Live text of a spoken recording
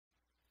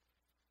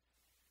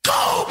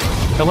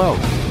Hello.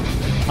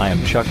 I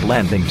am Chuck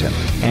Landington,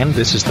 and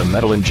this is the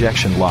Metal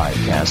Injection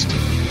Livecast.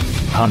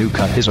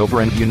 Hanukkah is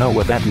over and you know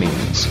what that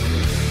means.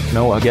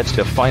 Noah gets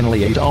to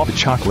finally eat all the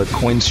chocolate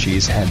coins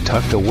she's had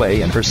tucked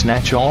away in her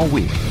snatch all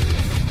week.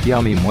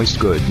 Yummy moist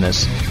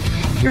goodness.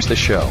 Here's the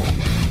show.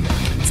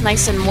 It's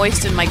nice and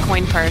moist in my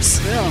coin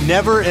purse. Yeah.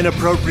 Never an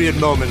appropriate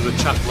moment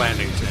with Chuck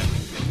Landington.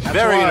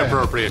 Very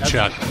inappropriate,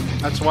 Chuck.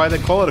 That's why they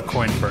call it a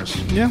coin purse.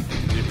 Yeah.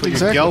 You put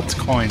your gelt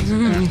coins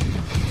in there.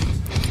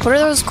 What are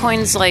those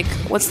coins like?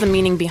 What's the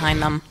meaning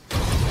behind them?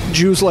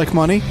 Jews like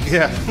money.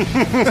 Yeah.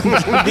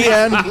 The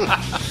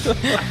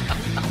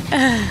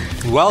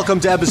end.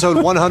 Welcome to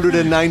episode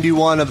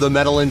 191 of the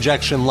Metal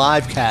Injection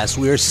Livecast.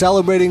 We are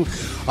celebrating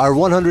our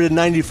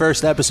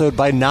 191st episode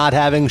by not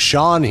having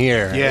Sean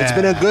here. Yeah. It's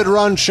been a good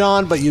run,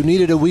 Sean, but you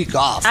needed a week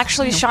off.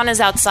 Actually, Sean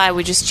is outside.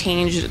 We just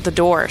changed the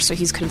door, so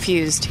he's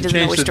confused. He doesn't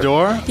know Change which the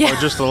door Yeah.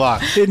 or just the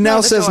lock? It now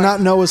the says door.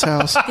 not Noah's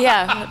house.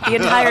 Yeah, the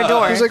entire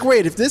door. He's like,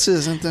 wait, if this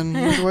isn't, then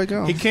where do I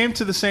go? He came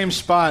to the same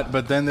spot,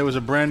 but then there was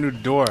a brand new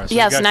door. So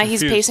yeah, he so got now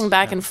confused. he's pacing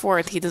back and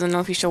forth. He doesn't know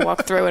if he should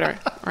walk through it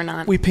or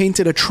not. We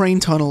painted a train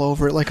tunnel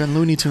over it like on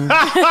Looney Tunes.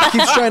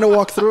 Keeps trying to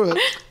walk through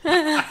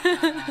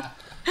it.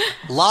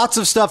 Lots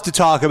of stuff to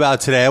talk about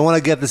today. I want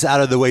to get this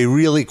out of the way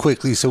really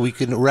quickly so we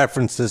can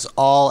reference this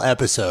all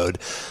episode.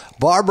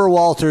 Barbara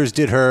Walters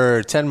did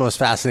her 10 Most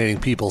Fascinating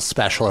People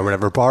special or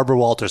whatever. Barbara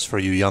Walters, for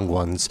you young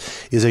ones,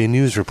 is a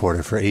news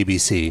reporter for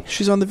ABC.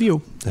 She's on The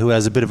View. Who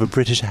has a bit of a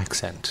British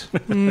accent.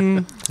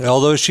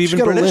 Although is she even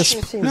got a British?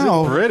 lisp. Is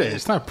No. it British?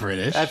 It's not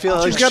British. I feel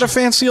like She's got a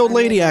fancy old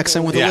lady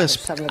accent with a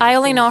lisp. I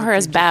only know her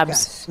as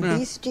Babs.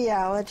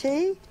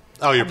 Bestiality.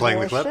 Oh, you're playing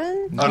the clip?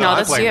 Abortion. Oh, No, I'm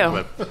that's playing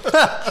you. the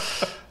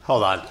clip.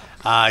 Hold on.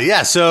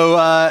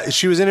 So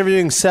she was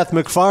interviewing Seth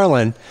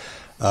MacFarlane,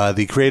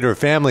 the creator of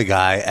Family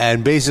Guy,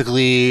 and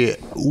basically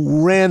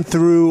ran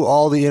through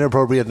all the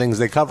inappropriate things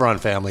they cover on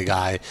Family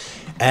Guy,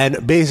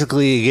 and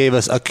basically gave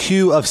us a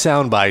queue of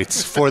sound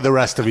bites for the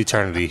rest of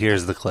eternity.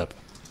 Here's the clip.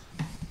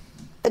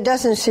 It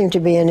doesn't seem to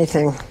be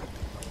anything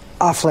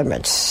off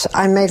limits.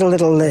 I made a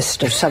little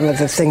list of some of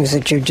the things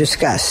that you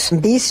discuss.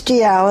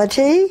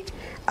 Bestiality,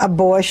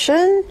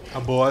 abortion,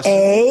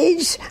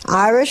 AIDS,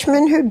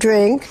 Irishmen who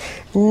drink,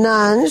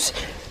 nuns,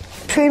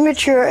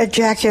 premature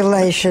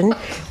ejaculation,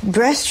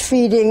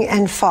 breastfeeding,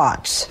 and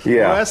farts.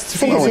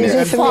 Breastfeeding.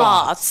 Easy for me.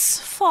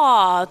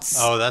 Farts.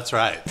 Oh, that's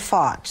right.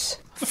 Farts.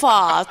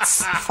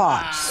 Farts.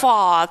 Farts.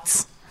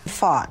 Farts.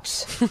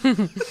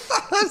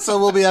 Farts. So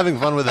we'll be having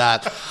fun with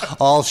that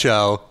all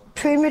show.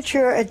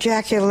 Premature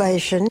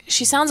ejaculation.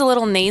 She sounds a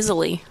little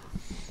nasally.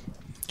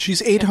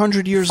 She's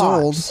 800 years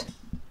old.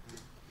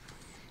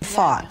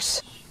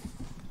 Farts.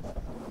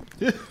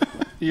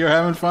 You're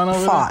having fun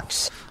over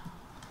Farts.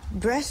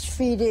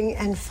 Breastfeeding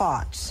and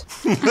farts.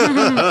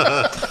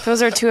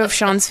 Those are two of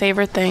Sean's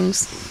favorite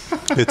things.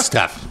 It's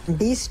tough.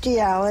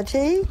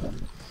 Bestiality.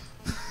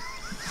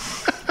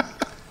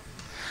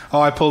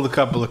 Oh, I pulled a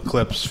couple of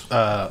clips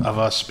of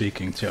us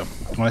speaking, too.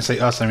 When I say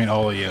us, I mean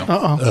all of you.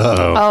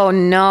 Oh,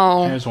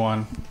 no. Here's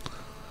one.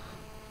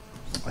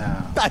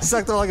 I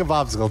sucked it like a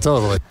popsicle,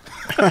 totally.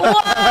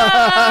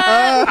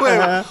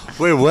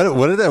 wait,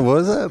 what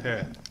was that?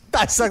 Yeah.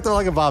 I sucked it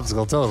like a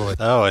popsicle, totally.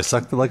 Oh, I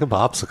sucked it like a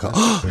popsicle.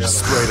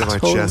 Sprayed in my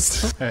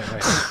chest. Hey.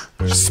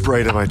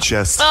 Sprayed in my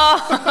chest.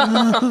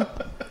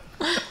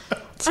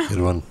 It's a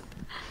good one.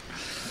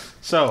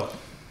 So,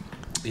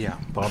 yeah,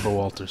 Barbara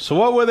Walters. So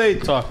what were they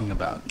talking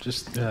about?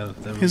 Just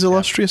His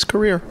illustrious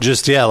career.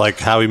 Just, yeah, like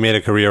how he made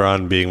a career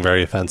on being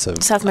very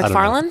offensive. Seth I don't know.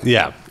 MacFarlane?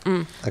 Yeah.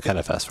 I kind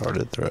of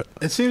fast-forwarded through it.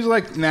 It seems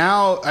like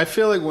now, I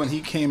feel like when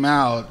he came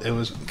out,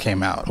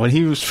 when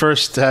he was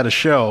first had a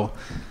show,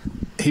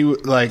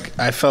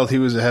 I felt he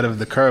was ahead of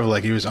the curve,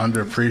 like he was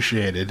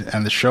underappreciated,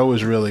 and the show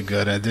was really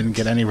good, and it didn't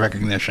get any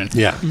recognition.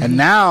 Yeah. And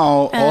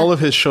now, all of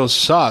his shows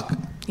suck,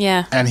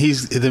 Yeah. and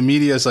the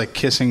media is like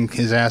kissing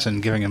his ass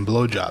and giving him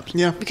blowjobs.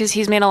 Yeah. Because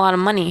he's made a lot of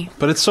money.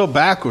 But it's so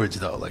backwards,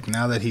 though, like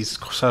now that he's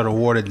sort of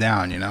watered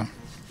down, you know?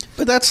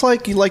 But that's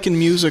like in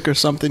music or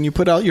something. You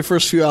put out your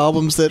first few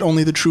albums that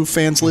only the true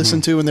fans listen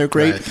to and they're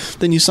great. Right.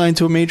 Then you sign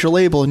to a major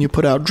label and you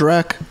put out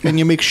Drek and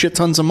you make shit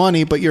tons of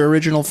money, but your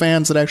original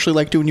fans that actually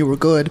liked you when you were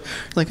good,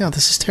 like, oh,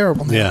 this is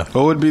terrible now. Yeah.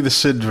 What would be the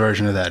Sid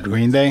version of that?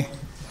 Green Day?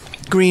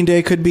 Green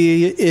Day could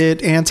be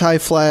it.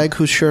 Anti-Flag,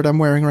 whose shirt I'm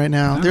wearing right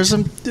now. There's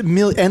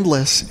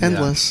endless.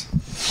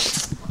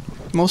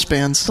 Most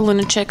bands. The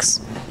Lunatics.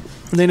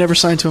 They never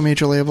signed to a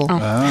major label.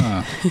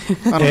 Ah. I don't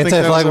think that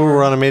Anti-Flag was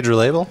were on a majaj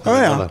label? Oh,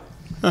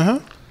 yeah.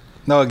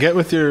 No, get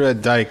with your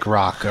Dyke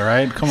Rock, all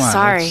right? Come on.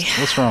 Sorry.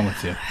 What's wrong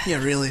with you?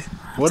 Yeah, really.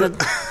 What I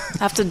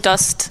have to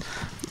dust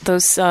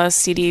those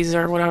CDs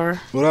or whatever.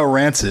 What about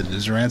Rancid?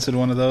 Is Rancid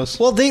one of those?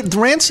 Well,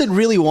 Rancid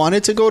really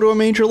wanted to go to a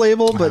major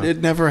label, but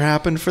it never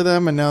happened for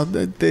them, and now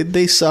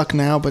they suck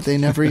now, but they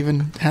never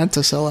even had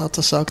to sell out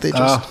to suck. They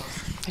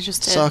just I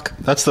just did. suck.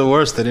 That's the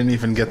worst. They didn't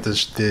even get the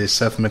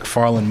Seth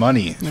MacFarlane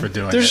money for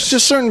doing it. There's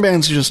just certain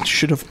bands who just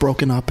should have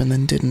broken up and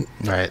then didn't.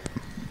 Right.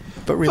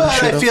 But really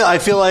should have. I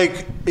feel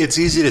like it's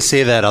easy to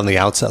say that on the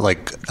outside,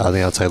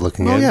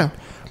 looking in. Yeah.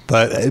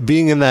 But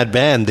being in that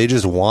band, they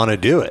just want to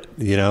do it.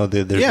 You know,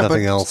 there's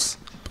nothing else.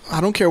 I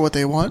don't care what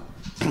they want.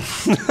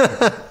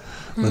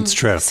 That's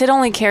true. Sid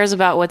only cares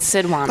about what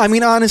Sid wants. I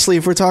mean, honestly,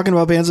 if we're talking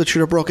about bands that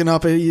should have broken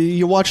up,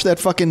 you watch that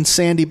fucking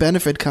Sandy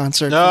benefit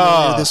concert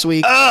this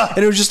week, and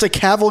it was just a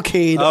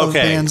cavalcade of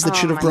bands that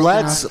should have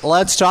broken up.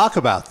 Let's talk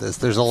about this.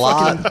 There's a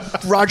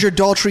lot. Roger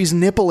Daltrey's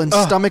nipple and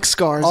stomach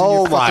scars.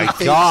 Oh in your my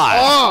fucking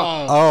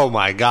god! Oh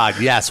my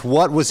god! Yes.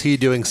 What was he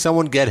doing?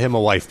 Someone get him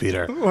a wife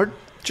beater. Or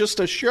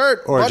just a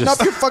shirt. Or Button just-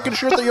 up your fucking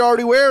shirt that you're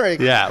already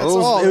wearing. Yeah, That's it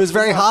all. was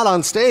very hot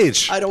on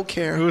stage. I don't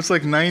care. It was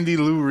like 90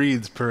 Lou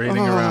Reeds parading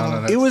around.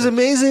 On that It was stage.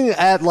 amazing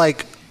at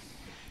like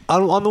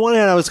on the one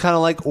hand I was kind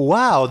of like,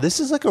 wow,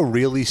 this is like a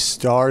really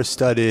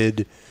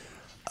star-studded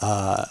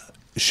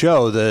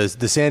show,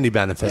 the Sandy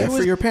benefit.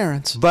 For your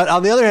parents. But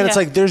on the other hand, it's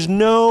Yeah. like there's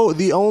no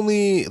the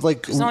only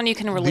like There's no one you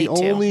can relate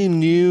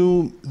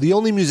to. the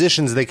only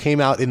musicians that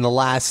came out in the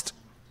last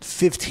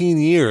 15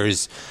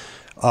 years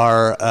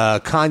are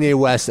Kanye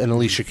West and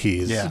Alicia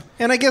Keys. Yeah.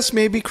 And I guess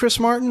maybe Chris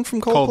Martin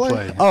from Coldplay.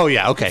 Coldplay. Oh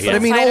yeah. Okay. But Yeah. I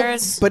mean,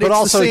 Fighters. but But it's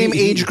also the same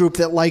he- age group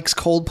that likes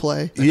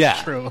Coldplay.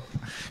 yeah. True.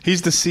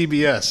 He's the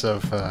CBS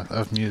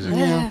of music.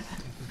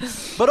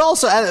 But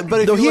also,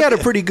 but if Though you he look had a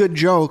at- pretty good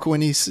joke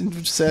when he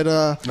said,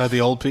 Not the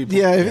old people.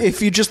 yeah,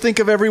 if you just think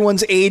of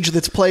everyone's age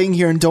that's playing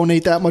here and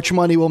donate that much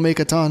money, we'll make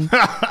a ton.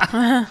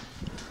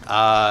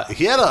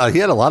 he had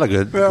a lot of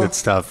good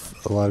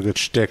stuff, a lot of good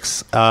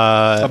shticks.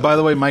 By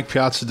the way, Mike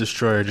Piazza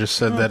Destroyer just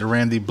said that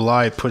Randy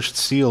Bly pushed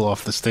Seal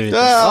off the stage.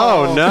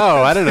 Oh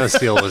no, I didn't know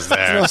Steele was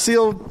there. No,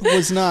 Seal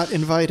was not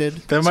invited.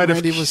 That might have-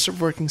 Randy was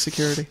working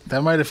security.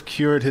 That might have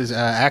cured his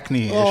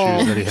acne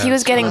issues that he had. he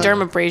was getting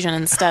dermabrasion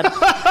instead.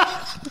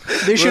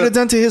 They should have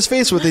done to his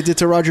face what they did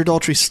to Roger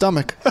Daltrey's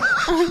stomach.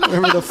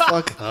 Whatever the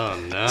fuck. Oh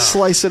no.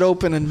 Slice it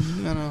open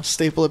and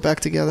staple it back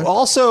together.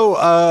 Also,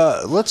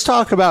 let's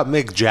talk about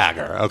Mick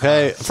Jagger.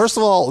 Okay, first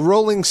of all,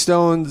 Rolling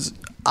Stones.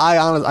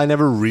 I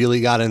never really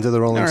got into the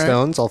Rolling All right.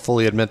 Stones. I'll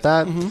fully admit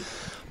that.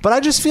 But I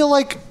just feel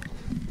like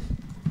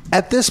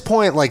at this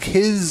point, like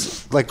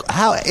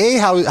how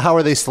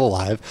are they still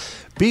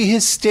alive? B,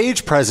 his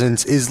stage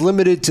presence is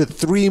limited to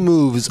 3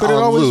 moves But on it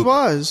always loop.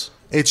 was.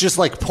 It's just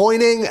like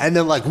pointing and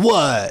then like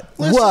what?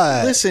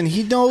 Listen,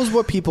 he knows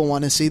what people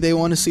want to see. They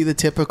want to see the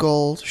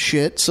typical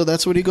shit, so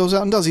that's what he goes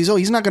out and does. He's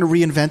not going to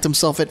reinvent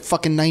himself at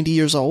fucking 90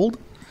 years old.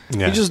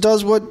 Yeah. He just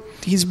does what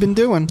he's been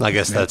doing. I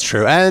guess that's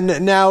true.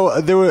 And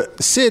now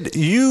Sid,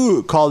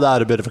 you called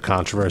out a bit of a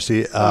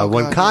controversy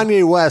when God,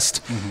 Kanye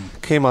West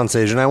came on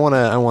stage, and I want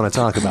to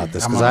talk about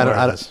this I'm because aware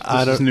I of this.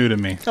 don't. This is new to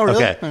me. Oh,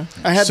 really? Okay.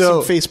 I had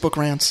So- some Facebook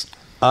rants.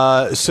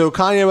 So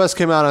Kanye West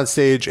came out on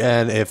stage,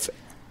 and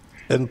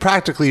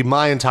practically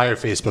my entire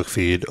Facebook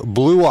feed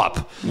blew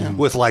up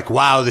with like,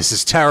 "Wow, this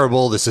is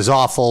terrible. This is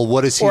awful.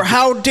 What is he?" Or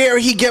how dare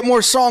he get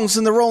more songs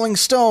than the Rolling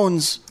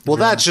Stones? Well,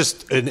 that's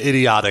just an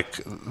idiotic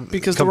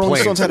Because the Rolling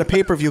complaint. Stones had a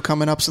pay-per-view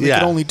coming up, so they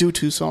could only do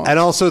 2 songs. And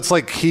also, it's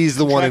like he's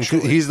the one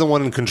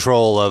Contractually. in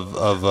control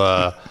of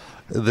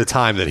the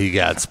time that he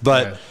gets.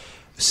 But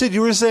Sid,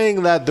 you were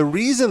saying that the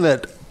reason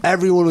that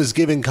everyone was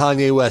giving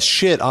Kanye West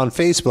shit on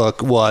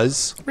Facebook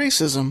was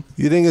Racism.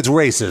 you think it's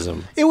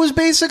racism. It was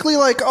basically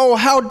like, oh,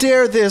 how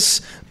dare this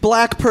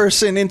black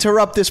person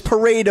interrupt this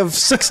parade of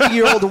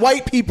 60-year-old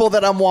white people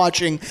that I'm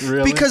watching?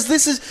 Really? Because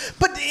this is...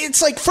 But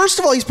it's like, first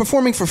of all, he's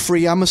performing for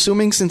free, I'm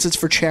assuming, since it's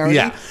for charity.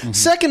 Yeah.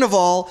 Second of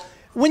all,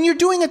 when you're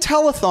doing a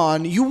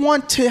telethon, you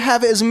want to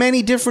have as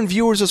many different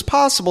viewers as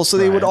possible so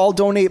they would Right. all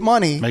donate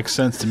money. Makes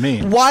sense to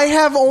me. Why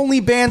have only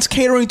bands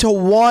catering to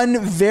one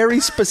very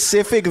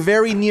specific,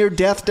 very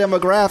near-death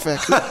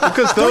demographic?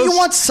 Because Don't you those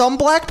want some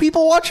black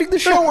people watching the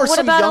show or What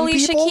some about young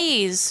Alicia people?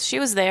 Keys? She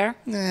was there.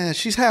 Nah,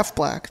 she's half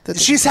black.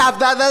 That's She's half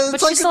that. But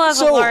It's she like, still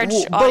has a so, large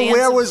but audience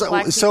where of was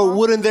black so? people.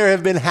 Wouldn't there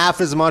have been half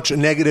as much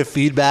negative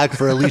feedback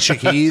for Alicia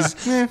Keys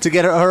to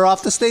get her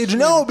off the stage?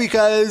 No,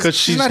 because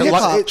she's not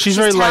hip-hop. she's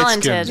very light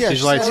talented. skinned. Yeah,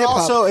 she's light not skinned.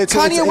 hip-hop. also-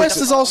 Kanye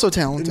West is also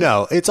talented.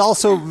 No, it's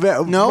also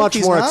much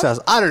he's more not?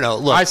 accessible. I don't know.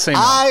 Look, I say no.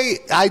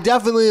 I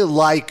definitely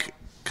like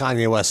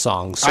Kanye West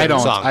songs. I certain don't.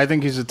 songs. I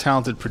think he's a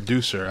talented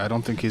producer. I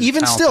don't think he's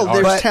Even a talented still,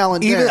 there's artist.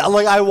 talent even there.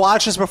 like I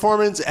watched his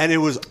performance and it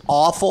was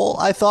awful.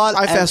 I thought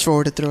I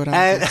fast-forwarded through it.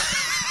 and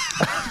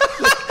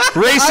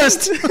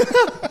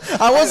racist.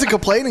 I wasn't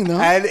complaining, though.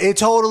 and it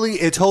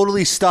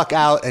totally stuck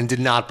out and did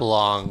not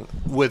belong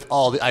with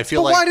all the. I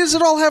feel But like why does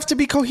it all have to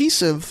be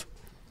cohesive?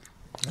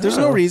 There's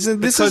no reason.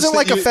 This Because isn't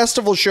like a you-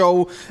 festival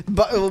show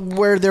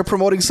where they're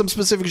promoting some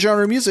specific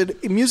genre of music.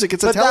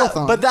 It's a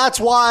telethon. But that's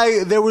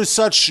why there was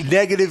such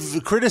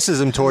negative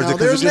criticism towards No, it.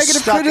 there's It just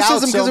negative stuck out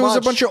criticism so because it was a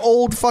much. bunch of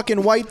old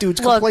fucking white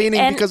dudes Look, complaining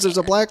and- because there's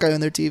a black guy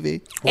on their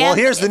TV. Well, And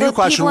here's the new the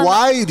question: people in-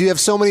 why do you have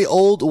so many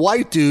old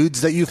white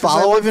dudes that you 'Cause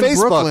follow I live on in Facebook?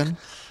 Brooklyn.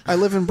 I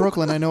live in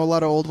Brooklyn. I know a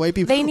lot of old white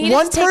people. They needed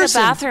One to take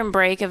person, a bathroom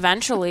break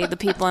eventually, the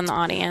people in the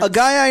audience. a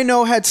guy I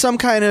know had some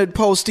kind of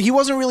post. He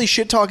wasn't really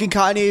shit talking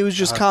Kanye. He was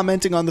just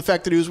commenting on the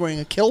fact that he was wearing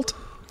a kilt.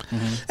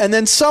 And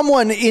then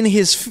someone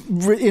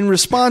in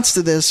response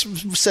to this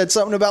said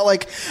something about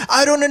like,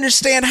 I don't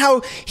understand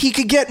how he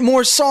could get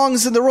more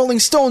songs than the Rolling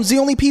Stones. The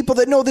only people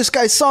that know this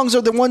guy's songs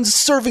are the ones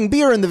serving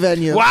beer in the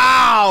venue.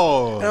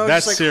 Wow, And I was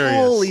that's just like, serious.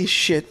 Holy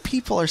shit,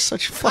 people are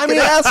such fucking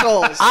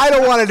assholes. I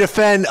don't want to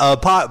defend a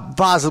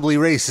possibly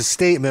racist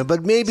statement,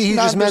 but maybe he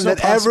just meant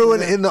that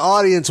everyone in the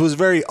audience was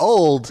very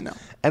old. No.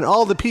 And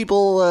all the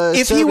people.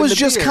 If he was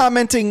just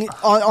commenting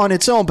on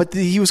its own, but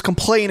he was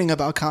complaining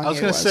about Kanye. I was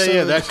going to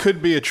say, that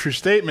could be a true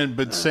statement,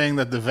 but saying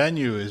that the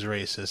venue is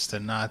racist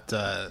and not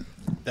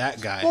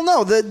that guy. Well,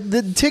 no,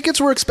 the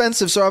tickets were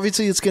expensive, so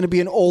obviously it's going to be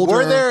an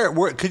older.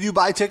 Could you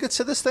buy tickets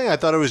to this thing? I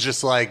thought it was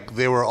just like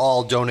they were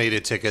all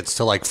donated tickets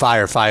to like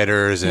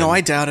firefighters. No,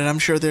 I doubt it. I'm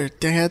sure they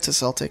had to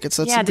sell tickets.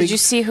 Did you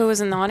see who was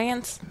in the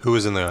audience? Who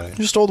was in the audience?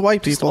 Just old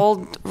white people. Just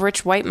old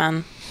rich white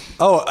men.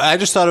 Oh, I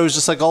just thought it was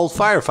just like old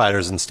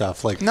firefighters and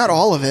stuff. Like not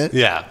all of it.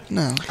 Yeah.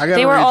 No.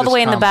 They were all the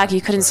way in the back.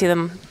 You couldn't see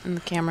them in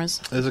the cameras.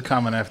 There's a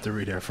comment I have to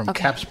read here from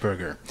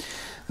Capsberger.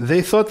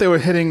 They thought they were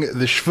hitting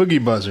the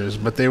Schwoogie buzzers,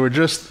 but it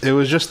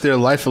was just their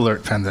life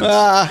alert pendants.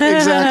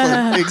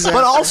 Exactly.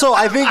 But also,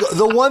 I think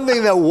the one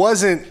thing that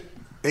wasn't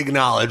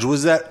acknowledged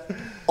was that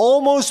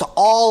almost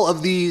all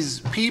of these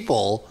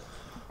people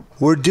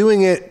were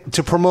doing it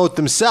to promote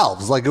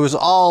themselves. Like, it was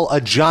all a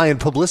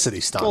giant publicity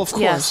stunt. Well, of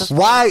course. Yes,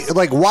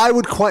 Why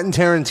would Quentin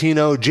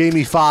Tarantino,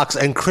 Jamie Foxx,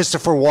 and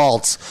Christopher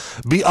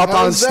Waltz be up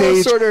on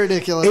stage sort of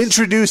ridiculous.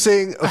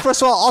 introducing...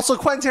 First of all, also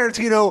Quentin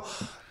Tarantino...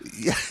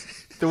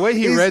 The way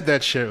he read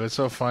that shit was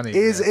so funny.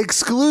 Is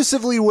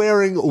exclusively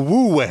wearing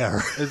woo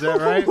wear. Is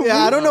that right? Yeah,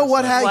 I don't know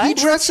what he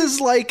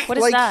dresses like. What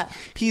is that?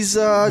 He's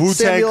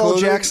Samuel L.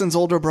 Jackson's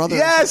older brother.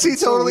 Yes,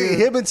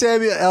 him and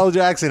Samuel L.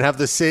 Jackson have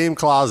the same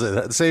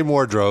closet, the same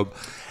wardrobe.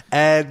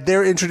 And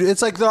they're introduced.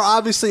 It's like they're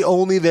obviously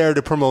only there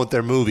to promote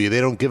their movie.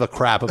 They don't give a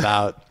crap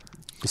about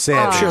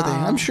Sandy.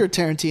 I'm sure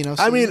Tarantino.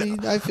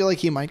 I feel like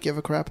he might give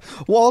a crap.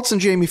 Waltz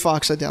and Jamie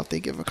Foxx, I doubt they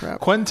give a crap.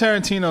 Quentin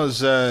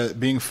Tarantino's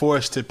being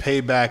forced to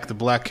pay back the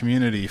black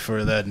community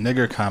for that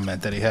nigger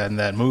comment that he had in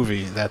that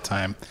movie that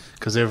time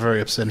because they were very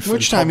upset.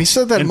 Which time? He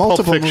said that in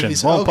multiple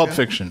movies. Pulp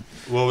Fiction.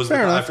 What was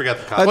I forgot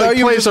the comment.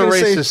 He plays a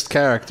racist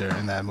character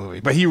in that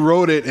movie, but he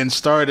wrote it and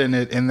starred in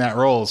it in that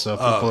role. So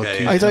people accused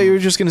him. I thought you were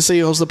just going to say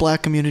he owes the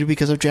black community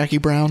because of Jackie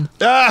Brown.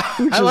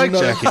 I like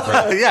Jackie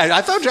Brown. Yeah,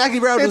 I thought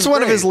Jackie Brown was It's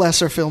one of his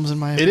lesser films in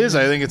my opinion. It is.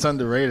 I think it's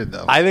underrated,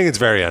 though. I think it's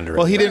very underrated.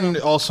 Well, he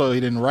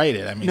didn't write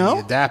it. I mean, he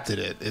adapted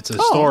it. It's a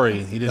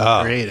story. He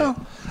didn't create it.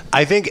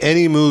 I think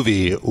any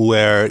movie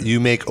where you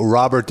make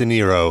Robert De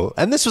Niro,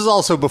 and this was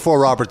also before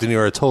Robert De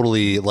Niro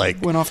totally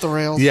went off the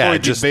rails. Yeah, he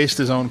just based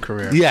his own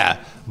career.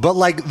 Yeah, but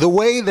like the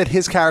way that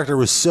his character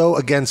was so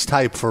against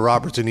type for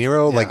Robert De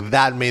Niro, like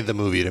that made the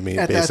movie to me.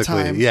 At basically,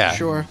 that time, yeah,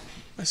 sure,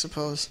 I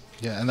suppose.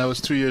 Yeah, and that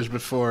was 2 years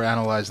before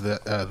Analyze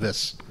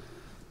This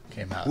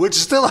came out, which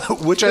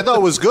I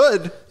thought was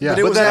good. Yeah, but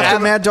it was after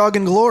Mad Dog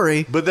and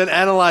Glory. But then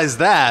Analyze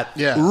That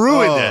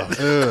ruined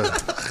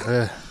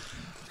it.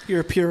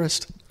 You're a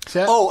purist.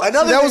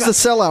 Another that was the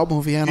Sellout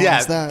movie.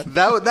 Analyze that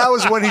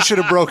was when he should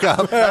have broke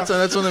up.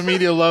 That's when the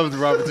media loved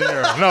Robert De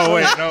Niro. No,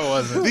 wait, no, it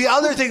wasn't. The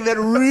other thing that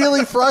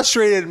really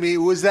frustrated me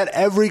was that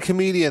every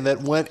comedian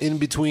that went in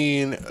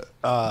between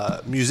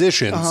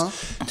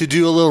musicians to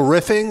do a little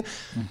riffing,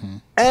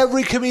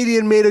 every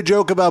comedian made a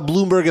joke about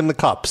Bloomberg and the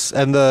Cups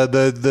and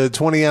the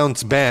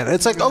 20-ounce band.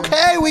 It's like,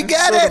 okay, we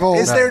get it.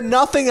 Is there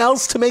nothing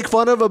else to make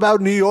fun of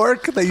about New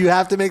York that you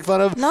have to make fun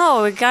of?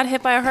 No, it got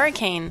hit by a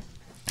hurricane.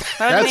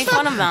 Why would make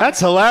fun of them? That's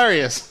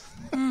hilarious.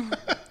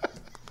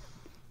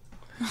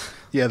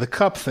 Yeah, the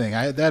cup thing.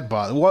 That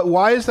bothered.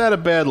 Why is that a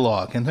bad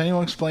law? Can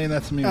anyone explain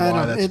that to me?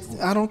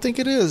 I don't think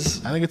it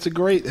is. I think it's a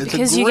great.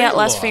 Because you get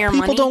less for your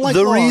money. People don't like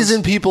the laws.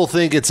 reason people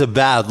think it's a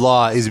bad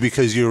law is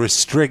because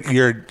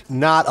you're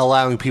not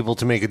allowing people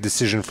to make a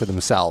decision for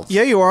themselves.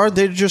 Yeah, you are.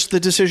 The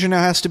decision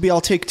now has to be, I'll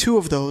take two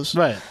of those.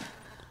 Right.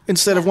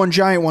 Instead of one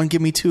giant one,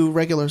 give me two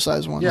regular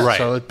size ones. Yeah,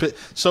 right.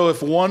 So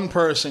if one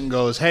person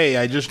goes, hey,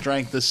 I just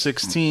drank the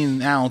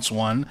 16-ounce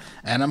one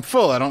and I'm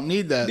full, I don't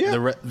need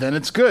that, then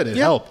it's good. It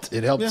helped.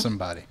 It helped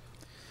somebody.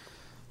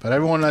 But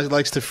everyone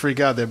likes to freak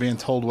out. They're being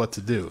told what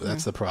to do.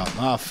 That's the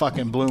problem.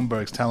 Fucking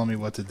Bloomberg's telling me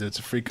what to do. It's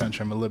a free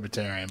country. I'm a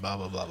libertarian, blah,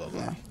 blah, blah, blah,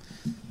 blah.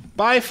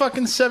 Buy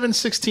fucking 7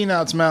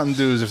 16-ounce Mountain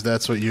Dews if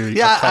that's what you're...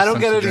 Yeah, I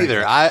don't get it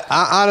either. I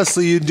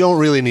honestly, you don't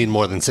really need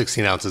more than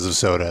 16 ounces of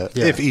soda,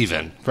 if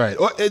even. Right.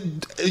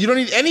 You don't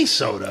need any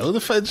soda.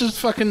 It's just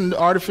fucking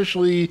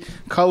artificially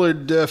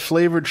colored,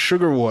 flavored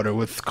sugar water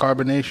with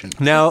carbonation.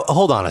 Now,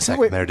 hold on a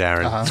second there,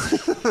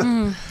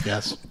 Darren.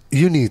 Yes.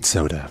 You need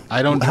soda.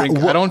 I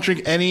don't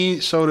drink any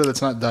soda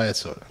that's not diet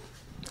soda.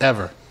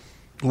 Ever.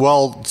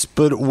 Well,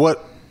 but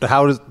what...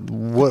 How does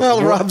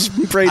Rob's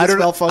brain is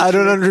malfunctioning. I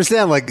don't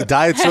understand. Like,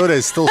 diet soda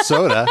is still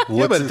soda.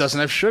 Yeah, but it doesn't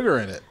have sugar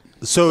in it.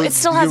 So it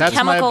still has that's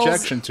chemicals. my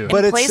objection to it.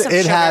 But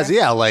it has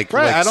right. Like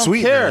I don't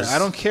sweeteners. care. I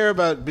don't care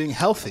about being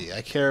healthy.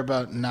 I care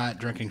about not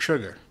drinking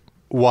sugar.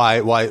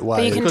 Why?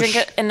 But you can drink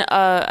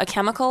a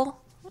chemical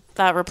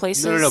that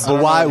replaces. No. But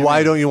know why? what you Why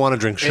mean. don't you want to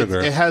drink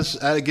sugar?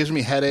 It gives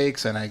me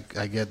headaches, and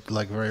I get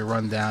like very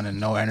run down and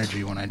no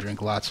energy when I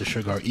drink lots of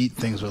sugar or eat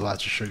things with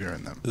lots of sugar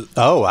in them.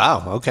 Oh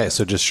wow. Okay,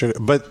 so just sugar,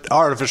 but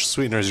artificial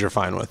sweeteners you're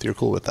fine with. You're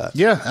cool with that.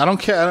 Yeah, I don't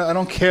care. I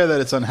don't care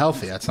that it's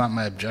unhealthy. That's not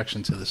my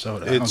objection to the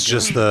soda. I don't It's give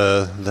just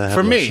a- the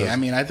for me. headless I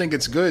mean, I think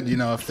it's good. You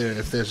know, if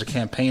there's a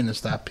campaign to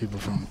stop people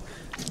from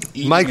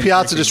eating Mike and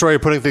Piazza drinking. Destroyer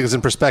putting things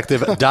in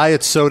perspective.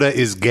 Diet soda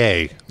is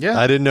gay. Yeah.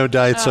 I didn't know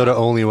diet soda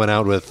only went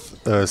out with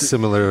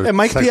similar. And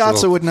Mike sexual-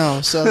 Piazza would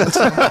know. So that's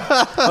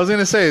I was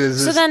gonna say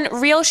this. So is, then,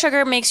 real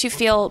sugar makes you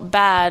feel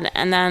bad,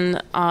 and then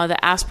the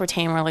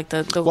aspartame or like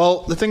the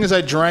well, the thing is,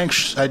 I drank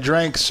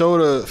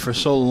soda for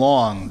so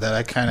long that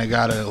I kind of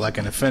got like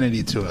an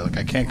affinity to it. Like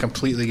I can't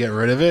completely get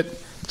rid of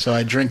it, so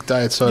I drink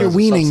diet soda. you're as a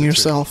weaning substitute.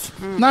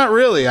 yourself. Not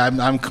really. I'm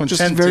content.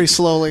 Just very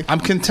slowly. I'm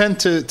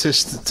content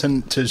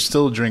to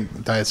still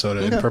drink diet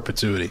soda in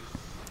perpetuity.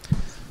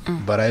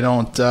 But I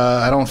don't.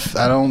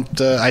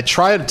 I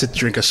tried to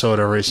drink a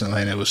soda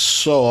recently, and it was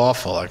so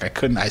awful. Like I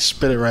couldn't. I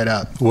spit it right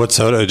out. What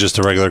soda? Just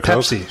a regular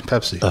Coke?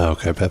 Pepsi. Oh,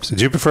 okay, Pepsi.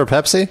 Do you prefer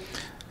Pepsi?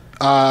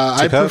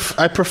 Coke?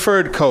 I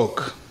preferred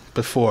Coke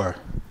before,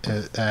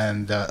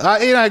 and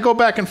I go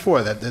back and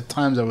forth. At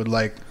times, I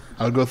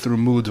would go through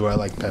moods where I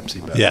like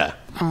Pepsi better. Yeah.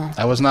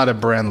 I was not a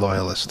brand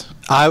loyalist.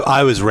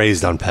 I was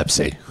raised on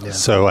Pepsi,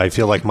 so I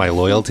feel like my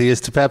loyalty is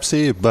to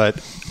Pepsi. But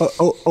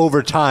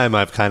over time,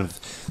 I've kind of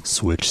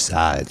switched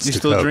sides. You to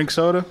still Coke. drink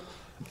soda?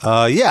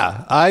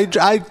 Yeah,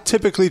 I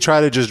typically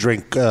try to just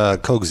drink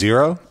Coke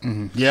Zero.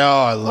 Yeah,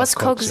 I love what's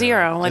Coke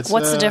Zero? Like, It's,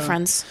 what's the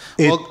difference?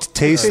 It Well, tastes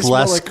tastes more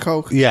less like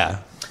Coke. Yeah,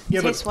 Yeah,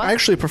 Tastes what? I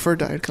actually prefer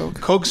Diet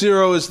Coke. Coke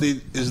Zero is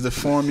the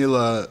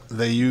formula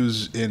they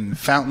use in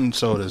fountain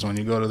sodas when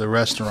you go to the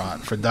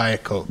restaurant for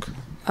Diet Coke.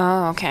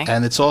 Oh, okay.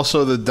 And it's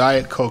also the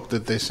Diet Coke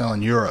that they sell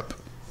in Europe.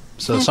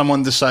 So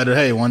someone decided,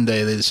 hey, one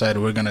day they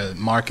decided we're going to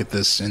market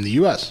this in the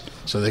U.S.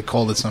 So they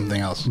called it something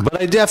else.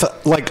 but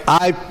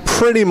I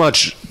pretty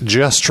much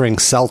just drink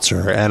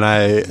seltzer, and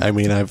I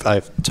mean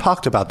I've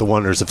talked about the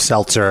wonders of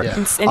seltzer Yeah.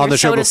 In on your the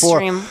show soda before,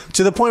 stream.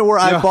 to the point where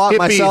I Yeah, bought hippie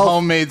myself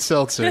homemade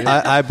seltzer.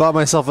 I bought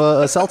myself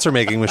a seltzer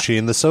making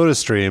machine, the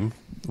SodaStream,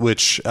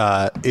 which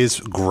is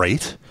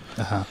great.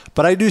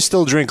 But I do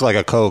still drink like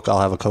a Coke.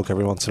 I'll have a Coke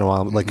every once in a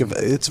while. Like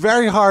it's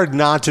very hard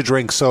not to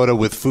drink soda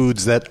with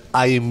foods that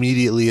I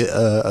immediately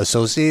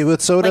associate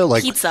with soda,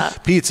 Like pizza.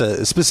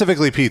 Pizza,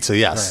 specifically pizza,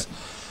 yes,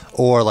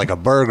 or like a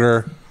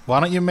burger. Why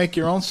don't you make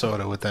your own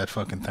soda with that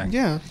fucking thing?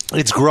 Yeah.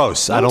 It's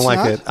gross. I don't it's like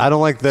not. it. I don't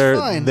like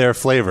fine. their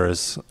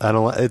flavors. I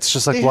don't. It's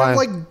just like They why. have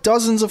like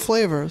dozens of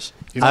flavors.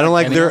 You I don't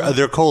like any their of them?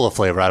 their cola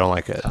flavor. I don't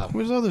like it.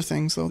 There's other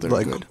things though that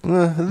Like are good.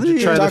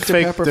 Try the Dr.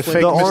 fake, Pepper the flavor.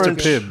 fake The Mr.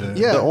 orange- Pibb.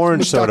 Yeah. The orange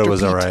with soda Dr.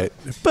 was Pete. all right,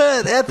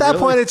 but at that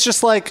point, it's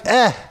just like,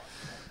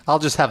 I'll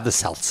just have the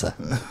seltzer.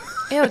 Ew,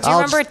 do you I'll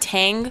remember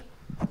Tang?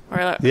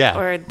 Or, Yeah.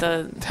 Or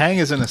the Tang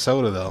isn't a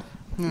soda, though.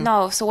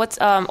 no. So what's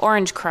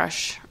Orange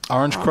Crush?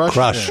 Orange Crush?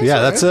 Crush, Yeah. yeah,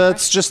 that's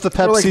it's just the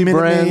Or like Pepsi Minute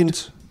brand. Maid.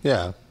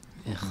 Yeah,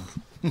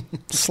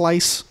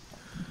 Slice.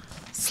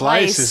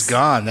 Slice is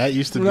gone. That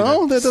used to be.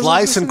 No, the- that doesn't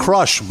Slice and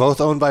Crush, both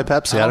owned by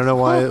Pepsi. I don't know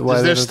why. Is they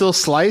there don't- still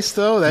Slice,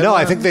 though? That No, I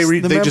one? think they The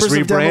they members just of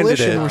rebranded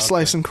Demolition it. were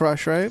Slice and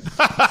Crush, right?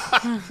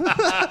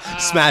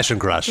 Smash and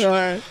Crush. All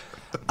right.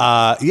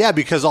 Yeah,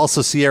 because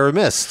also Sierra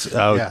Mist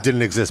Yeah.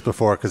 didn't exist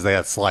before because they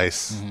had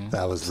Slice.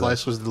 That was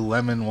Slice was the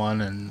lemon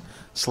one, and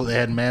they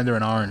had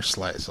Mandarin Orange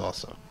Slice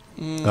also.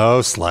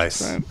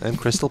 Slice and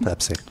Crystal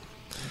Pepsi.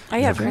 Oh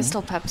yeah,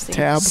 Crystal Pepsi.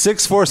 Tab.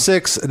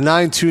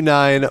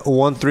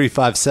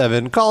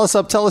 646-929-1357. Call us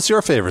up. Tell us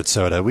your favorite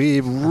soda. We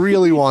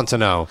really want to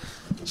know.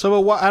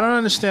 So, but I don't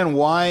understand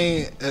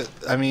why.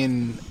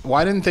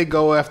 Why didn't they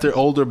go after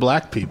older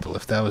black people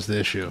if that was the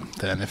issue?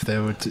 Then, if they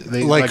were,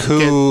 Like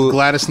who- get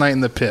Gladys Knight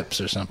and the Pips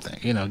or something?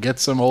 You know, get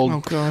some old Oh,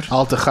 God.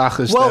 alta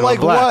chachas Well, that are like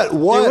black. They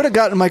would what? have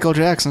gotten Michael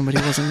Jackson, but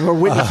he wasn't. Or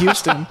Whitney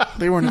Houston.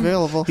 They weren't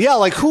available. Yeah,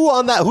 like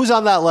who's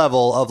on that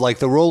level of like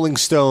the Rolling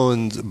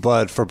Stones,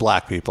 but for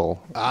black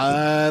people?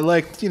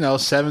 Like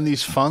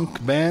 70s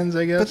funk bands,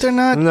 I guess. But they're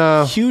not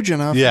No. huge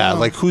enough. Yeah, no.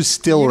 like who's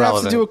still You'd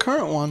relevant? have to do a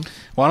current one.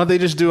 Why don't they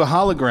just do a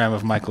hologram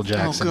of Michael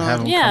Jackson, God. have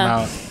him Yeah. come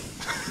out,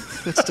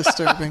 That's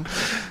disturbing.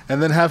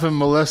 and then have him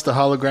molest a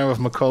hologram of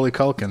Macaulay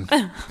Culkin?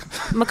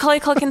 Macaulay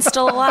Culkin's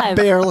still alive.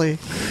 Barely.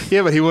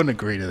 Yeah, but he wouldn't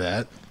agree to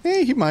that. Yeah,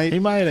 he might. He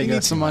might, I He guess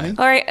needs some he money.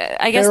 Or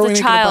I guess Heroin the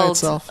ain't gonna buy child,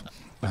 itself.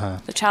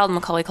 the child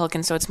Macaulay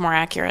Culkin, so it's more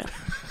accurate.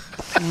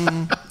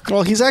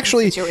 Well, he's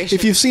actually, Situation.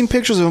 if you've seen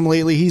pictures of him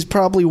lately, he's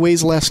probably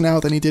weighs less now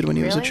than he did when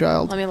he was a Really?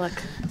 child. Let me look.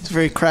 He's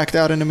very cracked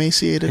out and He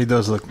emaciated.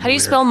 does look. How do you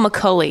spell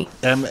Macaulay?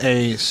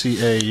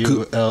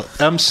 MACAUL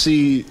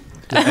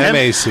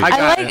M-A-C.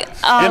 I like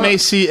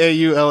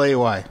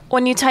MACAULAY.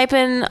 when you type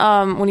in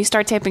when you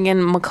start typing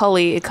in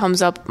Macaulay, it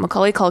comes up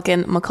Macaulay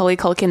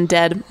Culkin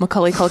dead,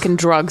 Macaulay Culkin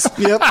drugs.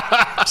 Yep.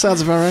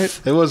 Sounds about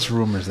right. There was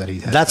rumors that he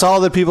had. That's all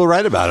that people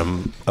write about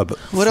him.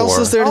 What else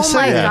is there to Oh say?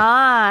 my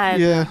god!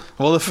 Yeah.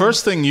 Well, the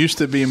first thing used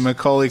to be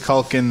Macaulay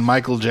Culkin,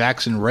 Michael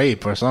Jackson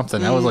rape or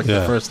something. That was like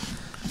Yeah. the first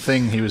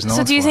thing he was known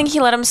So do you for. think he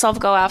let himself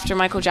go after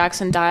Michael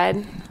Jackson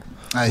died?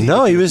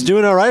 No, he was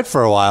doing all right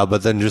for a while,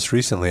 but then just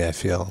recently, I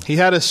feel. He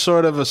had a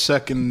sort of a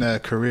second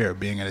career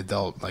being an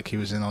adult. Like he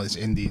was in all these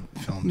indie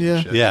films. Yeah.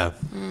 And shit. Yeah.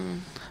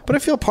 But I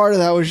feel part of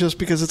that was just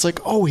because it's like,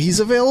 oh, he's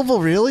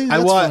available, really?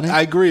 That's funny.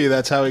 I agree.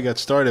 That's how he got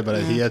started,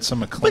 but he had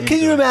some acclaim. But can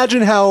to you it.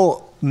 imagine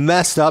how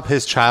messed up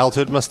his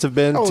childhood must have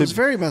been? Oh, it to, was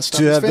very messed up.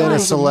 To His have been family a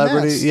was a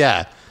celebrity? mess.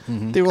 Yeah.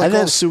 They were like And all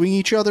then- suing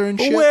each other and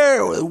shit.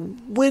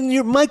 When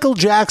your Michael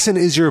Jackson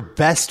is your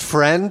best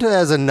friend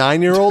as a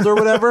 9-year-old or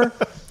whatever,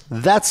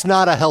 that's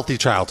not a healthy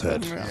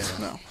childhood.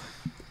 No.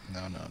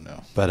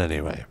 But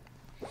anyway.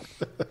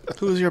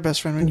 Who was your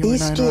best friend when you were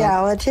 9?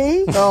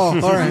 Bestiality. Oh,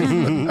 all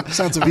right.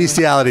 Sounds about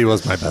Bestiality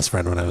was my best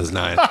friend when I was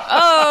 9.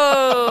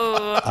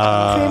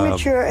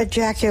 Premature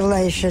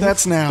ejaculation.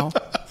 That's now.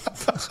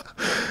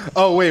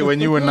 Oh wait, when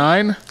you were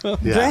 9?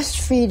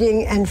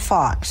 Breastfeeding and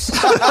farts.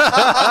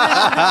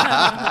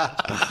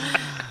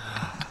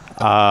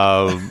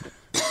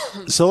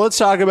 So let's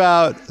talk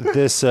about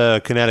this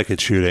Connecticut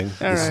shooting,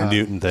 this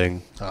Newton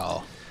thing.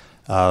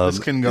 Oh, this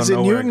can go Is it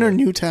nowhere. Newton or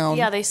Newtown?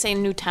 Yeah, they say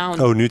Newtown.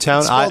 Oh, Newtown?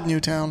 It's spelled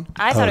Newtown.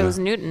 I thought Oh, it was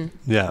Newton.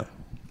 Yeah.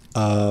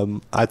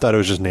 I thought it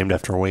was just named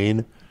after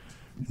Wayne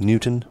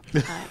Newton,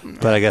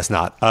 but I guess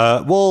not.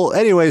 Well,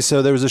 anyway,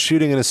 so there was a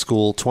shooting in a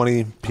school,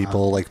 20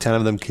 people, like 10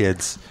 of them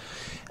kids.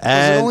 Was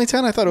And, it only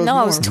 10? I thought it was No,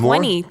 more. it was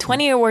 20.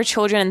 20 were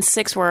children and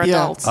 6 were Yeah.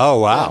 adults. oh,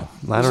 wow. I It was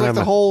don't like have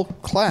the my- whole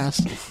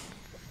class.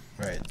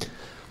 Right.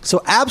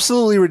 So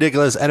absolutely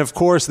ridiculous. And of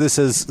course, this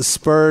has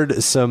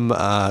spurred some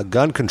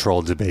gun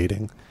control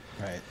debating.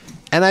 Right.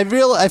 And I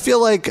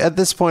feel like at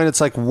this point, it's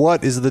like,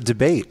 what is the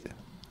debate?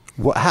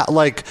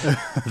 Like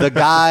the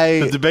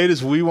guy. The debate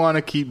is we want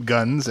to keep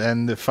guns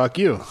and fuck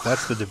you.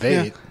 That's the Yeah.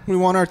 debate. We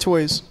want our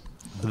toys.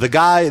 The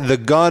guy, the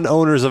Gun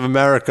Owners of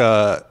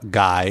America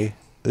guy,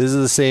 this is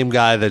the same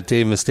guy that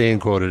Dave Mustaine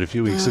quoted a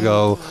few weeks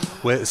ago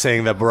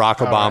saying that Barack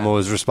Obama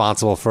was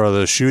responsible for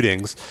the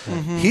shootings.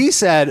 He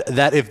said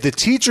that if the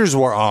teachers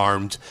were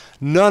armed,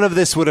 none of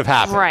this would have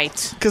happened.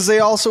 Right. Because they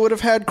also would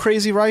have had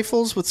crazy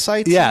rifles with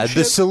sights. Yeah, and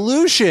the shit.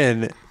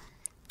 solution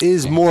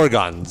is more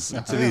guns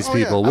to these Oh,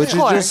 yeah. people, Of which is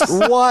course.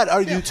 just, what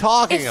are you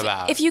talking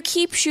about? If you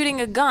keep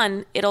shooting a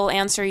gun, it'll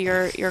answer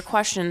your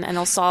question and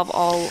it'll solve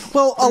all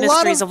Well, the a lot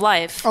mysteries of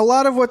life. A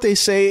lot of what they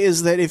say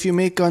is that if you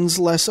make guns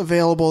less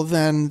available,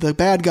 then the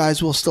bad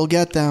guys will still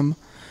get them.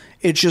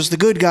 It's just the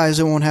good guys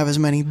that won't have as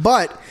many.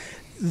 But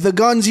the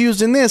guns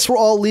used in this were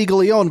all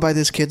legally owned by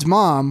this kid's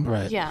mom.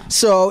 Right. Yeah.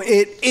 So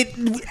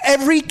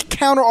every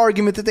counter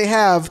argument that they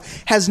have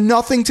has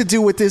nothing to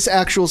do with this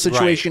actual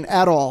situation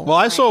at all. Well,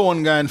 I saw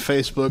one guy on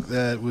Facebook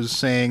that was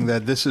saying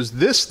that this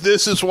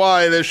is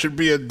why there should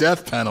be a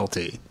death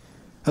penalty.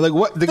 I'm like,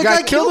 what? The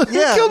guy killed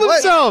yeah, killed what?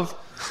 himself.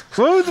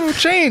 What would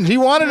change? He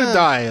wanted to Yeah.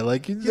 die.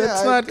 Like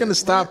that's not going to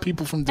stop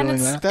people from And, doing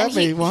it's, that. That and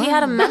he, may- why? he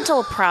had a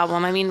mental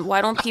problem. I mean,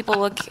 why don't people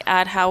look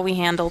at how we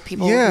handle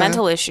people Yeah. with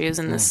mental issues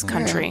in this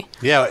country?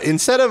 Yeah,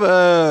 instead of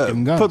Give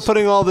 'em guns.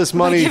 putting all this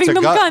money giving to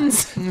them gun,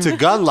 guns. to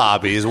gun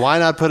lobbies, why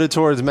not put it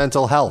towards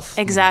mental health?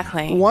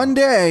 Exactly. One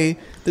day,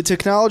 the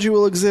technology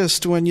will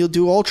exist when you'll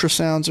do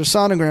ultrasounds or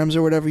sonograms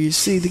or whatever. You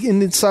see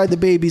inside the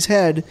baby's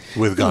head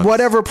With guns.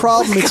 whatever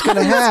problem it's going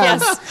to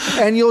have, Yes.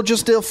 and you'll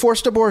just do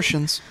forced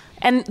abortions.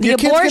 And the Your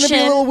kid's going to be a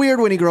little abortion weird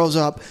when he grows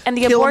up. and the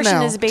Kill him abortion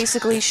now. is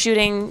basically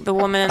shooting the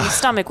woman in the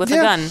stomach with Yeah.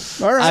 a gun.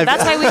 All right.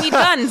 That's why we need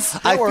guns.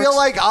 I works. feel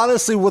like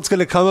honestly, what's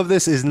going to come of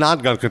this is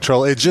not gun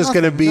control. It's just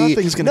going to be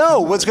Nothing's gonna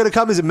come of what's going to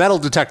come is metal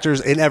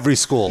detectors in every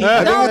school. No,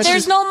 that's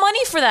there's just- no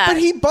money for that. But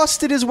he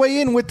busted his way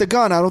in with the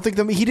gun. I don't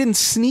think he didn't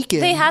sneak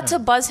in. They had to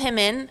buzz him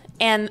in,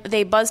 and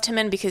they buzzed him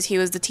in because he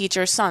was the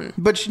teacher's son.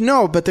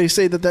 But they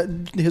say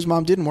that his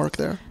mom didn't work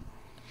there.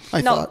 I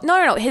No, thought.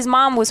 no. His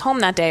mom was home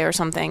that day or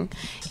something,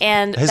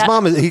 and His that-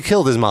 mom, he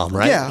killed his mom,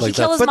 right? Yeah, Like He killed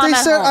that's- his but mom they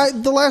at said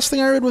home. the last thing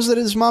I read was that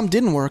his mom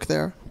didn't work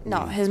there.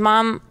 No, his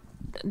mom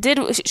did.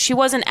 She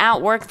wasn't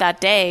at work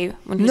that day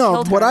when he No,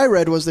 killed her. what I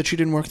read was that she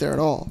didn't work there at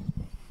all.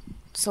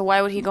 So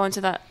why would he go into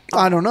that?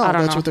 I don't know. I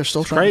don't That's know. what they're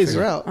still trying Crazy. to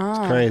figure out.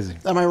 It's crazy.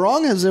 Am I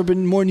wrong? Has there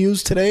been more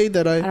news today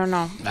that I don't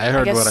know. I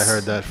heard guess- what I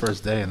heard that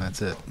first day, and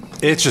that's it.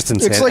 it's just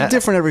insane. It's like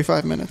different every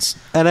 5 minutes.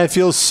 And I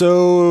feel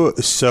so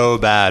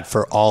bad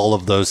for all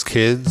of those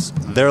kids.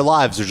 Their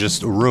lives are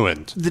just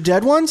ruined. The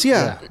dead ones,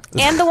 yeah.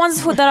 And the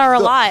ones that are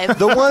alive.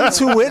 The ones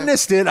who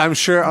witnessed it, I'm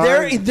sure,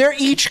 are. They're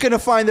each going to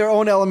find their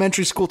own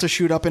elementary school to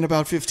shoot up in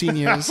about 15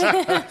 years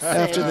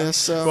after this.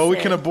 So. Well, we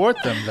can abort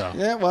them though.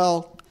 Yeah,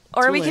 well.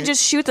 Or too we late. could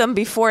just shoot them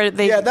before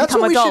they Yeah, that's become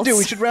what we adults. should do.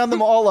 We should round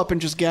them all up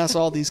and just gas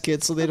all these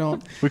kids so they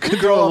don't. We could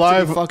grow do a up to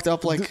live be fucked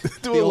up like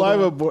do the a old live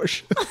one.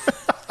 abortion.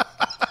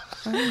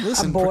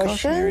 Listen, Abortion?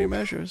 precautionary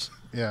measures.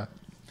 Yeah.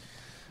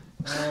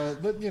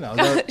 But you know,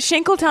 the-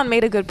 Shankletown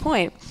made a good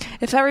point.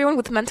 If everyone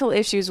with mental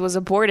issues was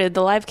aborted,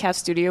 the live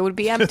cast studio would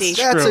be empty.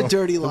 That's True. a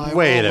dirty lie.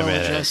 Wait Well a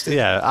minute. adjusted.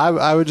 Yeah,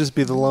 I would just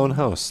be the lone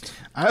host.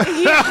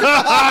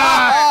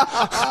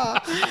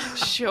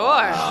 Sure.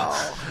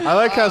 I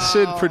like how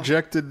Sid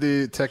projected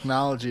the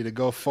technology to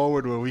go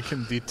forward where we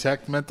can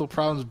detect mental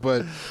problems,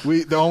 but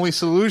the only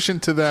solution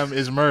to them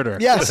is murder.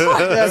 Yes.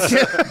 Yes.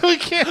 we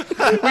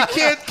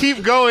can't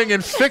keep going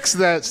and fix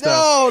that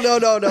stuff.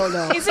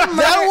 No. He's in That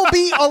murder- will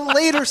be a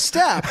later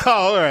step. Oh,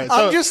 all right.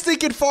 I'm just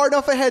thinking far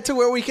enough ahead to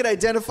where we can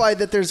identify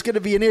that there's going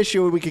to be an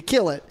issue and we could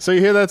kill it. So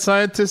you hear that,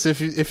 scientists?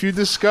 If you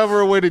discover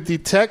a way to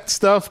detect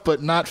stuff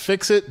but not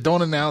fix it,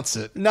 don't announce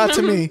it. Not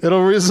to me.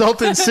 It'll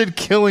result in Sid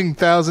killing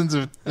thousands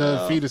of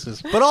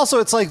fetuses. But also,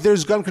 it's like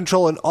there's gun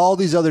control in all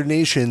these other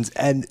nations,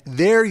 and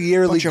their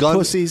yearly Bunch of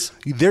pussies.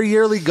 their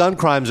yearly gun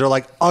crimes are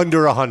like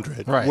under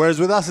 100. Right. Whereas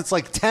with us, it's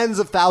like tens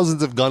of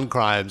thousands of gun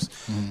crimes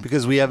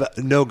because we have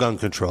no gun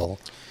control.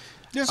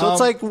 So it's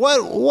like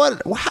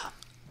what?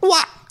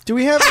 Do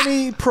we have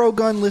any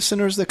pro-gun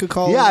listeners that could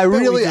call? Yeah, in? I bet we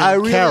really, do. I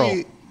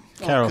really.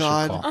 Carol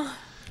God. should call.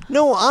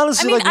 No, I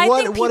honestly, mean, like I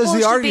what? think What people is the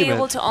should argument? be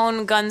able to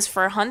own guns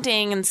for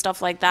hunting and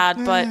stuff like that,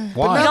 but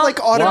Why? you Not don't- like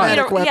you don't automatic need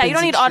a- weapons Yeah, you don't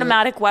and need shit.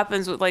 automatic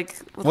weapons with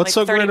What's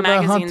so 30 great about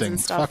magazines hunting?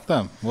 and stuff. Fuck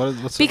them.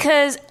 What's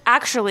Because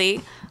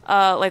actually,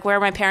 like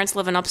where my parents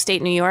live in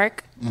upstate New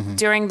York,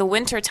 during the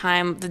winter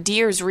time, the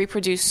deers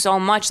reproduce so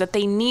much that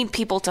they need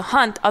people to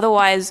hunt.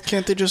 Otherwise,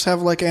 Can't they just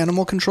have like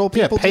animal control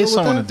yeah, people? pay deal with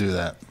someone that? to do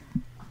that.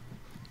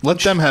 Let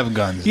them have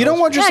guns. You don't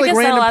want just Yeah, I like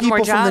guess they'll random add more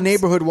people from the jobs.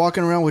 neighborhood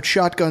walking around with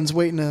shotguns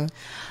waiting to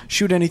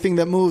shoot anything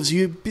that moves.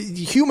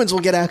 Humans will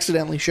get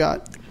accidentally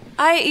shot.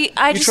 I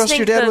You just trust think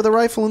your dad that- with a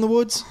rifle in the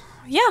woods?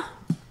 Yeah,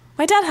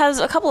 my dad has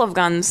a couple of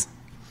guns,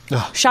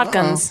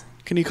 shotguns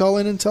Can you call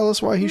in and tell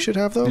us why he should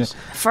have those?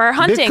 for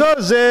hunting.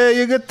 Because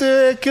you get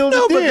to kill the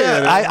No, but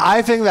deer.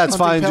 I think that's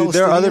fine, Hunting dude.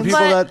 There are other people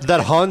Palestinians.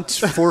 that hunt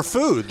for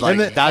food. Like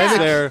that's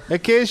their.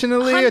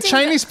 Occasionally, a Hunting-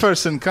 Chinese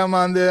person come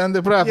on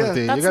the property. Yeah.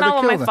 You That's gotta not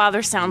what kill my them.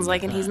 father sounds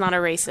like, and he's not a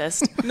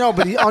racist. No,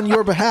 but on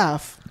your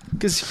behalf.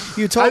 Because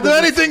you told I do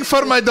him- anything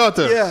for my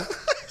daughter. Yeah.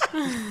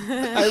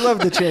 I love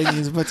the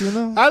Chinese, but you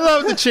know. I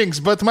love the Chinks,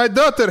 but my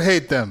daughter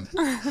hate them.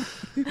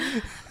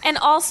 And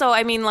also,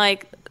 I mean,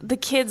 like the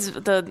kids,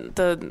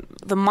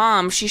 the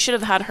mom, she should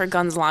have had her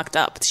guns locked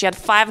up. She had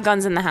 5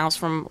 guns in the house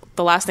from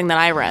the last thing that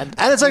I read.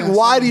 And it's like,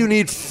 why do you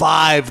need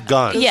 5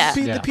 guns? Yeah,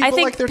 The people I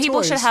think like their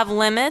people should toys. have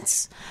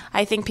limits.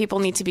 I think people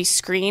need to be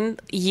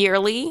screened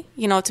yearly,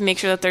 to make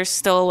sure that they're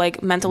still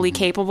like mentally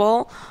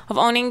capable of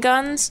owning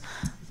guns.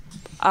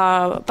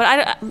 But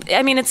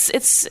I mean,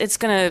 it's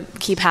gonna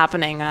keep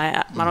happening.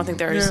 I don't think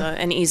there is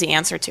an easy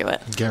answer to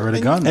it. Get rid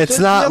of guns. It's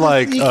not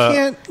like you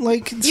can't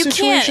like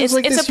situations It's-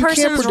 like it's this. a You can't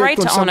person's predict right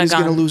when to own a somebody's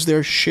going to gun. lose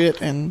their shit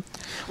and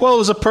Well, it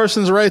was a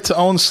person's right to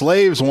own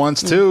slaves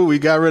once too. We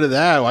got rid of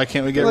that. Why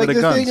can't we get like rid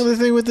of guns? the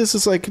thing with this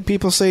is like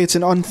people say it's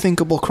an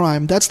unthinkable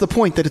crime. That's the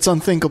point, that it's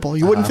unthinkable.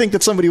 You wouldn't think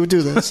that somebody would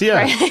do this.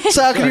 yeah,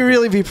 So how can you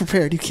really be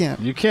prepared? You can't.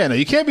 you can't.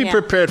 You can't be Yeah.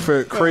 prepared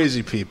for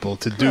crazy people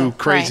to do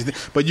crazy Right.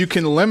 things, but you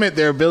can limit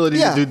their ability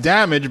Yeah. to do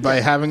damage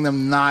by having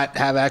them not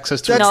have access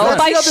to. That's- No,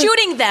 that's by the other-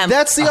 shooting them.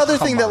 That's the other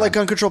thing that like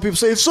gun control people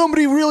say. If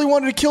somebody really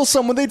wanted to kill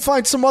someone, they'd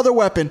find some other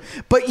weapon.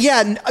 But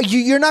yeah,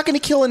 you're not going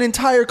to kill an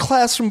entire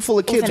classroom full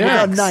of kids an with a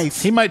axe.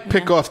 knife. He might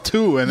pick off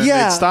 2 and then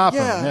Yeah, they'd stop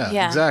yeah. him. Yeah,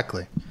 Yeah.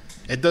 exactly.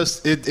 It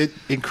does. It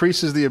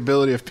increases the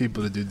ability of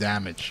people to do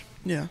damage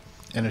Yeah,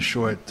 in a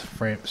short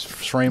frame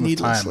of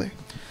needlessly. time.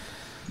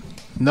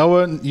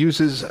 Noah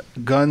uses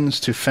guns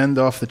to fend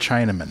off the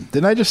Chinamen.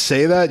 Didn't I just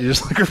say that? You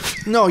just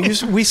like No,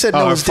 we said Oh,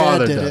 our Noah's dad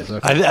father did does.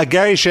 it. Okay.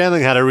 Gary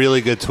Shandling had a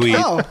really good tweet.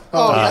 Oh,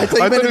 I thought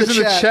you I meant thought it was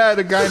in the chat.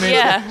 A guy named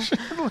yeah.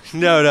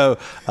 No.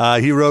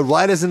 He wrote,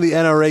 "Why doesn't the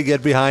NRA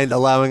get behind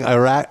allowing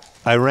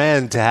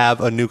Iran to have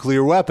a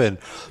nuclear weapon?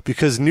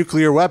 Because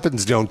nuclear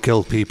weapons don't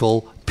kill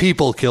people.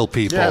 People kill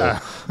people." Yeah.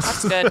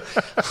 That's good.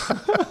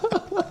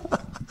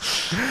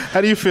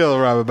 How do you feel,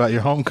 Rob, about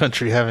your home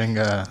country having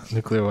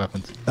nuclear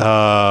weapons?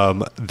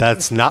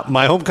 That's not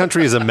my home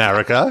country is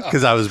America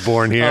because I was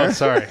born here. Oh,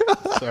 sorry.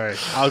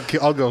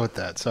 I'll go with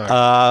that. Sorry.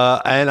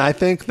 And I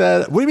think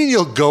that. What do you mean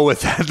you'll go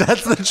with that?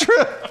 That's the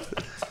truth.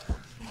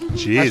 I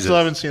Jesus. still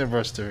haven't seen a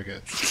birth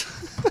certificate.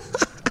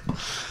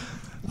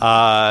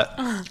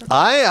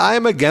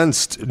 I'm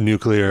against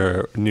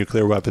nuclear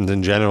weapons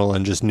in general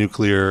and just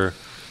nuclear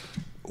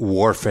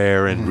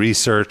warfare and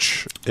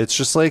research. It's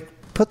just like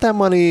put that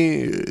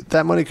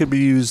money could be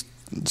used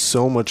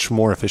so much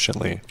more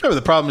efficiently. Yeah, but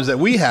the problem is that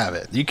we have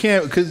it. You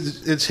can't,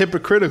 because it's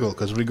hypocritical,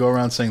 because we go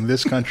around saying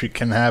this country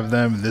can have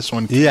them, this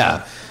one can't.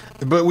 Yeah.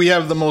 But we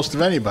have the most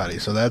of anybody,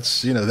 so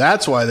that's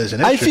why there's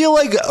an issue. I feel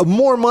like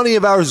more money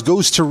of ours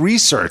goes to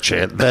research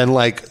it than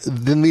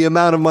the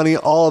amount of money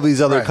all of these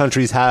other Right.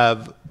 countries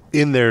have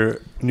in their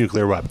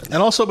nuclear weapons.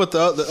 And also, but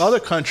the other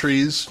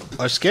countries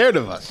are scared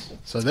of us,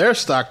 so they're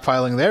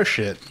stockpiling their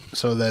shit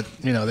so that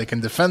they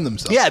can defend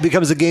themselves. Yeah, it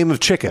becomes a game of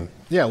chicken.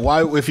 Yeah.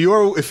 Why? If you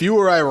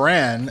were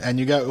Iran and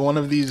you got one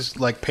of these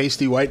like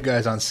pasty white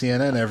guys on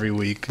CNN every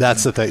week,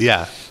 That's the thing.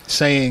 Yeah.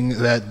 saying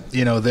that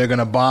they're going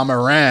to bomb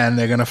Iran,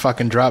 they're going to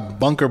fucking drop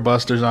bunker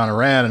busters on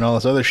Iran and all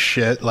this other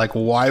shit. Like,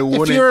 why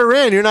wouldn't? If you're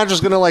Iran, you're not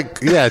just going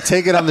to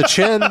take it on the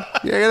chin.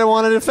 You're going to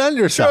want to defend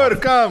yourself.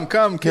 Sure,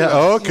 come, kid. Yeah,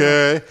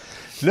 okay.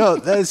 No,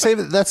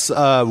 that's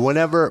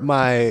whenever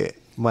my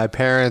my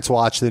parents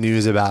watch the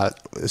news about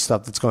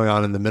stuff that's going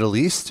on in the Middle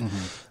East,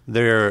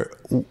 they're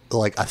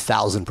like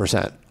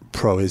 1,000%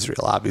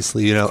 pro-Israel,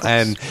 obviously, you know,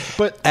 and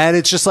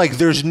it's just like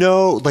there's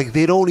no, like,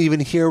 they don't even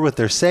hear what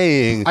they're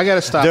saying. I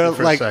gotta stop They're you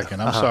for like, a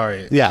second. I'm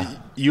sorry. Yeah.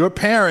 Your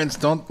parents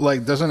don't,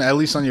 like, doesn't, at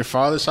least on your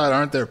father's side,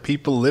 aren't there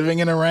people living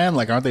in Iran?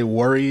 Like, aren't they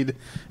worried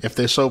if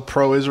they're so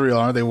pro-Israel?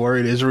 Aren't they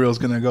worried Israel's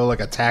going to go, like,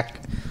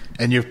 attack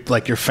and your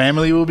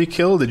family will be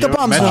killed? Did The you ever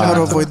bombs know mention how to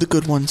that? avoid the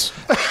good ones.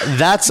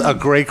 That's a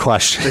great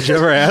question. Did you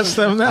ever ask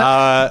them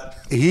that?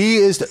 He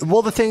is,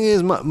 well, the thing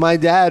is, my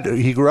dad,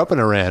 he grew up in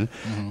Iran,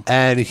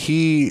 and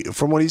he,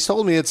 from what he's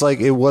told me, it's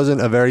like it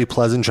wasn't a very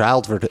pleasant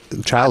childhood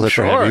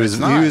for him. He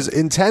was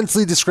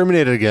intensely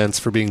discriminated against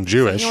for being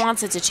Jewish. He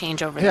wants it to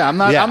change over there.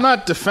 Yeah, I'm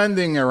not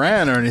defending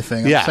Iran or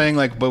anything. I'm Yeah. saying,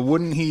 like, but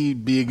wouldn't he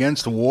be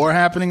against war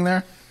happening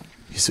there?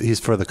 He's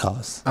for the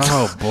cause.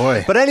 Oh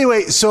boy! But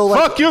anyway, so like,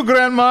 fuck you,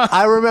 Grandma.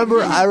 I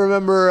remember.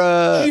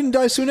 She didn't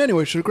die soon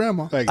anyway. She's a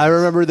grandma. I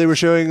remember they were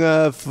showing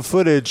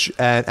footage,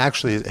 and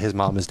actually, his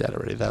mom is dead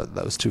already.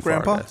 That was too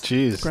Grandpa? far.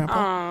 Jeez,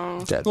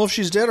 Grandpa. Dead. Well, if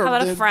she's dead, How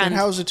about a then friend?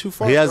 how is it too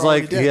far? He has They're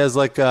already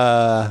like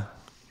dead.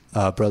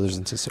 brothers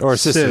and sisters or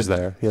sisters Sid,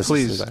 there. He has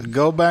please sisters there.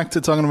 go back to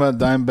talking about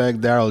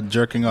Dimebag Darrell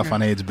jerking off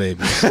on AIDS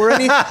babies. Were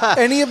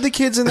any of the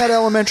kids in that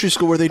elementary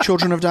school, were they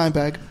children of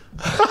Dimebag?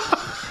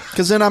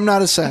 Because then I'm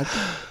not as sad.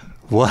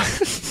 What?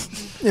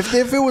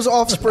 If it was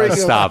offspring,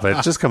 Stop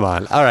it! Just come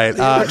on. All right.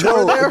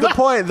 were there?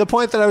 The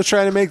point that I was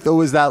trying to make though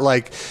was that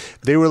like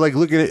they were like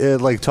looking at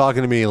like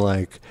talking to me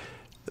like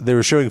they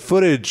were showing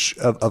footage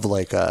of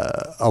like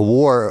a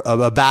war,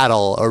 of a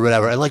battle or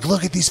whatever, and like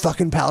look at these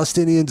fucking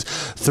Palestinians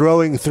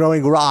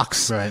throwing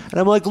rocks. Right. And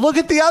I'm like, look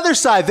at the other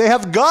side. They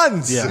have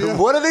guns. Yeah.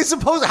 What are they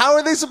supposed? How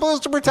are they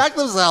supposed to protect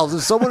themselves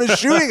if someone is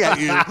shooting at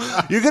you?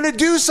 You're gonna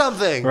do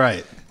something.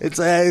 Right. It's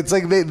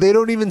like they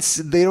don't even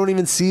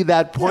see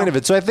that point of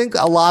it. So I think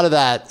a lot of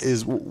that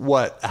is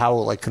how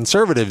like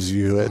conservatives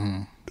view it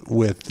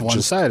with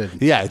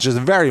One-sided. Yeah, it's just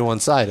very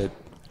one-sided.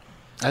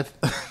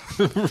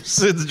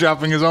 Sid's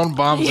dropping his own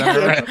bombs on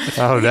Iran.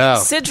 Oh no!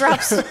 Sid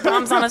drops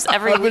bombs on us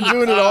every I've been week.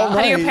 doing it all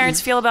How do your night. parents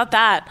feel about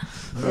that?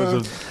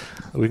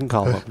 We can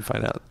call him up and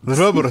find out.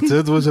 Robert,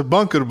 it was a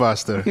bunker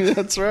buster.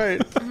 That's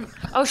right.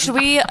 Oh, should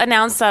we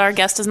announce that our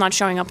guest is not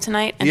showing up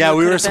tonight? and Yeah, who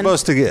we it were could have been?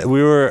 supposed to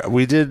get.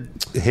 We did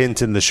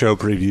hint in the show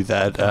preview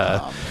that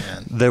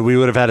that we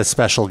would have had a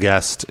special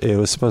guest. It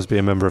was supposed to be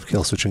a member of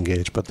Killswitch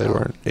Engage, but they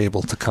weren't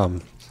able to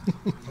come.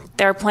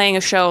 They're playing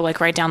a show like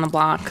right down the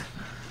block,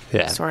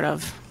 Yeah. sort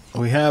of.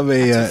 We have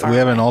far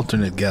an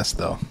alternate guest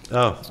though.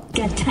 Oh.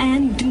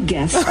 Gatan du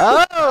guest.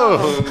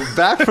 Oh,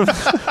 back from.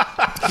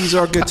 He's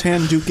our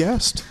Gatan du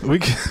guest. We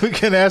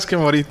can ask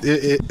him what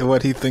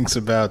he thinks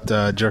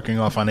about jerking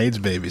off on AIDS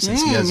babies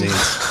since he has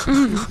AIDS.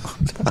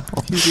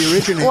 He's the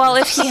originator. Well,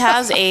 if he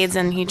has AIDS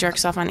and he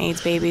jerks off on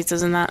AIDS babies,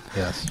 doesn't that?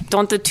 Yes.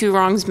 Don't the two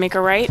wrongs make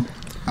a right?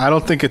 I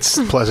don't think it's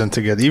pleasant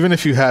to get, even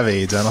if you have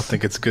AIDS, I don't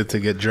think it's good to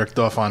get jerked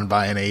off on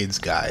by an AIDS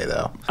guy,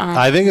 though.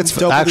 I think it's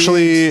Double the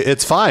actually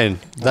it's fine.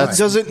 That's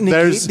Does it negate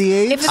there's- the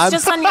AIDS? If it's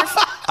just on your,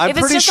 I'm if it's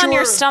pretty just on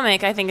your sure-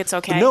 stomach, I think it's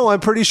okay. No, I'm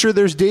pretty sure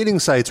there's dating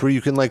sites where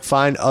you can like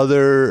find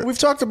other. We've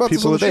talked about this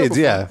people on with the show AIDS.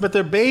 before. Yeah. But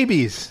they're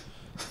babies.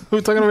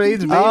 We're talking about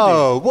AIDS babies.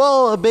 Oh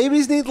well,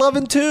 babies need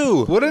loving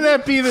too. Wouldn't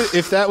that be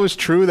if that was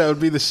true? That would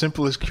be the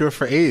simplest cure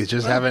for AIDS.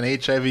 Just have an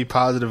HIV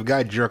positive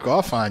guy jerk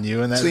off on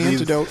you, and It's that's the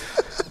antidote.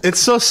 It's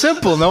so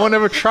simple. No one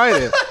ever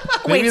tried it.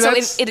 Maybe Wait, so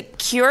that's- it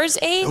cures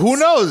AIDS? who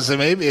knows?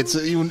 Maybe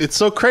it's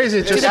so crazy.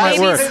 It Do just the, might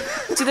work.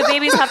 do the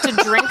babies have to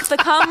drink the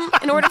cum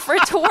in order for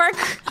it to work?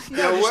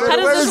 How where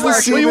does does this work?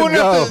 this Well,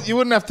 even you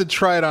wouldn't have to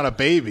try it on a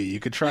baby. You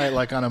could try it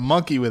like on a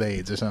monkey with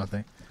AIDS or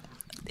something.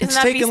 Isn't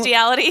that taken-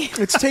 bestiality?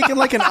 It's taken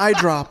like an eye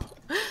drop.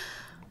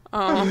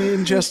 And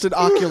ingested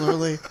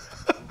ocularly.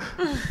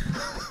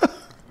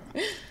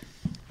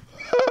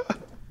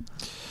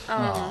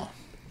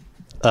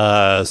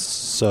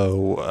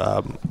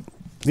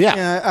 Yeah.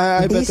 Yeah,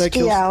 I bet that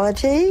kills.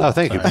 Bestiality. Oh,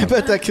 thank you. I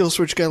bet that kill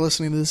switch guy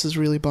listening to this is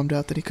really bummed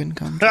out that he couldn't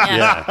come.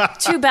 Yeah.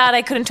 Too bad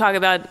I couldn't talk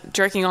about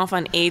jerking off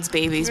on AIDS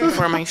babies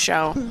before my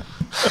show.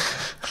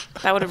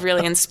 That would have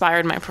really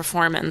inspired my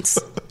performance.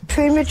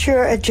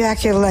 Premature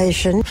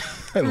ejaculation.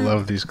 I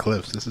love these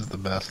clips. This is the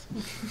best.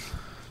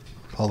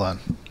 Hold on.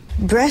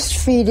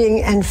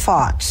 Breastfeeding and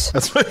farts.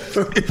 That's my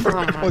favorite.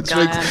 my Which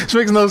God.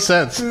 makes no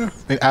sense.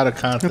 Out of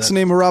context. That's the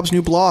name of Rob's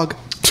new blog.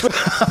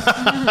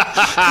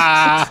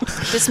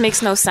 This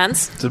makes no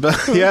sense. It's about,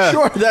 yeah.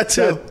 Sure, that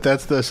too.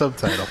 That's the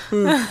subtitle.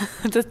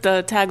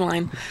 The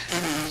tagline.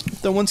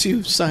 Then once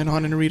you sign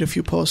on and read a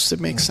few posts, it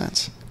makes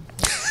sense.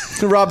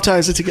 Rob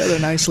ties it together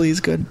nicely. He's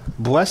good.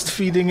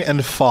 Breastfeeding and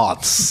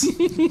farts.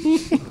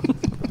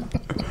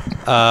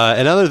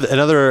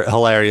 Another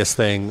hilarious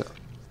thing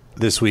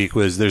this week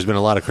was there's been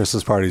a lot of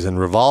Christmas parties, and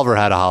Revolver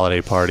had a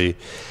holiday party,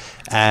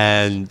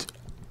 and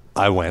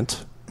I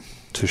went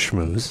to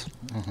schmooze.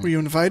 Were you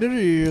invited, or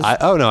you just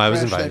I was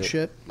crashed invited. that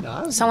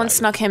shit Someone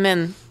snuck him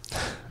in.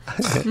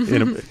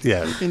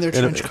 in their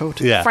trench coat?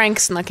 Yeah. Frank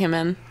snuck him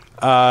in.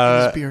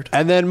 His beard.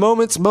 And then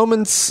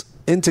moments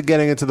into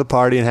getting into the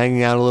party and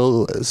hanging out a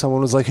little,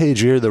 someone was like, "Hey, did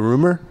you hear the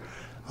rumor?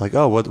 Like,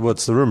 oh,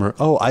 what's the rumor?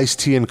 Oh,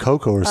 Ice-T and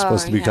Coco are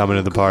supposed to be coming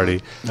to the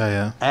party. Oh,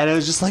 yeah. And it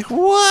was just like,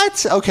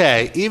 what?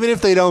 Okay, even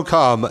if they don't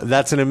come,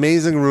 that's an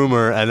amazing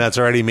rumor, and that's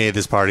already made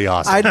this party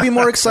awesome. I'd be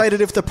more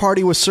excited if the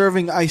party was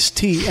serving iced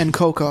tea and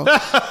cocoa.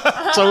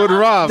 So would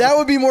Rob. That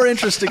would be more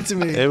interesting to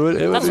me. It would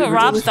That's be what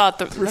Rob really- thought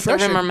the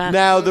rumor meant.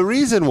 Now, the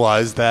reason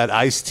was that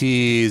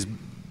Ice-T's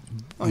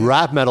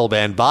rap metal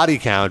band Body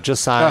Count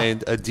just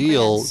signed a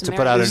deal to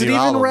put out Is a it new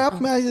even album. rap?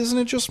 Isn't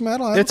it just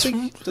metal? I don't It's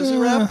think, does it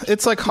rap?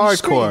 It's like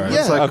hardcore. Yeah.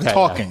 It's like Okay,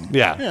 talking.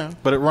 Yeah.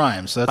 But it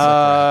rhymes. That's like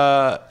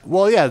rap.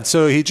 Well, yeah,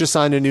 so he just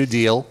signed a new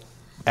deal.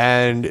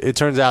 And it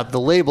turns out the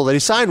label that he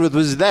signed with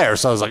was there.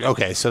 So I was like,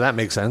 okay, so that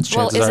makes sense.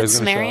 Well, Chances are is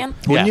he's it gonna show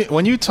Sumerian? up.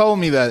 When you told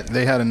me that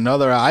they had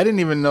another, I didn't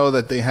even know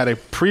that they had a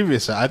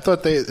previous. I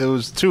thought it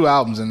was 2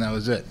 albums and that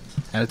was it.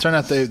 And it turned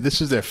out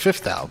this is their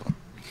 5th album.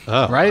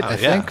 Oh, Right? wow, I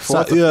yeah. think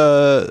fourth.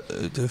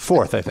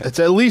 Fourth, I think. It's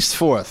at least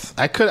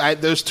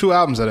 4th. There's 2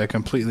 albums that I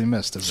completely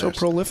missed. Of So theirs.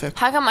 prolific.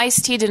 How come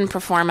Ice-T didn't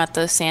perform at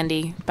the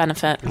Sandy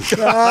benefit?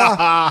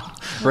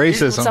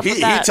 Racism. What's up with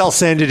that? He tells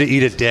Sandy to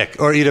eat a dick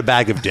or eat a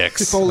bag of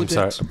dicks. Bowl of I'm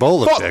sorry, dicks. a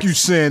bowl of Fuck dicks. you,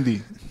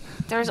 Sandy.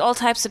 There's all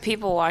types of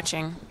people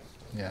watching.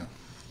 Yeah.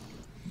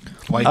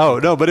 White Oh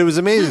no, but it was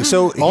amazing.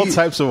 So all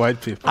types of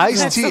white people.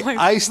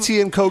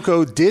 Ice-T and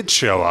Coco did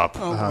show up.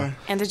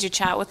 And did you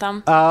chat with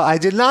them? I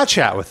did not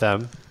chat with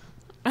them.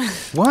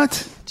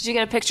 What? Did you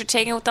get a picture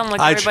taken with them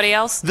like I- everybody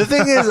else? The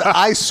thing is,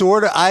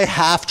 I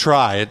half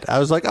tried. I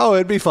was like, oh,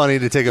 it'd be funny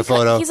to take a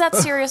photo. He's that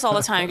serious all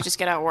the time. You could just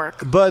get out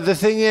work. But the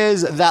thing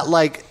is that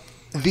like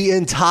the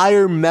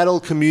entire metal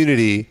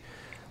community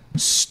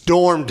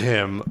stormed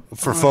him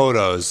for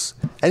photos,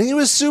 and he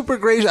was super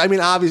gracious. I mean,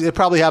 obviously, it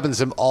probably happens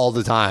to him all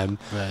the time.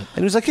 Right. And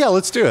he was like, "Yeah,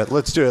 let's do it.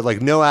 Let's do it."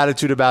 Like no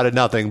attitude about it,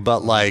 nothing.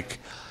 But like,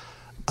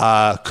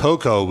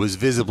 Coco was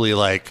visibly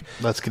like,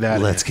 Let's get out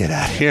of Let's here. get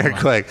out of here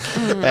quick.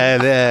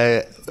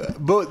 And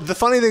but the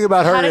funny thing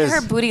about her How did is,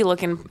 her booty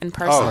look in Oh,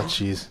 person?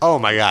 jeez. oh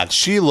my god,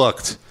 she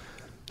looked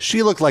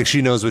like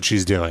she knows what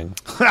she's doing.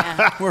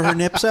 Were her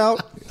nips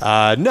out?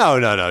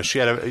 No. She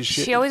had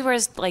She always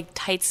wears like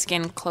tight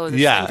skin clothes.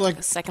 Yeah. like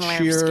a second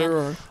layer of skin.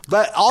 Or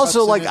But also,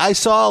 cuts in like, it. I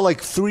saw like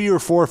 3 or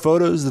 4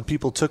 photos that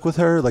people took with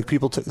her. Like,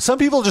 some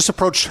people just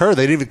approached her.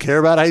 They didn't even care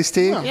about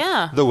Ice-T.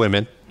 Yeah. The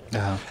women.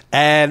 Uh-huh.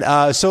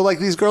 And so, like,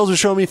 these girls were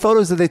showing me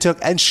photos that they took,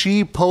 and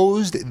she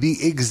posed the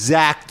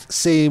exact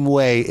same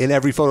way in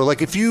every photo.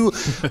 Like, if you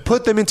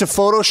put them into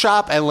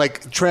Photoshop and,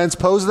 like,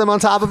 transpose them on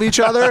top of each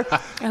other,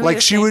 like,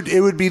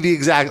 it would be the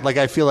exact, like,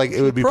 I feel like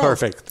it would be pro.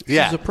 perfect.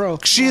 Yeah. She's a pro.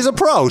 She's a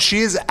pro. She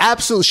is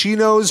absolutely, she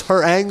knows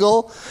her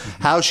angle,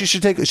 how she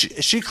should take,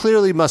 she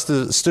clearly must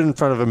have stood in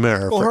front of a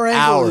mirror well, for her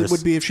angle hours.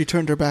 would be if she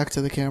turned her back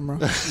to the camera.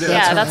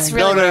 Yeah, that's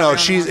really No. what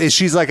everyone wants.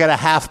 She's like at a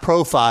half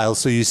profile,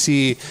 so you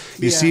see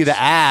the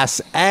ass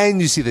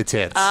and you see the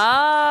tits.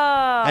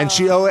 Oh. And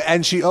she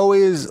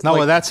always No, like,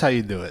 well, that's how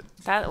you do it.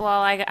 Well,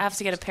 I have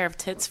to get a pair of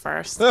tits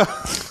first.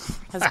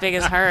 As big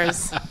as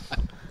hers.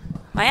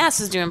 My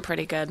ass is doing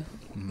pretty good.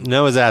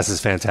 Noah's ass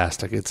is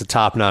fantastic. It's a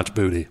top-notch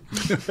booty.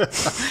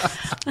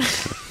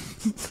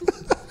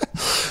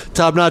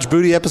 Top-notch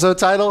booty episode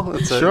title?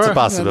 It's a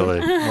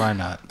possibility. Why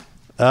not?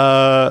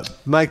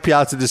 Mike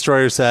Piazza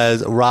Destroyer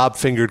says Rob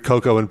fingered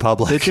Coco in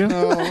public. Did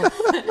you?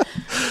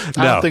 I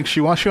No. don't think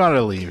she wanted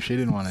to leave. She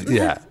didn't want to.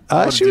 Yeah,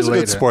 Wanted she to was a do good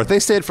later. sport. They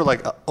stayed for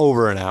like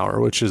over an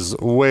hour, which is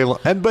way long.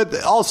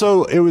 But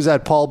also, it was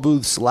at Paul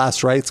Booth's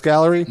Last Rites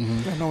Gallery. I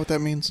don't know what that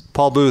means.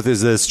 Paul Booth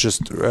is this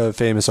just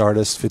famous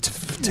artist,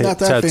 Not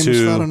that famous.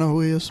 I don't know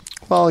who he is.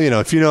 Well,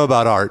 if you know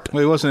about art.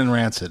 Well, he wasn't in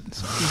Rancid.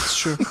 So. It's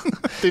true.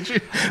 Did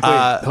you?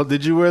 Wait,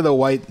 did you wear the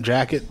white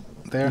jacket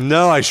there?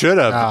 No, I should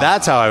have. Oh.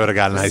 That's how I would have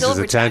gotten Ice's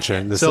silver attention.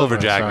 jacket. The silver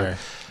jacket. Sorry.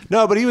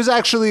 No, but he was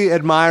actually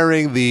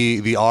admiring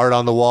the art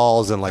on the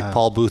walls, and like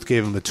Paul Booth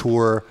gave him a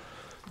tour.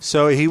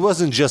 So he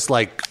wasn't just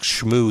like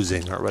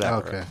schmoozing or whatever.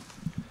 Okay.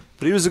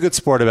 But he was a good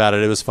sport about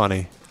it. It was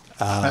funny.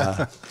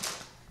 And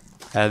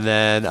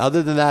then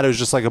other than that, it was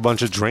just like a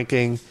bunch of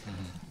drinking.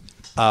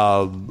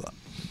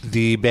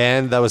 The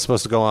band that was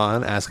supposed to go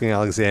on, Asking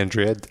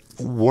Alexandria,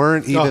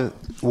 weren't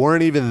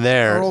even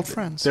there. Our old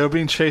friends. They were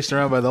being chased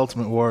around by the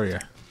Ultimate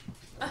Warrior.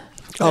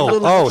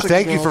 Little Mexican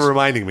Thank you for girls.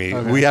 reminding me.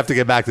 We have to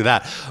get back to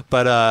that.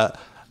 But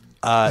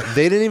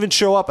they didn't even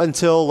show up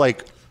until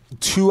like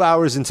 2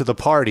 hours into the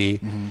party,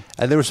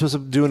 and they were supposed to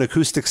do an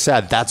acoustic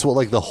set. That's what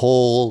like the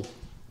whole.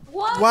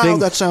 Wow, thing-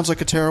 that sounds like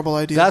a terrible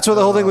idea. That's what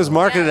the whole thing was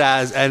marketed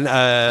as, and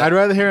I'd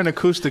rather hear an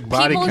acoustic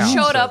body People count.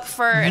 showed up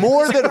for an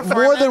more acoustic than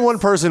performance. one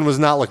person was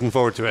not looking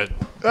forward to it.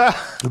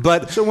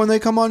 But So when they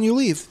come on, you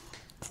leave.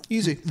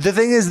 Easy. the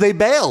thing is, they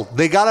bailed.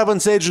 They got up on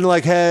stage and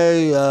like,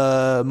 "Hey,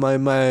 my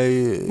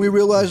We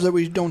realize that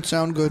we don't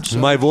sound good. So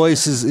my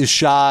voice is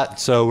shot,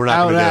 so we're I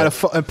not don't going know how to to do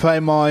it." fucking play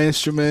my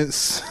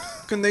instruments.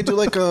 can they do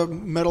like a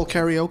metal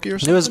karaoke or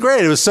It something? was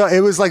great.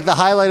 It was like the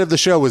highlight of the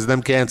show was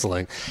them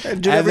canceling.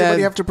 Did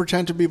everybody have to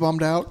pretend to be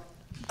bummed out?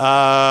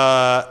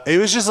 It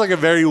was just like a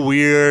very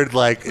weird,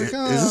 like, is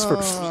this for?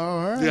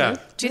 Yeah.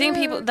 Do you think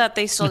people that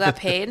they still got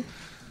paid?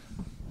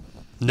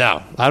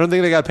 No, I don't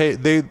think they got paid.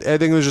 I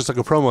think it was just like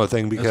a promo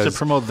thing to because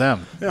promote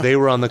them. they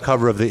were on the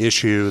cover of the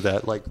issue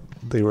that like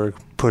they were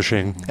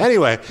pushing.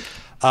 Anyway,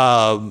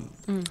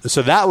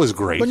 so that was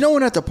great. But no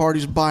one at the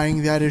party's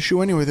buying that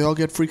issue anyway. They all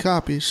get free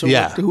copies. So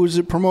Yeah. who is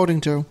it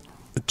promoting to?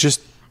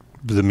 Just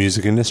the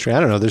music industry. I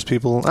don't know. There's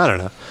people. I don't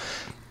know.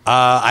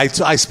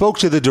 I spoke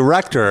to the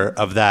director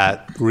of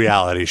that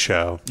reality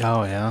show.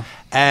 Oh yeah.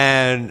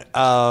 And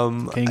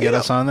can you get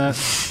us on that?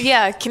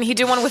 Yeah, can he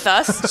do one with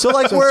us? So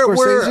like So we're I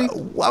Scorsese?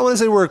 want to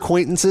say we're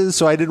acquaintances,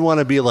 so I didn't want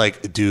to be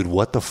like, dude,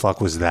 what the fuck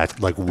was that?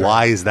 Like,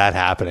 why is that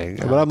happening?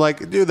 But I'm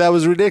like, dude, that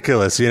was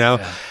ridiculous, you know?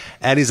 Yeah.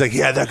 And he's like,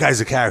 yeah, that guy's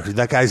a character.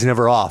 That guy's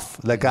never off.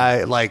 That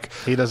guy, like,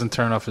 He doesn't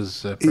turn off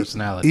his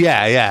personality.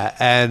 yeah.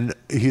 And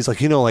he's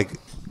like, you know, like,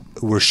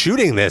 we're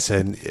shooting this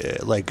and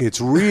like it's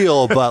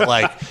real, but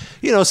like,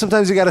 you know,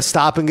 sometimes you got to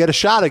stop and get a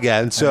shot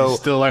again. So He's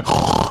still like, we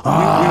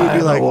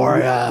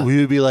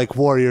would be like,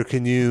 Warrior,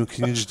 can you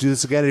just do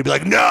this again? And he'd be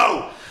like,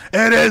 no,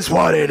 it is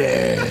what it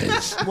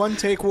is. One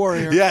take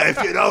warrior. Yeah,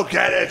 if you don't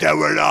get it, then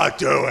we're not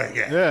doing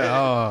it. yeah.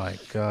 Oh my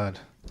god.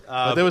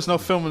 But there was no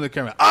film in the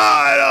camera.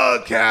 I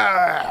don't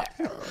care.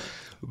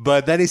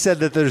 But then he said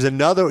that there's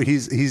another.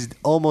 He's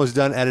almost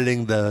done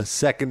editing the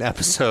second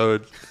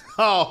episode.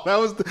 Oh, that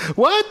was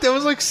what? That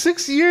was like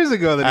 6 years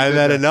ago. That he And did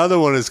then that. another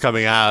one is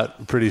coming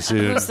out pretty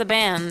soon. Who's the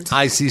band?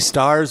 I See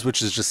Stars,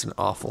 which is just an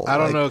awful. I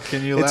don't know.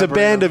 Can you It's a elaborate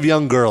band on- of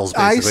young girls.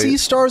 I Basically. see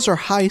stars or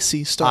high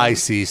C stars? I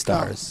See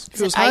Stars.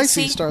 If it was Is it high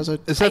icy? C stars, Is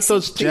that Icy.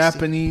 those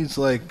Japanese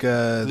like?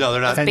 No,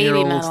 they're not.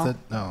 10-year-olds metal. that.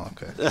 Oh,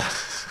 okay.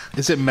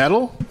 Is it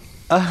metal?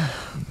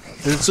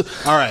 It's,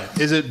 all right.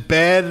 Is it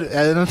bad?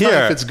 I don't know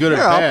Here, if it's good or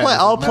here, bad.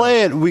 I'll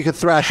play it. We could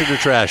thrash it or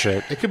trash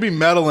it. It could be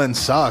metal and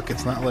suck.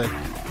 It's not like.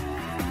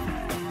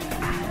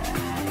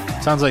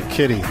 Sounds like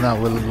Kitty, not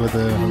with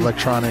an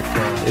electronic.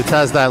 It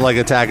has that like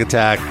attack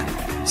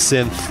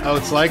synth. Oh,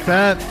 it's like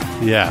that.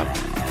 Yeah.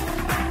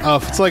 Oh,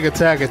 if it's like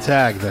attack,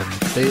 then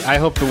I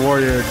hope the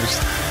Warrior just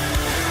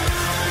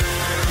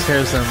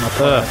tears them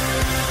apart.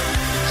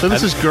 So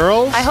this is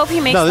girls. I hope he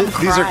makes No, them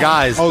these are cry.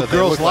 guys. Oh, but they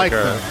girls look like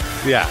her. them.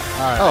 Yeah.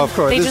 right. Oh, of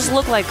course. They This just is-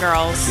 look like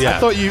girls. Yeah.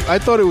 I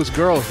thought it was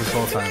girls this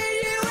whole time.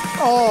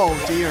 Oh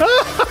dear.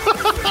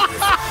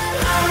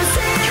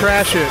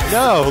 Trash it.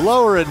 No,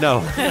 lower it. No,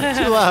 too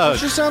It loud.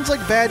 just sounds like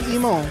bad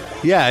emo.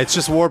 Yeah, it's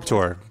just Warped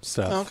Tour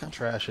stuff. Okay.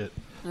 Trash it.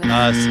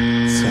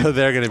 So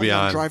they're going to be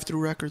on. Drive-through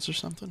records or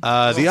something.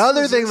 The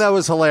other thing that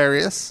was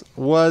hilarious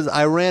was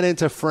I ran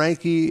into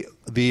Frankie,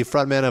 the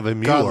frontman of Godler.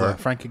 Amur.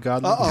 Frankie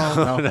Godler.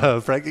 Uh-oh.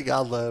 No, Frankie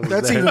Godler. Was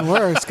That's there. even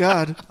worse.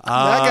 God, that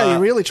guy you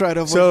really try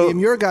to avoid. so- him.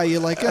 Your guy, you're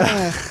like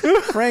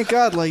Frank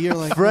Godley. You're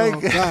like,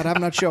 Frank- oh, God,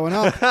 I'm not showing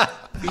up.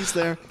 He's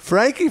there.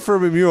 Frankie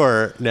from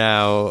Amur.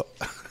 Now,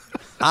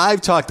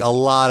 I've talked a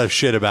lot of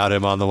shit about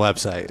him on the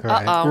website.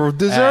 Well,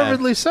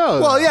 deservedly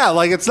so. Well, yeah,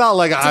 like it's not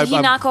like Did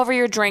he knock over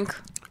your drink?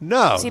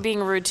 No. Is he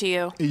being rude to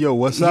you? Yo,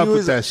 what's up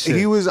with that shit?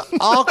 He was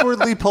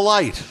awkwardly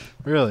polite.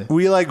 really.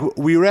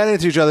 We ran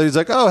into each other. He's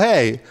like, "Oh,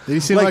 hey." Did he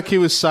seem like he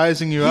was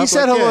sizing you up? He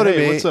said Like, hello yeah, to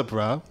hey, me. What's up,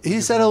 bro?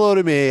 He said hello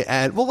to me,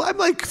 and well, I'm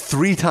like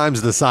 3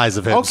 times the size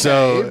of him. Okay,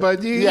 so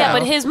but Yeah,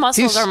 but his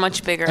muscles He's- are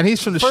much bigger. And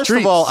he's from the first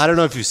streets. of all, I don't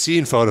know if you've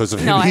seen photos of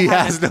him. No, I he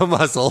haven't. has no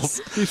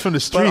muscles. he's from the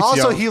But streets.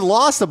 also, yo. he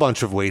lost a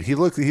bunch of weight. He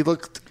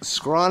looked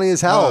scrawny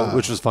as hell,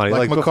 which was funny.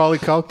 like Macaulay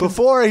Culkin?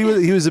 Before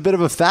he was a bit of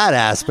a fat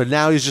ass, but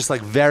now he's just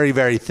like very,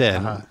 very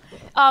thin.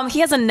 He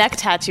has a neck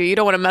tattoo. You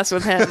don't want to mess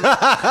with him.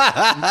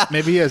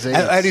 Maybe he has AIDS.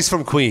 And he's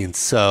from Queens,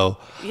 so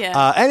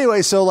Yeah.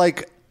 Anyway, so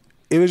like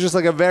it was just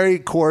like a very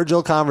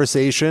cordial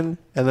conversation,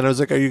 and then I was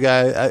like, "Are you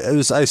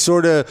guys?" I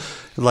sort of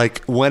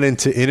like went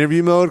into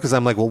interview mode because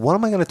I'm like, "Well, what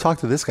am I going to talk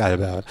to this guy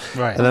about?"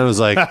 Right. And then I was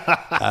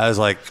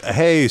like,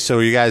 "Hey, so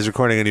are you guys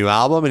recording a new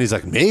album?" And he's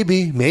like,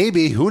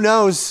 "Maybe, who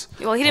knows?"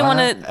 Well, he didn't want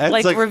to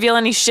It's like- reveal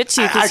any shit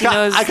to you because he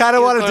knows. I kind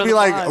of you wanted go to be the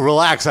like, pod.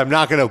 relax. I'm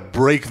not going to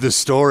break the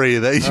story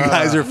that you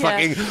guys are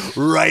Yeah.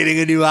 fucking writing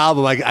a new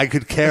album. I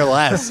could care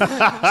less.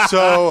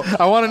 So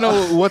I want to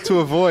know what to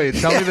avoid.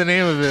 Tell me the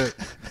name of it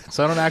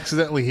so I don't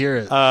accidentally hear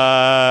it.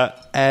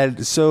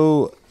 and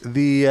so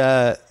the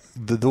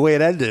way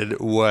it ended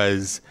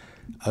was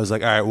I was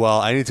like, all right, well,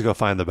 I need to go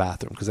find the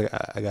bathroom because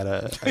I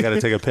gotta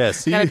take a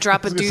piss. Gotta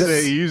drop a I was gonna say,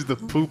 deuce. he used the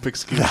poop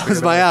excuse. That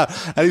was my out.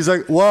 And he's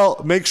like, well,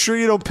 make sure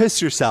you don't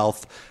piss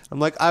yourself. I'm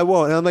like, I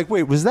won't. And I'm like,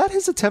 wait, was that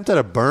his attempt at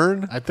a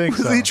burn? I think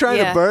was so. he trying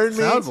Yeah. to burn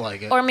me? Sounds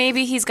like it. Or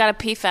maybe he's got a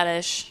pee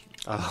fetish.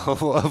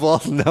 Oh,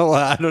 well, no,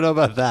 I don't know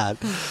about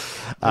that. Maybe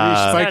you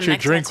Got spiked a your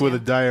neck drink tattoo. with a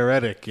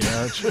diuretic. You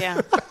know.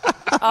 Yeah.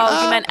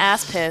 Oh, you meant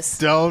ass piss.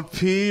 Don't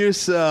pee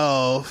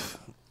yourself.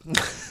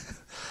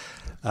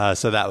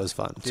 So that was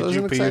fun. So it was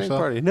you an pee exciting yourself?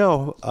 party.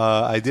 No,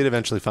 I did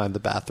eventually find the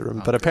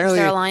bathroom, but Is apparently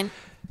there a line?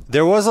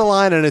 there was a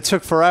line and it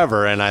took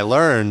forever. And I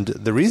learned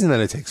the reason that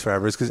it takes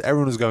forever is because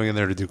everyone was going in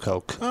there to do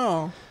coke,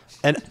 Oh,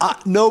 and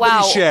nobody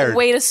Wow. shared.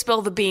 Way to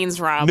spill the beans,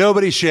 Rob.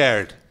 Nobody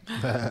shared.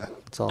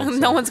 That's all I'm saying.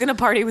 No one's gonna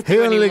party with He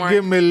you only anymore.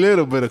 give me a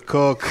little bit of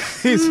coke.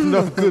 He's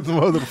no good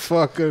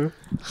motherfucker.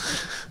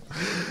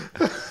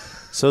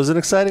 So it was an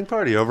exciting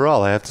party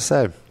overall, I have to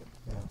say.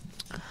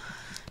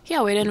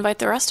 Yeah, way to invite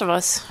the rest of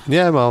us.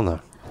 Yeah, well, no.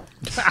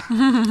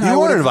 You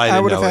weren't invited, I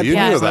would've Noah. had You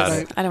Yeah, knew I about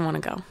didn't- it. I didn't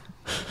want to go.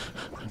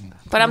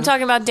 But I'm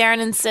talking about Darren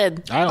and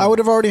Sid. I would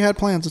have already had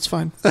plans. It's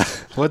fine.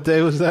 What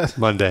day was that?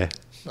 Monday.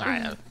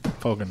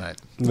 Poker night.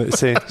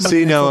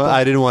 See, no,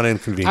 I didn't want to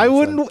inconvenience. I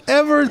wouldn't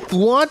ever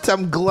want.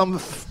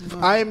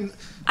 I'm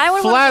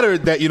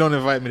flattered that you don't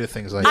invite me to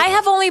things like that. I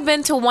have only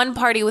been to one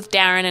party with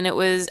Darren, and it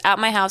was at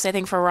my house, I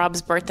think, for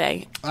Rob's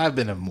birthday. I've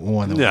been to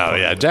more than No, one.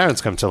 yeah, Darren's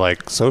come to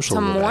like social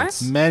Some more?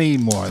 events. Many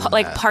more. Than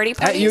Like that. party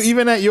parties?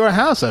 Even at your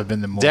house, I've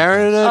been to more.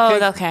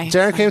 Darren, okay.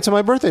 Darren came to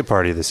my birthday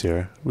party this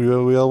year. We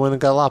all went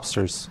and got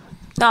lobsters.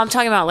 No, I'm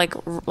talking about like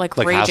Like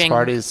raging. house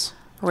parties.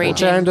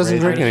 Raging. Darren doesn't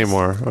drink parties.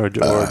 anymore or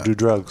do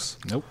drugs.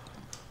 Nope.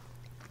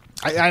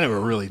 I never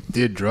really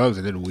did drugs.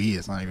 I did weed.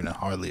 It's not even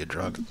hardly a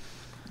drug.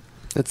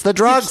 It's the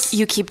drugs.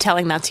 You keep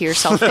telling that to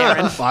yourself,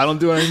 Darren. Well, I don't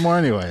do it anymore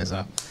anyway.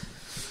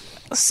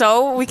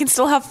 So we can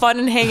still have fun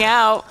and hang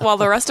out while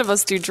the rest of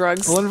us do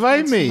drugs. Well,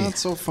 invite It's me. not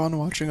so fun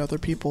watching other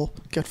people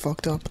get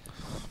fucked up.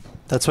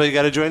 That's why you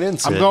got to join in,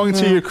 Sid. I'm going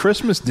to your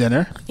Christmas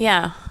dinner.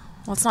 Yeah.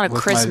 Well, it's not a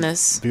with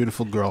Christmas. my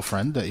beautiful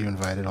girlfriend that you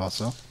invited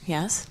also.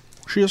 Yes.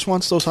 She just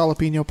wants those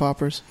jalapeno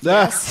poppers.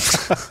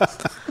 Yes.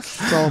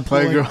 That's all I'm My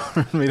pulling.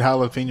 girlfriend made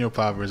jalapeno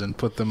poppers and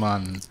put them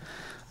on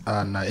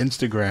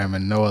Instagram,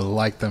 and Noah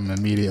liked them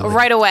immediately.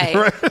 Right away.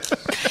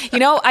 You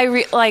know,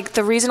 like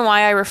the reason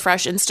why I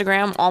refresh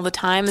Instagram all the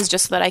time is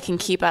just so that I can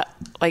keep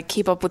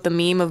up with the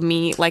meme of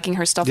me liking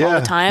her stuff all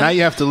the time. Now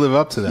you have to live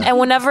up to that. And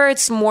whenever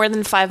it's more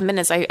than 5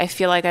 minutes, I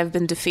feel like I've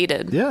been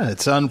defeated. Yeah,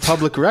 it's on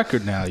public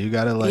record now. You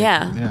got to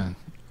Yeah.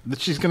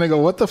 She's going to go,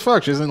 what the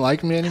fuck? She doesn't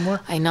like me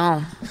anymore? I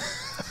know.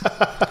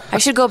 I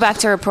should go back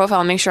to her profile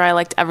and make sure I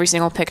liked every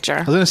single picture. I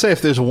was going to say,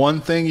 if there's one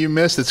thing you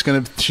missed, she's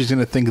going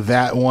to think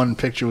that one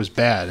picture was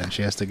bad, and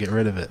she has to get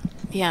rid of it.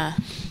 Yeah.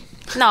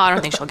 No, I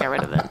don't think she'll get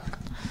rid of it.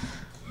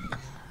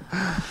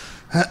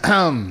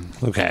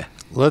 Okay,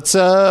 let's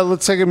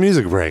take a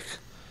music break.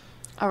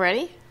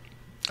 Already?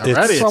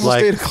 Already? It's almost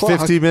like 8 o'clock.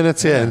 50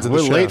 minutes into the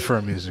We're show. late for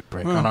a music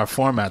break on our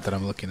format that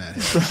I'm looking at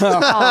here.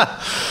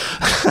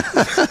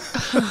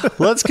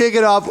 Let's kick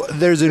it off.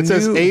 There's a It new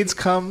says AIDS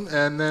come,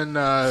 and then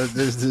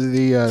there's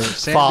the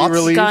Sandy Farts.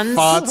 relief, Guns.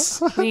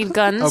 FOTS, We need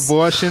guns.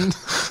 abortion,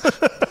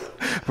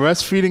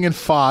 breastfeeding and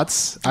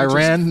FOTS,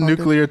 Iran, farted.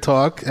 nuclear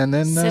talk, and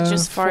then Sid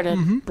just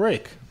farted.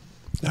 break.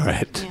 All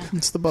right.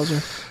 It's the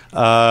buzzer.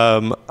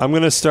 I'm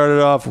going to start it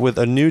off with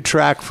a new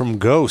track from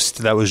Ghost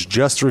that was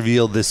just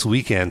revealed this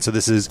weekend. So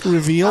this is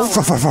Reveal?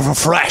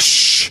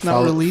 fresh.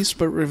 Not released,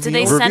 but reveal. Did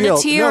they send Reveal.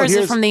 it to you, No, or is it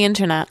here's- from the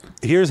internet?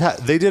 Here's how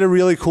they did a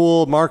really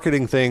cool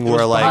marketing thing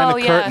where like Behind Oh,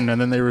 the yeah. curtain,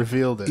 and then they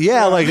revealed it.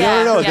 yeah, like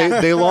no.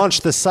 Yeah. They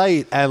launched the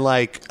site and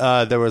like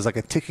there was like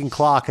a ticking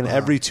clock, and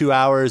every 2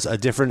 hours a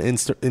different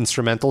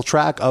instrumental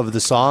track of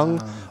the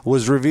song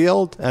was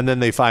revealed, and then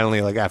they finally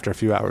like after a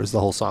few hours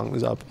the whole song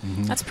was up.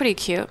 That's pretty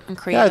cute and Yeah,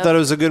 creative. I thought it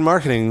was a good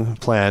marketing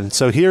plan.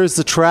 So here's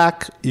the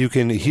track. You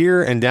can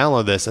hear and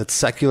download this at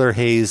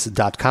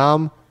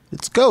secularhaze.com.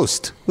 It's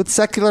Ghost with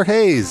Secular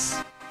Haze.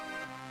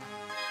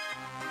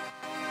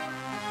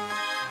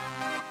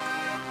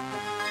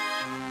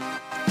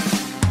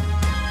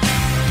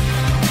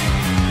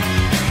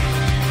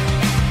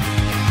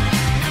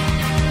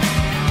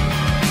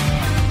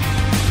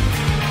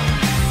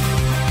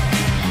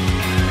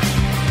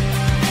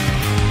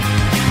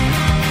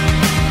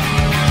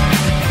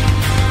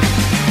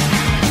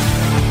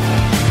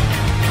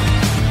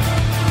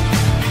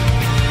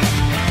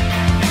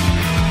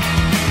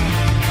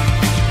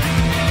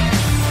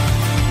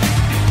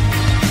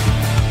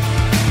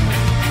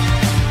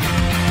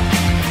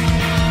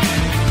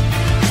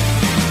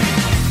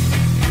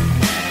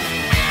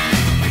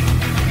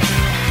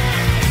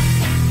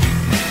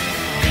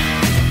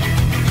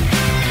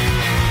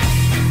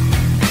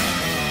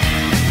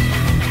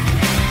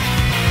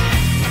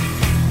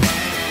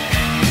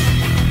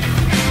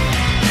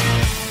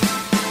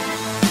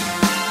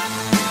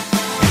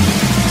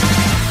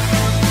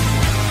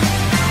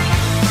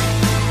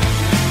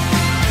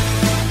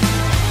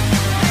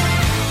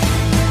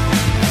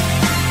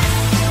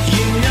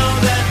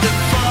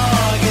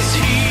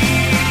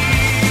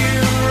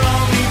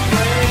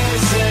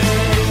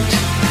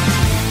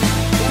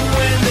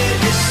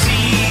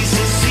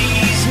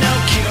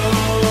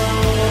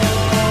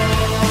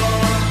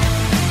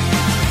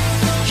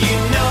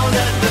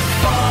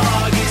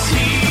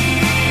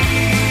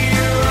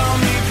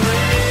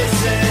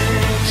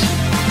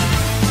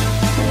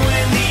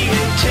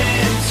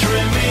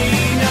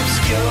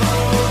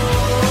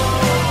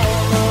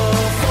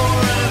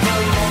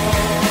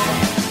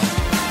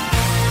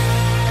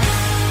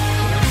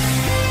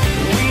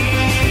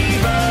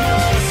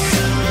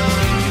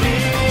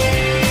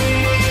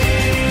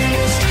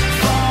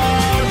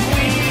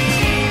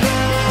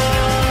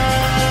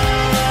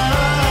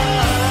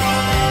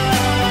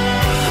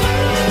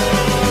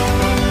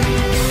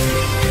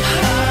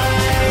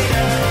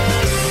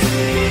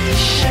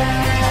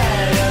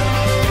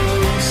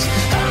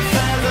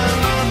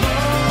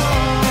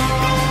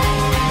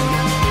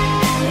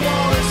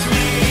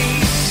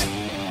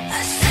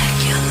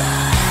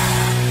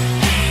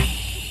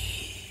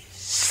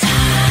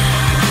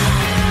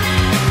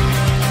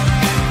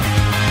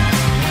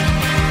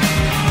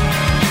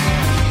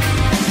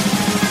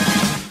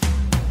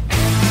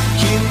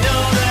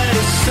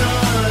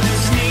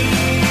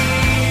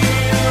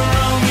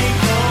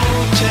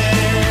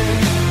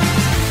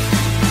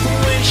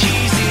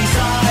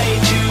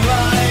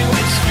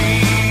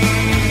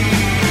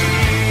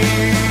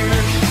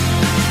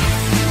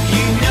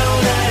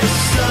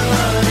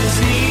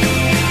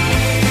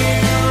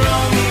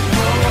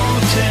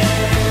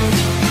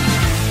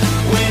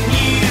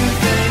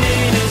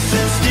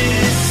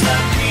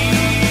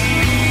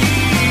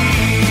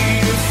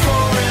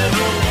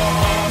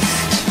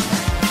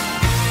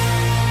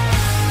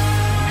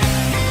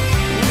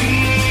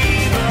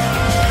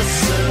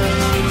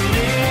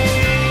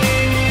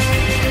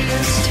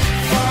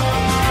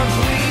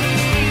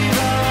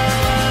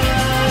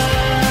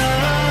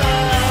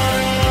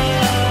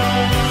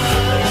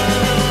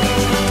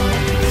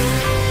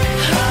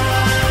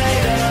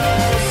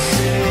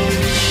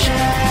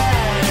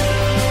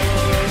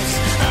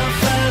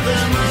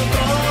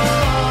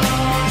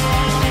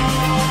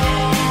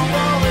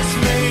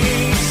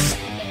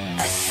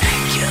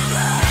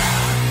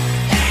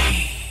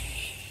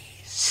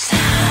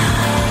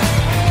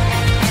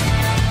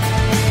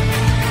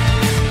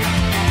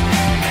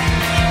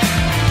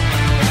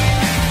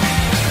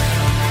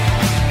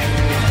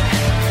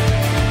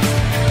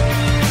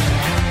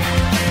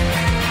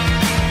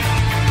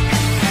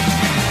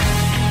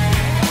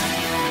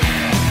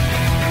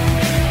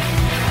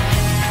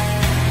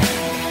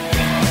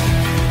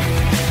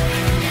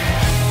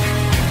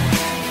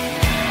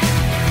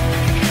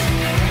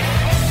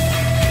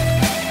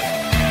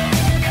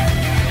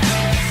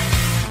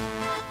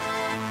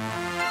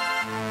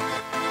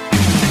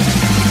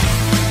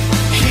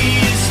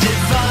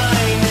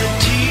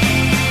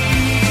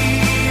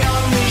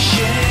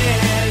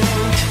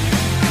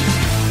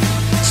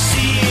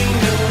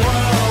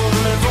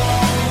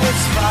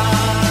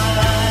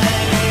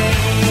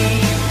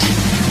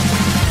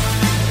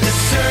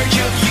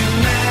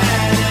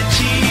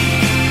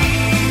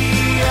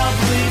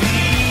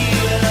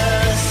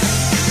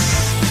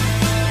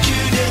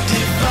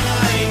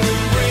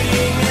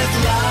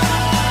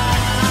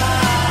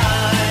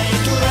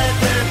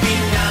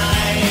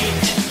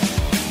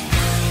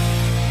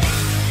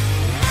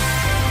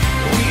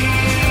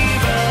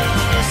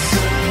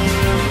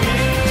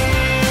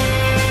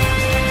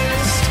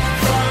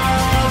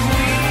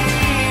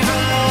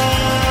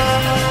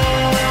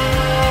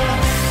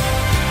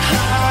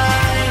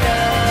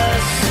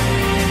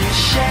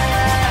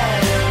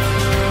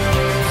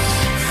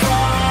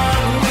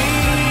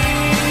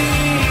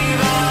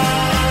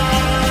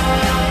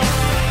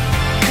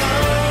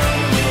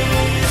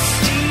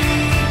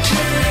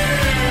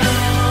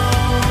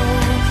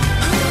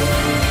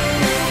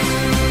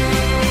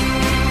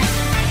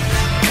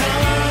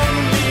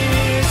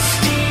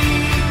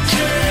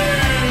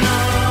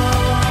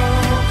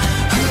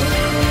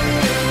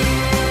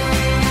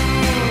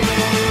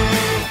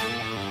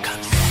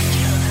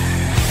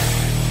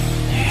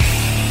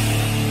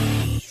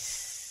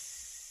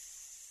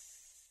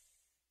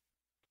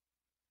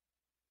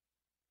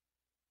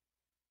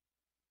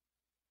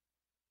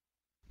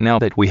 Now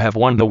that we have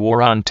won the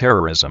war on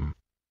terrorism,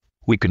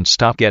 we can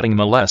stop getting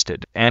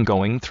molested and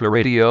going through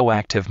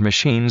radioactive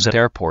machines at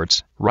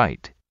airports,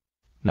 right?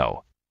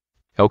 No.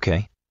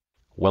 Okay.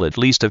 Well, at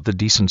least have the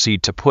decency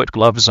to put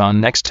gloves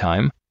on next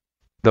time.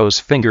 Those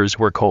fingers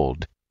were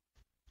cold.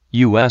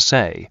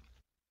 USA.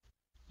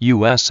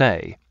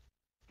 USA.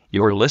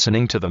 You're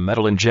listening to the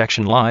Metal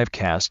Injection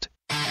Livecast.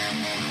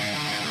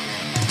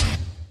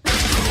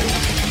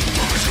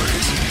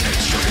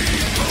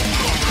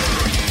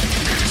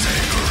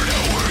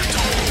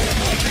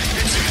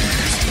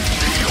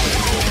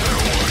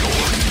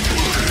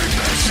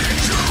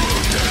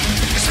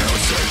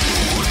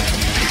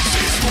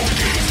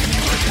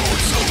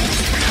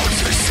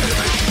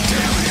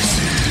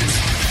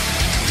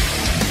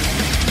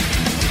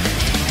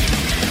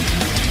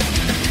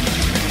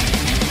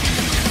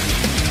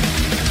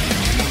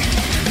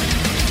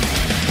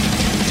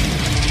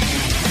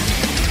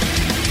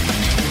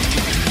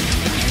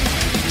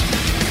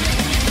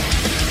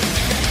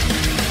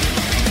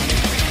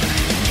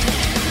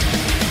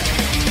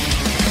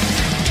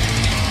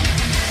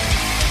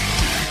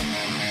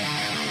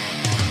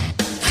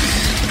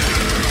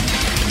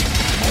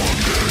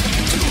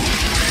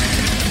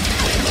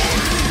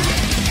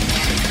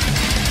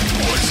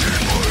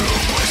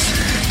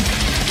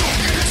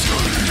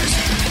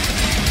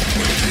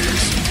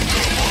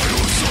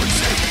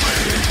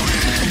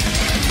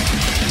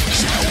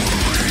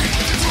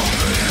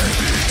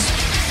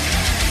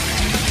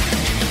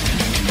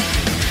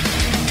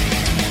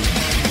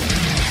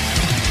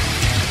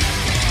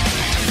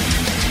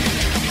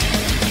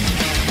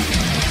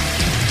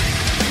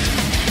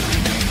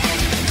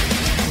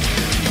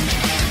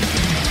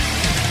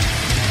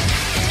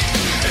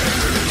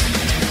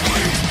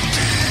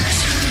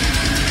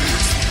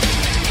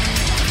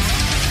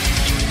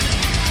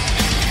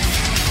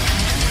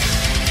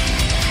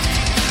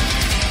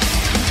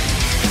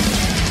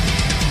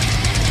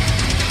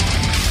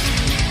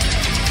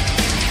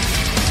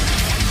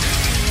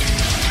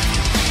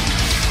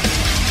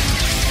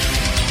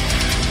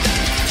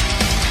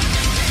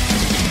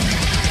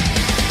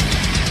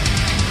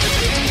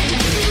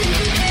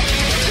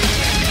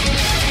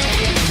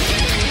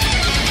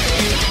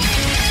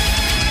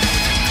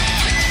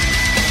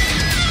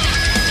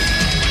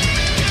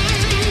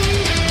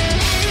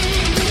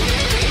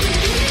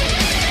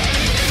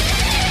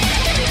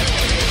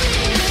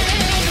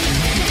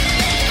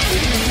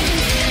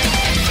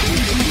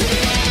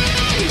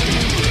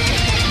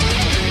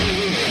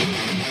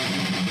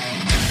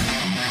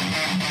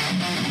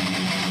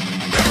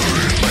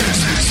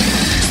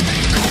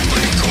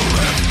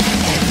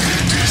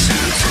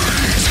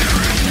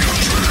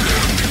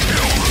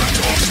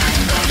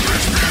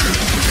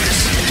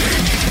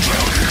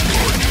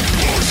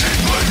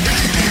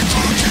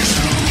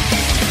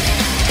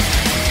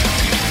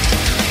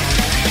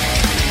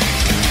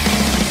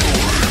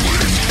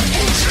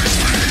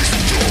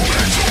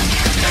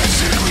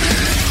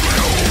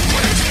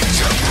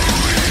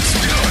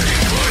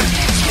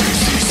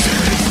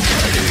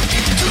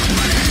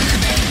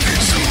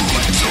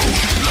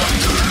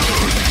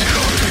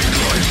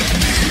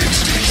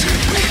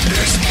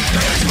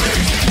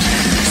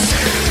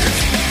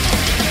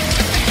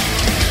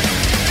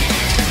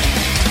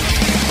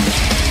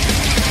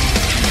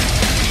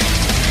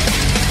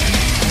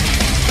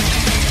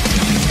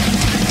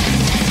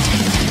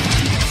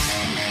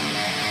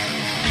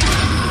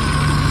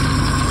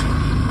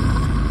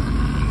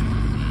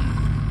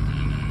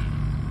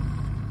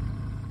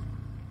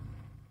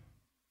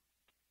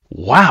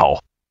 Wow!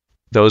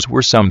 Those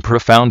were some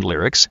profound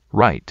lyrics,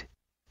 right?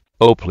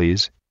 Oh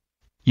please.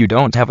 You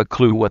don't have a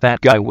clue what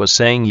that guy was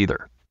saying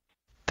either.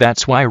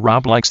 That's why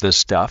Rob likes this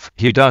stuff.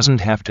 He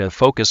doesn't have to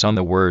focus on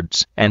the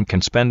words and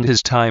can spend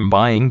his time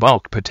buying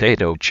bulk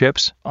potato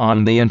chips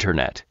on the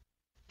internet.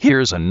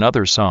 Here's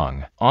another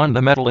song on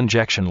the Metal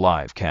Injection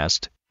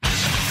Livecast.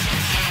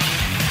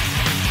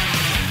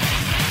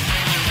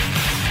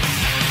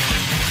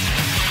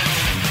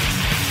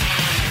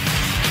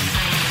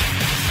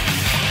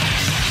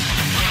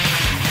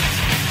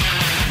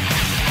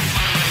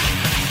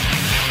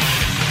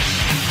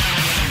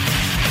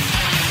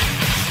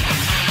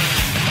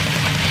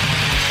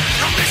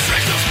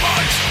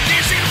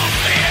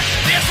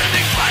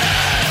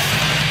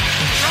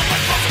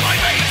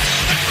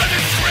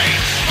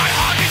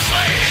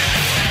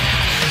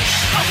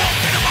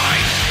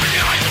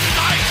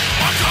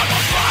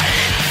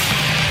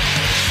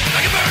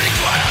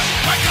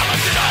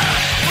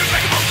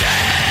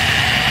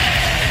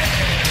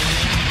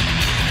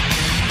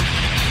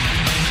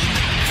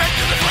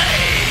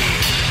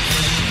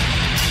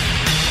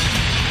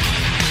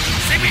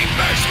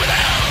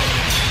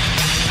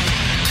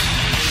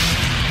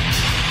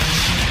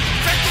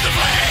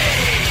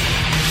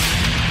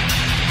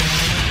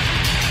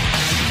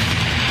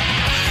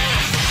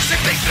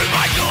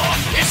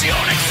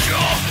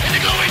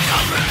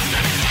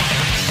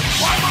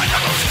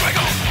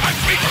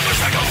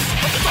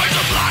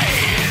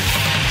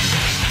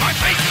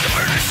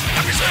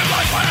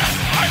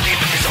 I leave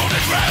the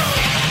disordered realm.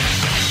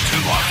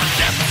 Too far from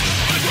death,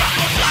 the ground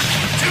was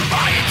black.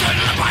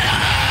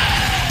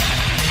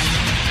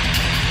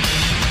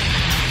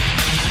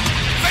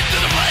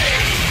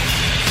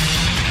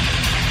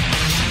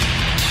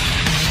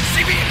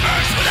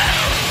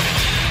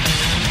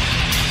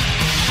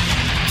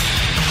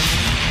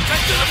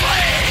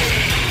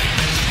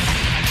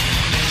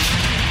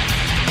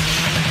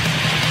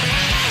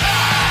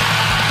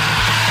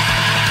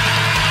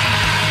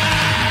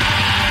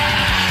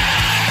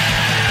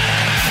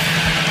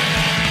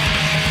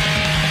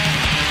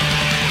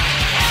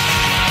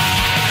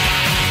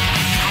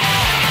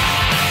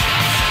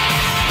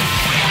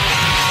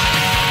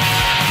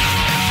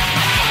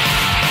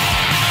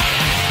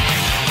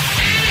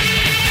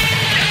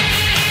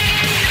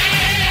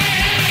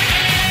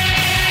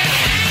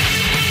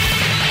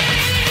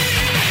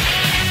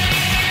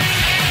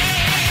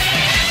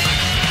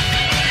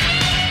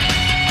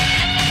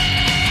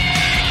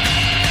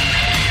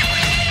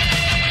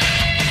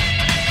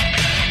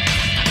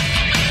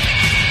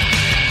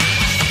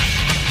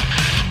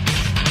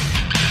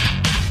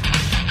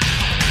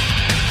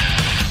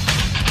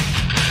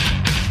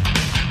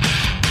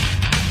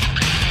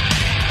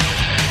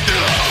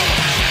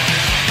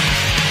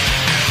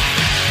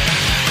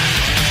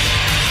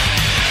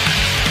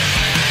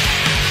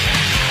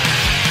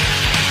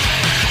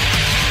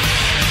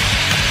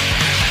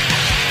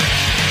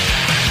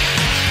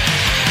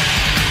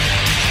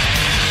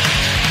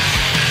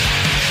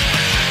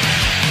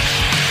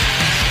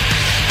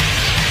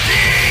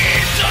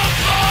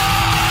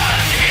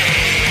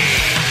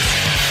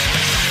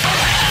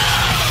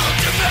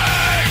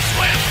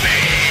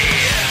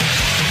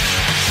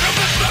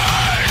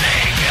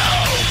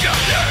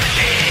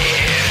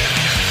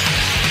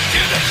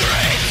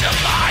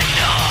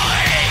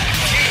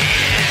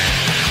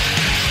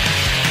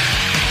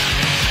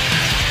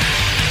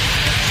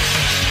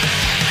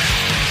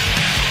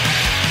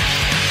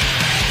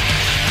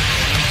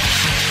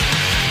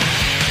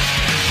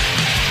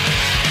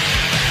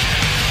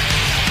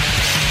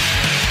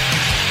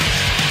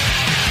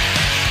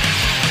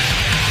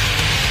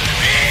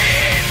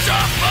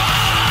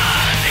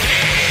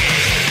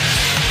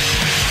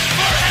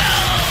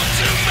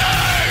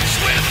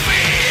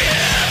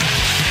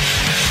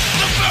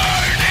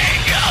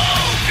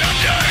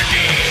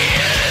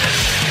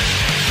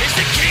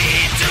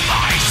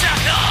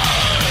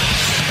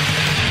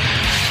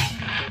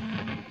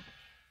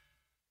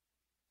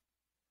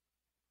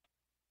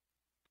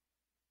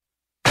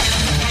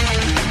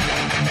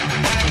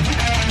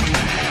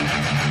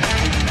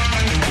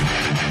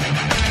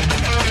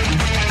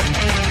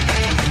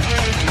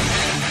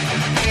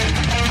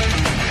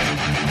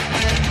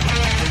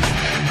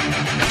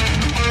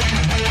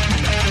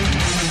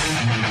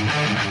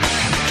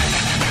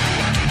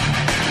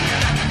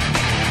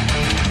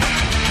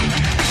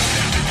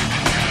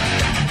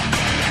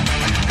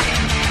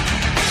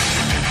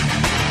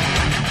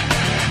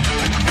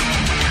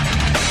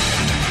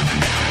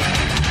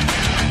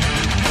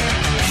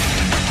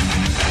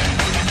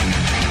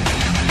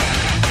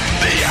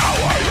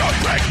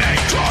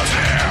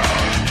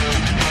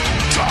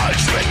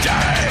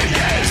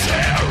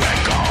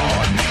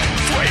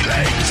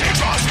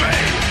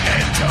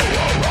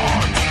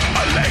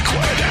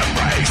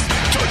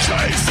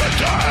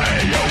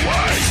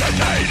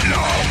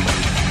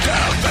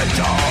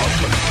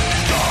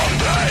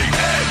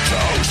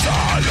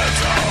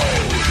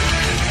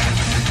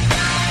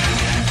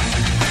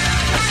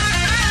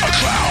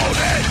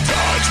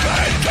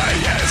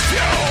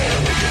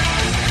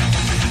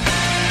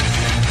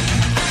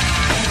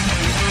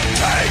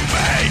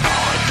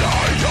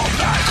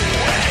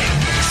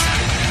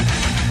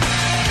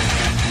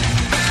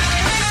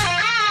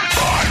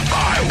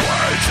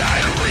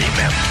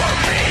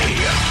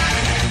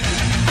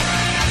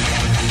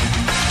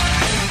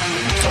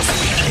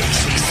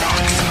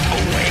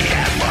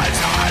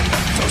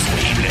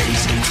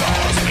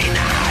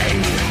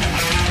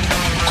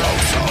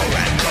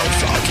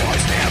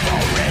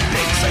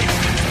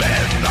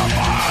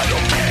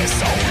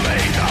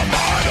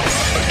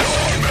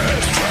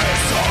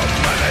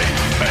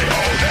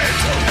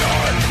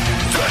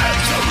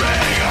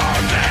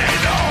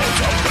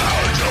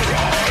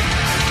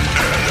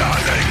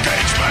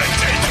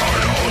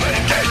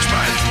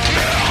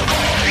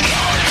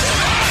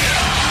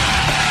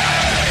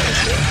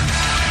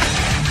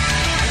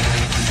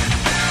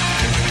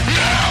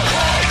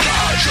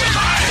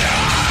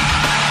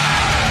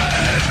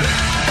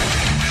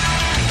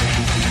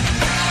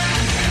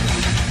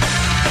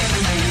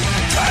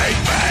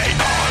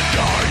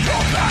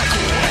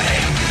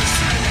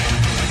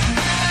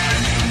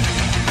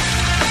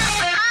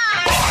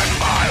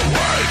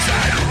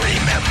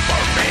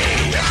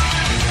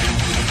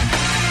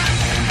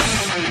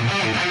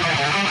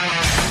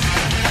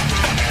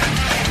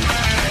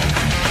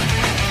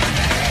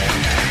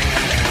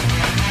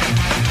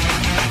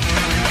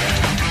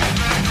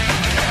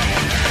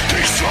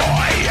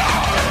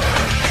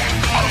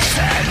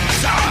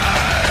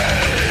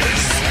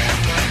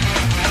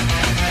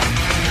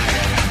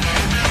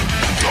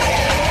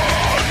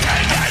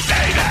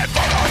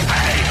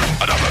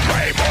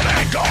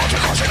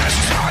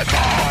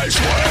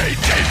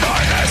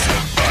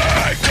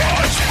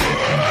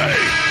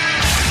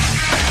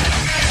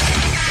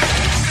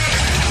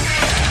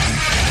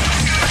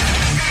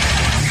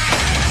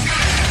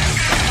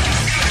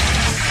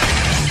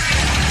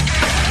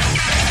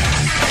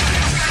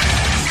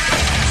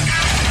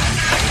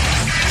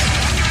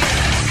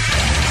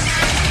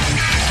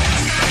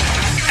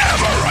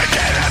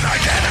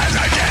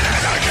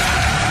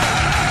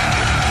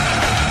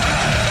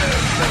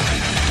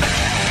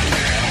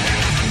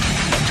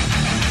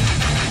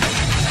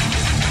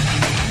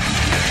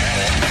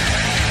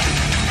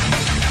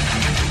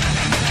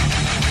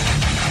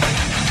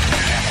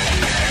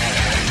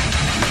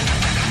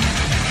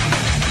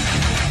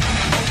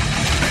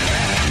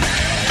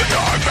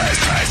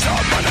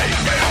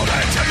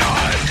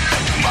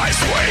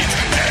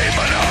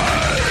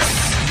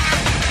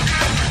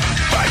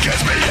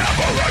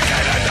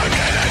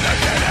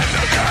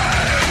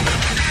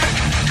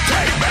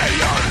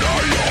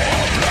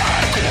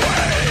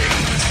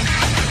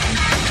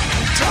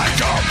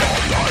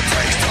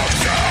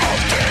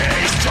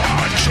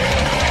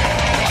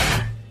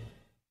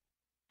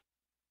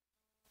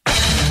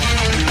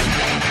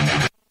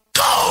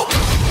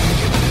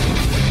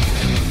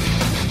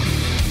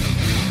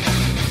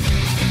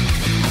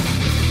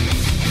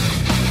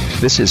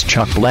 This is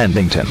Chuck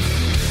Landington.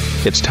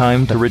 It's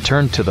time to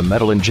return to the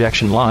Metal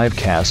Injection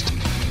livecast.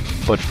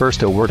 But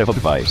first, a word of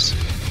advice.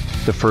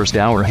 The first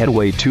hour had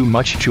way too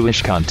much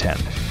Jewish content.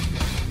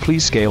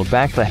 Please scale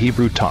back the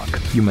Hebrew talk,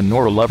 you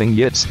menorah-loving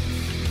yits.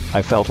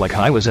 I felt like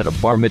I was at a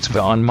bar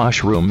mitzvah on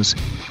mushrooms.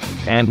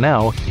 And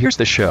now, here's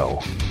the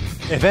show.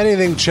 If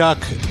anything, Chuck,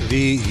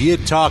 the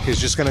Yid talk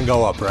is just going to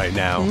go up right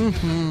now.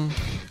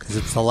 Because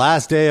it's the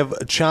last day of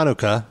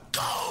Chanukah.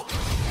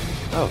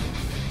 Oh.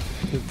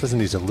 It doesn't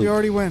need to loop. We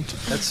already went.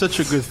 That's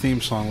such a good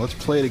theme song. Let's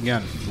play it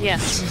again.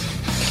 Yes.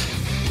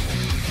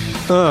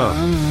 No,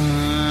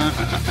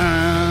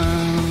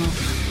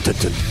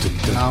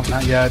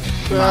 not yet.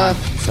 Come on.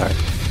 Sorry.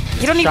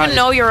 You don't even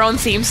know your own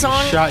theme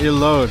song? Shot your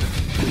load.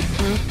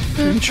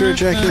 Premature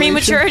ejaculation.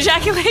 Premature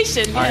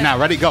ejaculation. All right, now,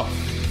 ready, go.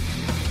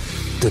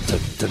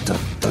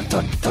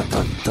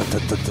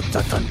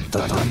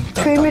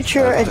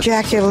 Premature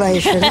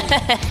ejaculation.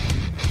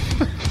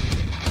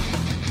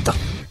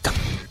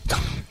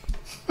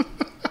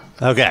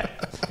 Okay.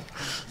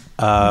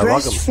 Welcome.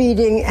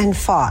 Breastfeeding and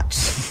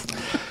farts.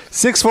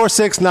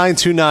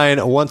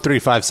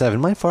 646-929-1357.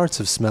 My farts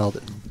have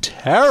smelled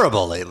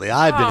terrible lately.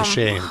 I've been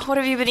ashamed. What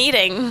have you been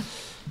eating?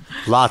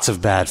 Lots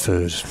of bad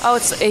food. Oh,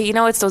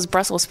 it's those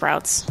Brussels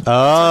sprouts.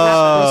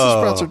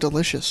 Brussels sprouts are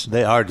delicious.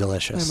 They are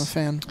delicious. I'm a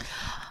fan.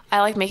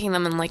 I like making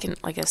them in like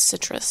a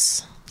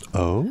citrus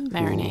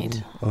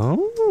marinade.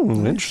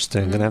 Oh,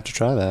 interesting. Gonna have to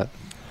try that.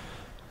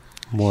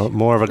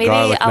 More of a Maybe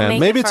garlic I'll man. make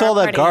Maybe it it's for all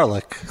our that party.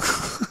 garlic.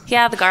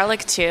 Yeah, the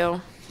garlic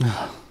too.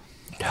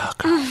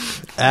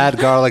 Add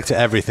garlic to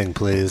everything,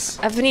 please.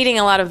 I've been eating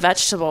a lot of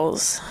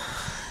vegetables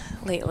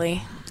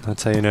lately.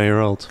 That's how you know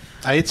you're old.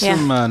 I ate Yeah.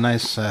 some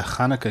nice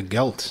Hanukkah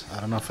gelt. I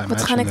don't know if I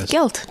What's mentioned Hanukkah this.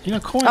 Gelt? You know,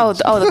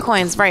 coins. Oh, the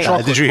coins,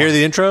 right. Did you hear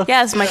the intro?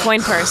 Yes, my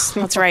coin purse.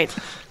 That's right.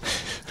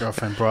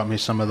 Girlfriend brought me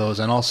some of those,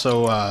 and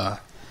also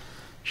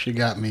she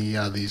got me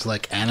these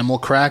like animal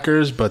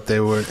crackers, but they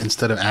were,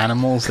 instead of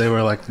animals, they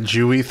were like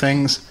Jewy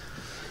things,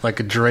 like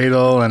a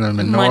dreidel and a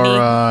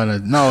menorah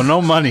and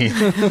no money.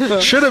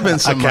 Should have been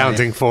some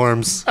Accounting money.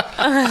 forms.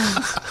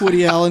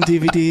 Woody Allen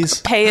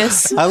DVDs. Pay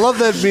us. I love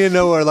that me and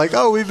Noah are like,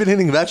 oh, we've been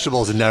eating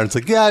vegetables, and now it's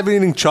like, yeah, I've been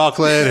eating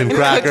chocolate and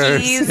crackers.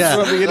 Cookies.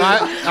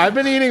 Yeah. I've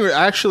been eating.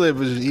 Actually, I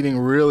was eating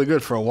really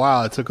good for a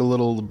while. I took a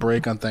little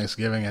break on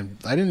Thanksgiving, and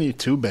I didn't eat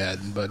too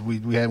bad. But we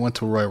went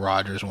to Roy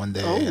Rogers one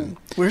day. And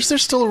Where's there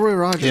still a Roy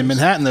Rogers? in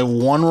Manhattan, there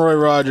one Roy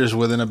Rogers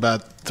within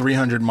about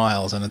 300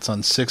 miles, and it's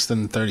on 6th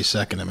and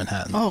 32nd in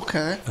Manhattan. Oh,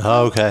 okay.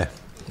 Okay.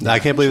 I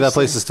can't believe that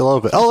place is still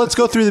open. Oh, let's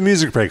go through the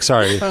music break.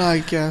 Sorry. I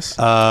guess.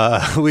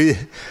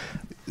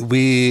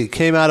 We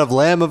came out of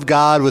Lamb of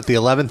God with the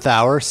 11th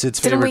Hour, Sid's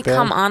Didn't favorite we band.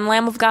 come on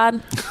Lamb of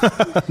God?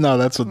 No,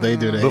 that's what they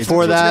do. To Before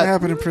What's that, gonna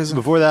happen in prison?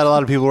 Before that, a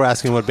lot of people were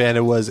asking what band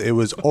it was. It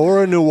was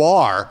Aura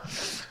Noir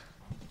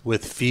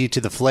with Fee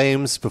to the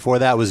Flames. Before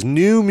that was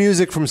new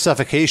music from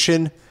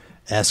Suffocation,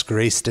 As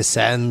Grace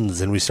Descends,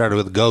 and we started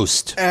with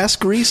Ghost. As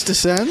Grease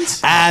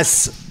descends?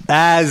 As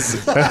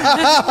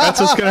That's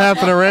what's going to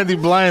happen to Randy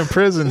Bly in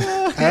prison.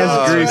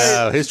 As Grease.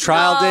 no, his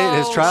trial date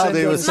was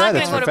He's not set.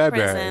 It's gonna for go to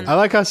February. prison. I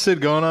like how Sid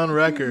going on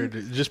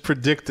record just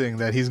predicting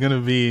that he's going to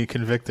be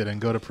convicted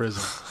and go to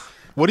prison.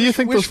 What do you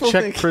think those Wishful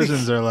Czech thinking.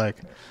 prisons are like?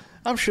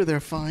 I'm sure they're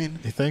fine.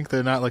 You think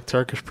they're not like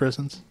Turkish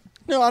prisons?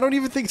 No, I don't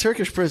even think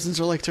Turkish prisons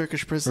are like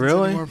Turkish prisons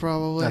Really? anymore,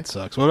 probably. That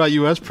sucks. What about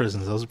U.S.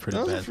 prisons? Those are pretty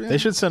Those are bad. pretty- They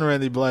should send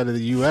Randy Bly to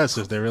the U.S.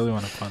 if they really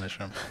want to punish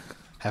him.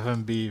 Have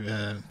him be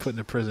put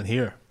into prison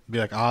here. Be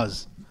like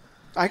Oz.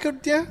 I could,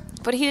 yeah.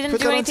 But he didn't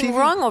Put do that on anything TV.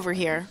 wrong over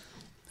here.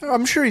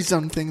 I'm sure he's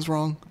done things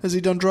wrong. Has he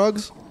done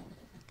drugs?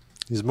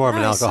 He's more of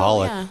an Oh, so,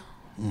 alcoholic. yeah.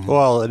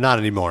 Well, not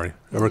anymore.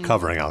 A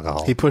recovering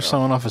alcoholic. He pushed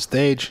someone off a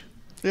stage.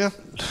 Yeah.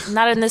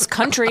 Not in this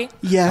country.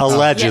 Yeah.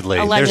 Allegedly.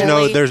 Yeah, There's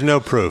allegedly. there's no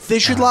proof. They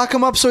should lock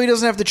him up so he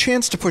doesn't have the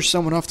chance to push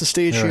someone off the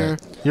stage You're here.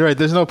 right. You're right.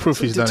 There's no proof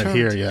he's done it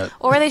deterrent. here yet.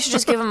 Or they should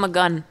just give him a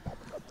gun.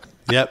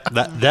 Yep,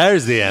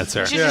 there's the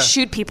answer. You should just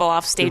shoot people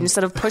off stage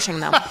instead of pushing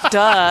them.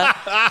 Duh.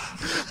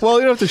 Well,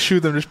 you don't have to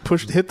shoot them.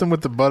 Just hit them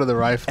with the butt of the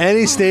rifle.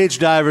 Any stage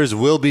divers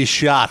will be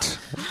shot.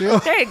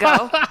 There you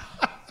go.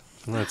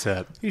 That's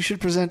it. You should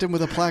present him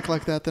with a plaque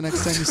like that the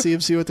next time you see him,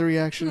 see what the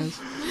reaction is.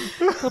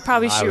 He'll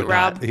probably I shoot would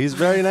Rob. not. He's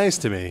very nice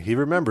to me. He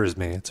remembers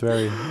me. It's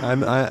very.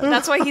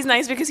 That's why he's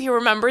nice, because he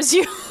remembers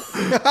you.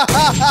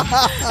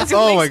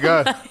 Oh my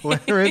God!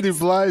 Randy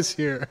Bly's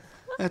here.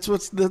 That's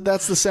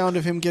that's the sound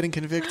of him getting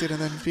convicted and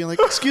then being like,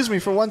 "Excuse me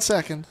for 1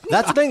 second."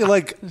 That's the thing.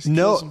 Like, Kills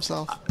no,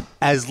 himself.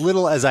 as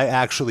little as I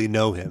actually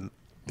know him,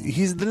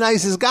 he's the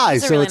nicest guy.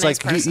 He's a So really it's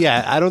nice like, person.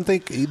 I don't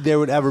think there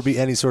would ever be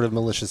any sort of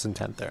malicious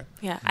intent there.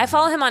 Yeah, I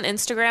follow him on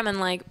Instagram, and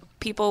like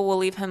people will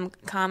leave him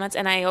comments,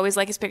 and I always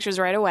like his pictures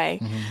right away.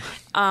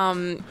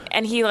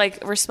 And he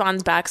like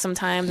responds back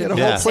sometimes. He had and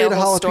a whole Yeah. say plate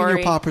of jalapeno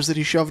story. poppers that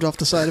he shoved off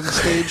the side of the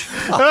stage.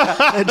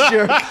 That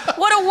jerk.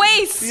 What a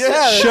waste!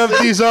 Yeah. Shove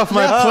these off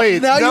my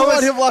plate. Now you Noah's-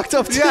 want him locked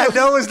up too. Yeah,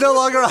 Noah's no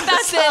longer on.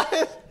 That's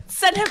it.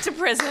 Send him to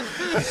prison.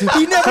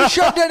 He never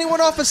shoved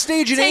anyone off a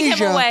stage in Take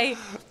Asia. him away.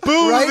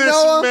 Boo Right, this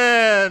Noah?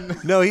 man.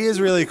 No, he is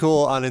really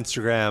cool on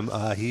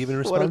Instagram. He even What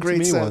responded a great to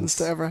me sentence once.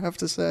 to ever have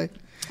to say.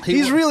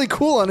 He's really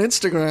cool on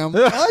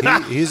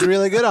Instagram. He's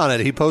really good on it.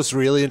 He posts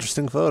really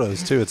interesting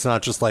photos too. It's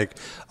not just like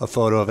a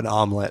photo of an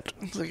omelet.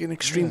 It's like an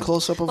extreme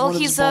close-up of Well, one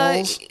of his he's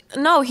balls.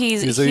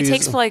 he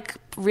takes like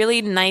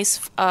really nice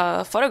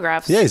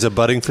photographs. Yeah, he's a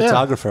budding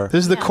photographer.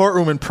 This is the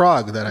courtroom in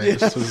Prague that I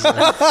used to.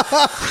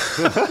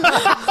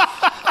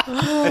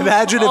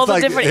 Imagine All if the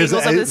like different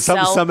angles of his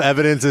cell. some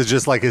evidence is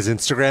just like his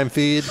Instagram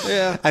feed,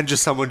 and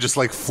just someone just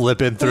like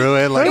flipping through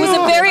it. Like It was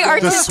a very the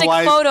artistic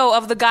swipe. photo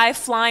of the guy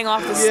flying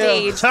off the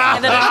stage,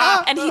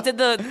 and he did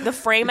the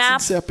frame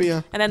app,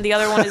 sepia. and then the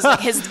other one is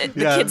like the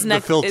Yeah, kid's the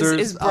neck filters.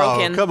 is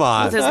broken. Oh, come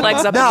on. With his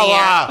legs up No, in the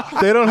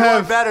air. They don't More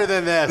have better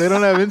than this. They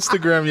don't have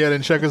Instagram yet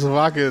in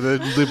Czechoslovakia.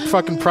 The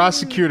fucking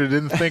prosecutor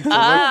didn't think to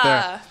look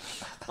there.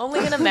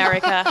 Only in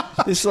America.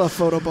 They still have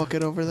photo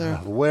bucket over there.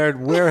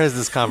 Where has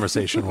this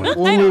conversation went?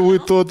 Only we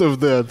thought of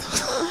that.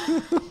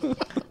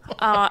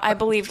 I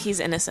believe he's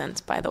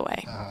innocent, by the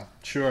way.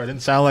 Sure, it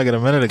didn't sound like it a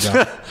minute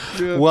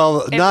ago.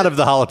 Well, not of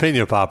the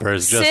jalapeno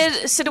poppers.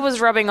 Just Sid was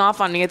rubbing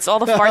off on me. It's all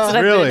the farts that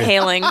I've Really? been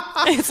inhaling.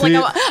 It's like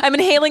I'm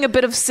inhaling a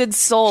bit of Sid's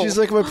soul. She's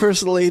like my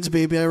personal AIDS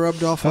baby. I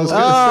rubbed off. I was all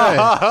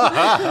gonna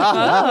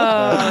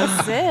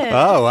oh, Sid.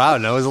 oh wow,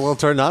 Noah's a little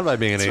turned on by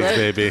being an AIDS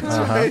baby.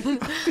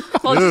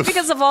 Well, just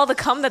because of all the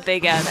cum that they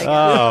get. I guess.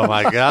 Oh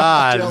my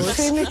God!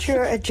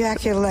 Premature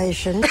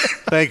ejaculation.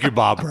 Thank you,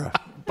 Barbara.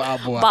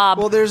 Bob.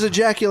 Well, there's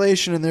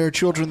ejaculation and there are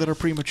children that are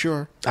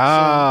premature. Oh,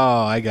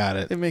 I got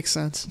it. It makes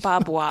sense.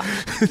 Bob Wap.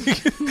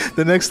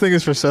 The next thing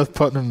is for Seth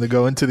Putnam to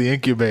go into the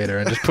incubator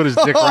and just put his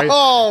dick right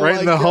Oh, in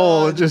my the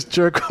hole God. and just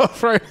jerk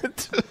off right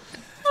into.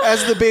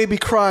 as the baby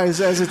cries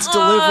as it's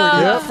delivered.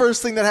 The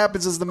first thing that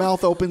happens is the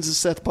mouth opens and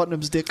Seth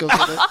Putnam's dick goes in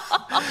it.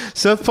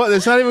 Seth Putnam,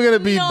 it's not even going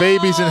to be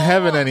babies in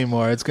heaven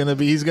anymore. He's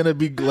going to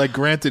be like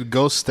granted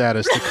ghost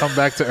status to come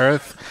back to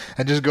Earth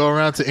and just go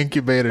around to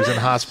incubators and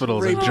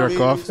hospitals and jerk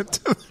off.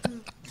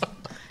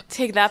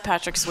 Take that,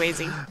 Patrick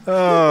Swayze.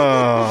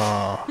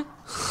 Oh,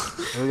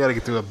 we got to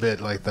get to a bit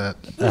like that.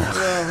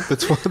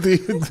 That's what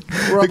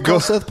We're up call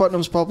Seth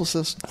Putnam's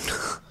publicist.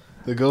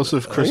 The ghost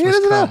of Christmas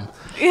come.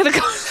 Yeah,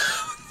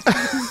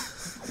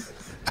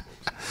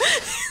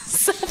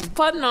 Seth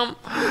Putnam.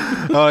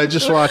 Oh, I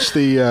just watched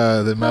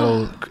the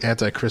metal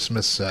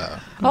anti-Christmas.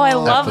 I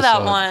love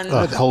that one.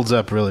 It holds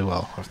up really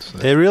well. I have to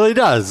say. It really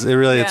does. It's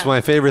Yeah.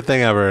 my favorite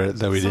thing ever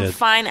that we Some did.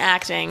 fine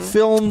acting.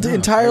 Filmed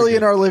entirely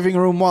in our living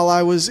room while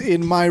I was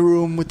in my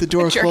room with the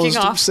door Jerking closed,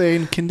 off.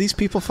 saying, "Can these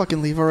people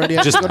fucking leave already?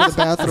 I just go to the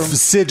bathroom."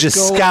 Sid just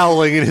Go.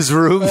 scowling in his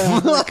room.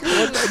 Like,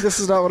 this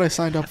is not what I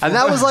signed up for. And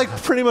that was like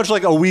pretty much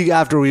like a week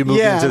after we moved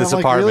into and this I'm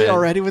like, apartment. really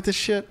already with this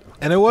shit?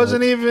 And it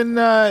wasn't even.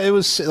 It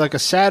was like a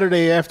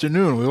Saturday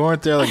afternoon. We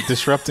weren't there like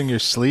disrupting your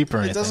sleep or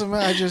It anything. doesn't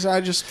matter.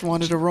 I just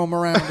wanted to roam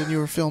around, and you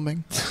were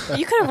filming.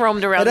 You could have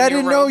roamed around. But in I your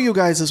didn't room. know you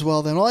guys as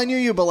well then. Well, I knew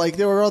you, but like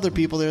there were other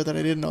people there that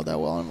I didn't know that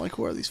well. I'm like,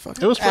 who are these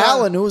fucking? It was fun.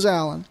 Alan. Who was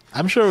Alan?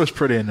 I'm sure it was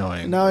pretty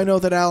annoying. Now I know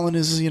that Alan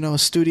is, a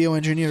studio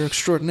engineer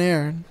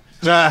extraordinaire.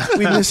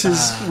 We miss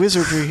his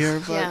wizardry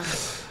here, but Yeah.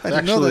 I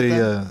didn't know that. Actually,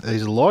 then.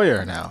 he's a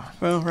lawyer now.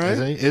 Well, right?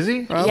 Is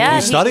he? Well, Yeah,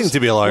 He's studying to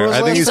be a lawyer. Where's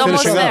I think He's he's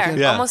almost finishing there. up.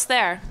 Yeah. Almost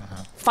there.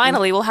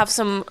 Finally, we'll have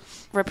some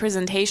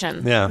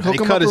representation. Yeah. Hook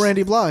He him cut up his- with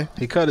Randy Bly.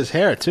 He cut his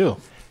hair too.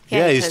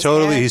 Yeah, he's his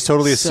totally hair.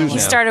 a suit He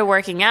now. started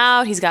working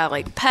out. He's got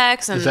like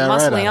pecs and Is that right?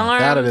 muscly arms.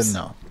 That I didn't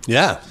know.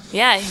 Yeah.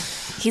 Yeah,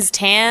 he's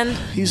tanned.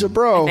 He's a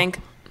bro. I think.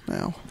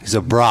 now. He's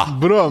a bra.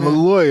 Bro, I'm a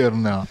lawyer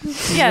now.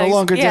 He's Yeah, no he's-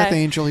 longer yeah. Death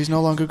Angel. He's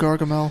no longer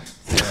Gargamel.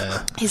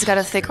 He's got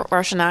a thick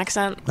Russian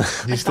accent.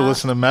 You still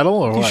listen to metal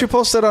or You what? should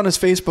post that on his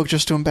Facebook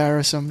just to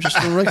embarrass him. Just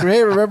like,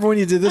 hey, remember when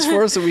you did this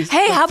for us? And we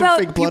Hey, how threw about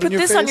fake you blood put in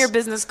this face? on your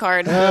business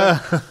card?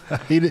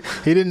 He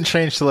didn't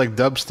change to like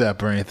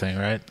dubstep or anything,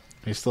 right?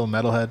 He's still a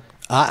metalhead.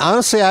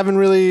 Honestly, I haven't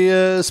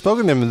really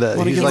spoken to him.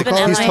 Wanna He's give like him a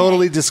call? he's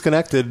totally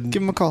disconnected.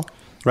 Give him a call.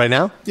 Right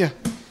now? Yeah.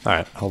 All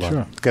right, hold on.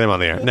 Sure. Get him on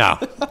the air. No.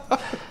 All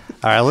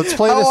right, let's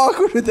play How this.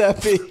 awkward would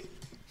that be?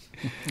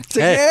 It's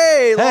like,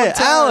 hey, long time.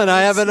 Alan,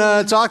 I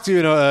haven't talked to you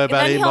in about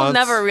then 8 he'll months.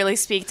 never really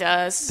speak to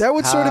us. That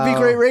would sort of be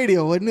great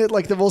radio, wouldn't it?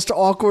 Like the most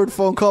awkward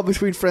phone call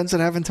between friends that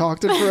haven't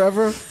talked in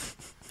forever.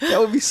 That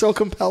would be so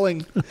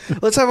compelling.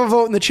 Let's have a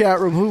vote in the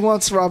chat room. Who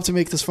wants Rob to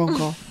make this phone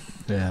call?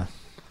 Yeah.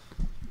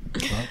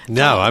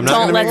 No, I'm not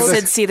Don't going to let make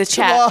Sid this. see the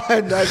chat. Come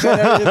on. I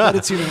bet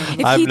it's unanimous.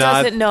 If I'm he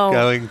not doesn't know,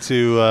 going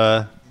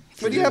to.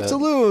 What do you have to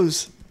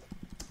lose?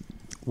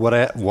 What?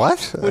 What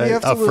do you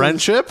have to a lose?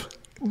 friendship?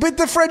 But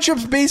the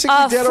friendship's basically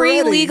dead free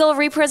already. legal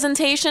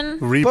representation.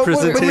 But you're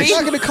Representation.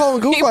 not going to call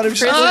and goof on him.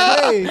 She's like,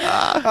 hey,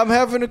 I'm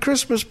having a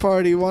Christmas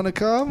party. Want to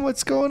come?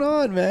 What's going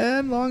on,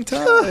 man? Long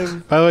time.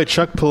 By the way,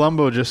 Chuck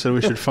Palumbo just said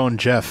we should phone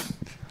Jeff.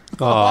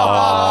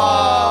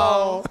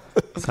 Oh,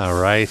 it's all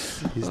right.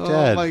 He's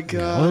dead. Oh, my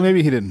God. Well,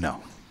 maybe he didn't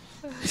know.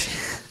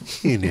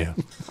 He knew.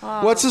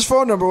 What's his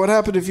phone number? What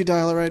happened if you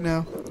dial it right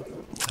now?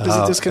 Is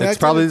it disconnected? It's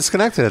probably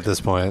disconnected at this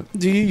point.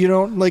 Do you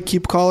don't like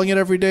keep calling it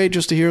every day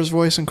just to hear his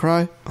voice and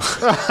cry?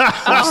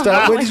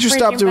 When did you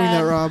stop Freaking doing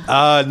bad. that,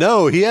 Rob?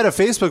 No, he had a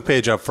Facebook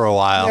page up for a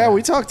while. Yeah,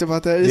 we talked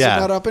about that. Is Yeah.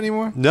 it not up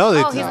anymore? No,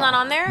 they, Oh, he's not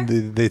on there?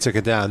 they took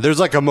it down. There's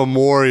like a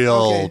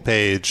memorial Okay.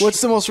 page.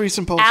 What's the most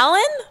recent post?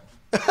 Alan?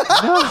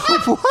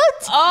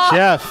 what?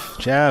 Jeff.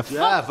 Jeff,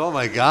 oh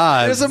my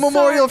God. There's a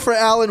memorial for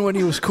Alan when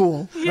he was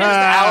cool.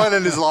 Alan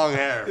and his long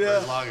hair.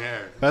 His long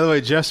hair. By the way,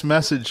 Jeff's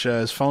message,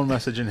 his phone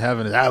message in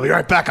heaven is, I'll be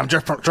right back. I'm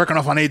jerking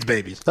off on AIDS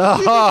babies.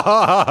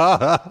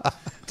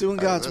 Doing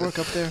God's work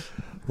up there.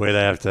 Wait,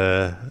 I have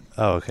to.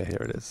 Oh, okay,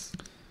 here it is.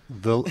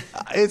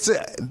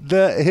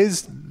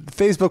 His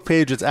Facebook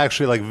page. It's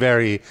actually like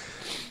very,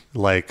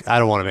 like I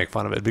don't want to make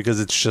fun of it because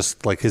it's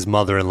just like his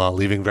mother-in-law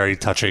leaving very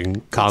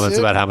touching comments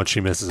it? about how much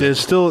she misses it. There's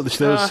still,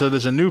 so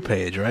there's a new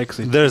page, right? 'Cause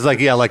There's like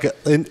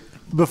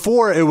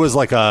before it was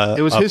like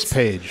it was his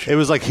page. It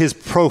was like his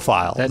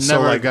profile That So,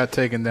 never like, got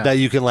taken down. that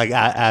you can like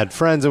add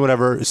friends and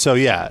whatever. So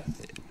yeah,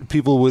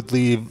 people would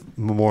leave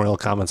memorial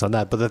comments on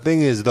that. But the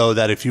thing is though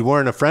that if you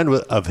weren't a friend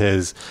of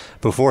his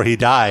before he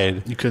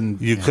died, You couldn't-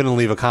 couldn't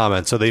leave a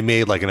comment. So they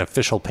made like an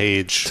official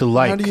page. to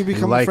like. How do you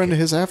become like a friend it. of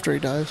his after he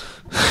dies?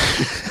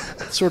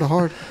 It's sort of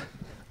hard.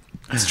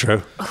 It's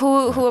true.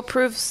 Who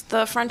approves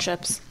the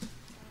friendships?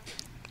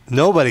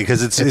 Nobody,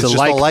 because it's just a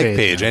like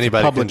page. It's a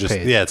Anybody public can just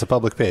page. yeah, it's a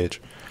public page.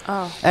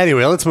 Oh.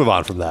 Anyway, let's move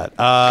on from that.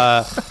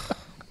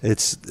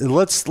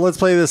 Let's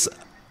play this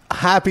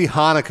Happy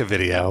Hanukkah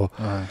video.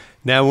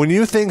 Now, when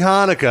you think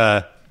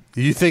Hanukkah,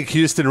 you think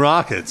Houston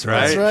Rockets,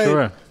 right? That's right.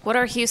 Sure. What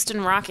are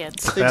Houston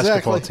Rockets?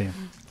 Basketball Exactly.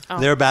 team.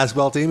 They're a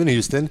basketball team in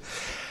Houston,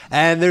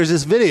 and there's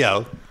this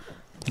video.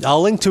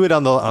 I'll link to it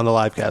on the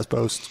livecast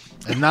post.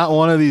 And not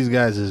one of these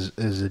guys is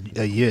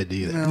a yid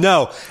either.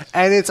 No,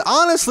 and it's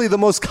honestly the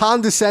most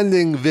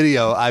condescending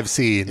video I've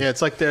seen. Yeah,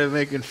 it's like they're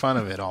making fun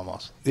of it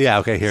almost. Yeah,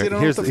 okay, They don't know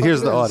here's what the fuck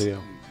here's it the is.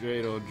 audio.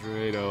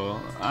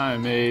 dreidel, I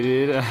made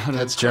it out.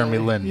 That's Jeremy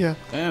Lin. Yeah.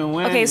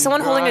 Okay,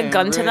 someone holding a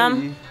gun to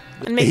them.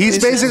 And making He's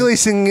decisions. basically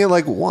singing it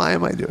like, why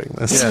am I doing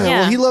this? Yeah. Yeah.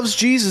 Well, he loves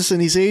Jesus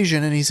and he's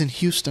Asian and he's in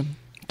Houston.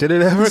 Did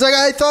it ever? He's like,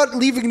 I thought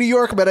leaving New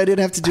York, but I didn't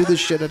have to do this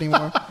shit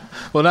anymore.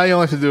 Well, now you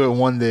only have to do it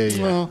one day.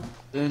 Yeah. Well,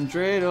 Then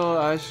dreidel,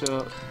 I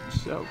shall.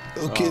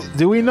 Okay.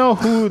 Do we know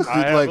who? I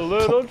have a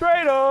little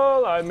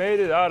dreidel, I made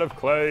it out of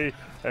clay.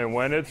 And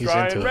when it's He's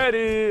dry into and it.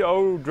 ready,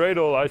 oh,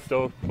 dreidel, I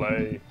still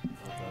play.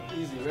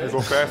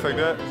 Go fast like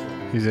that?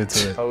 He's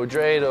into it. Oh,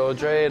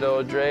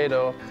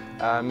 dreidel,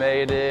 I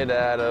made it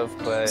out of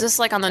clay. Is this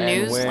like on the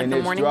news, like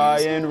the morning dry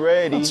news? and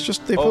ready, it's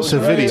just they oh,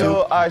 posted a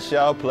video. I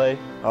shall play.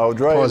 Oh,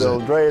 Pause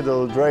it.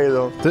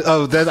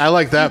 dreidel. That I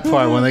like that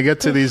part when they get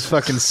to these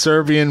fucking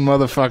Serbian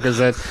motherfuckers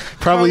that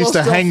probably used to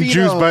Carlos hang Delfino.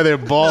 Jews by their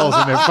balls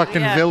in their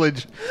fucking Yeah.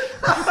 village.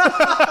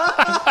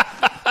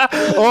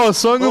 Oh, a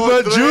song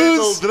about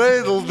Jews.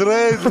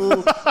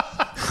 Dreidel.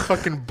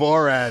 Fucking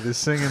Borat is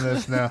singing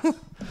this now.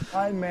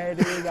 I made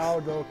it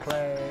out of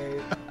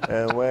clay.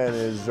 And when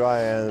it's dry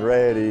and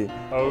ready.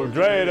 Oh,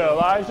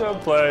 dreidel, I shall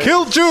play.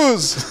 Kill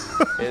Jews.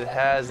 It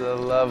has a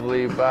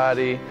lovely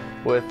body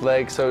with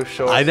legs so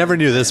short. I never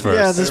knew this verse.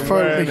 Yeah, this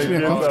part When makes it me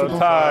gets so uncomfortable.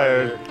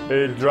 tired,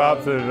 it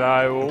drops and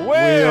I will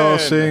win. We all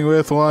sing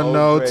with one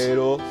note.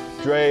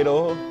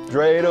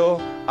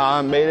 Dreidel,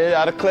 I made it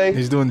out of clay.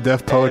 He's doing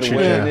deaf poetry And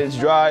when now. it's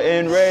dry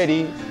and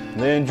ready,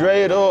 then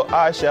dreidel,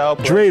 I shall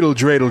play.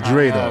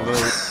 Dreidel.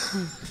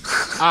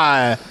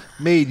 I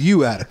made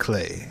you out of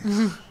clay.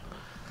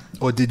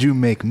 Or did you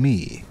make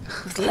me?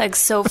 His legs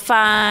so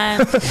fine.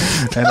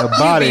 And a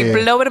body.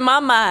 Be blowing my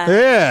mind.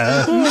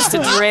 Yeah.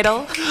 Mr.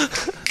 Dreidel.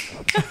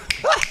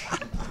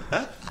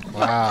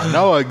 Wow.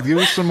 Noah, give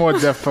us some more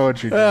deaf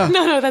poetry.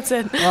 No, that's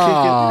it.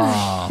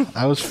 Oh,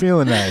 I was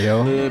feeling that,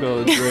 yo.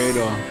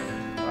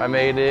 Dreidel. I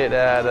made it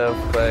out of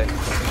clay.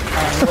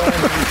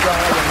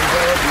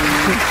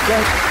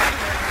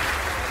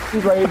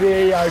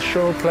 Ready, I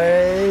shall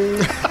play.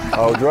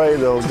 Oh,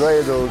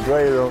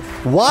 dreidel.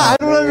 Why?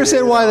 I don't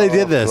understand why they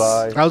did this.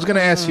 I was going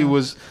to ask you,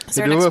 Is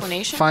there did an you ever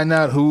explanation? find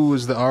out who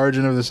was the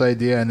origin of this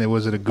idea, and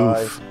was it a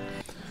goof?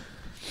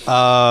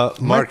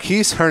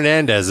 Marquise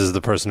Hernandez is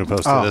the person who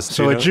posted Oh, this.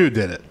 so a Jew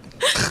did it.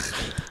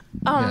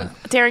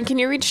 Darren, can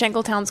you read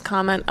Shankletown's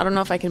comment? I don't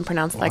know if I can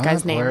pronounce that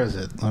guy's name. Where is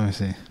it? Let me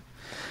see.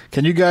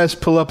 Can you guys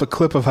pull up a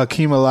clip of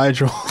Hakeem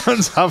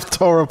Olajuwon's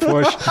Haftorah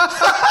portion?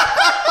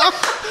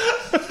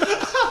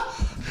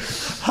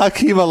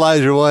 Hakeem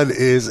Olajuwon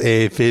is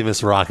a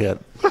famous Rocket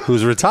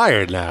who's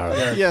retired now.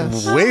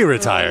 Yes. Way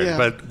retired, Yeah.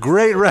 but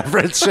great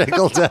reference,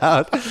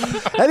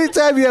 Shankletown.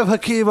 Anytime you have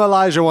Hakeem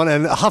Olajuwon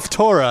and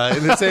Haftorah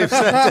in the same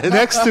sentence.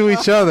 Next to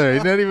each other.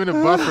 Not even a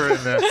buffer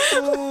in there.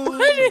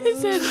 What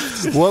is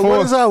it?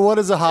 What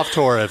is a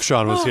Haftorah? If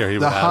Sean was here, he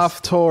would The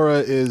ask.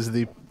 Haftorah is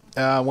the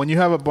when you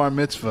have a bar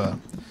mitzvah,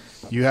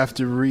 you have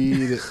to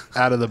read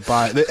out of the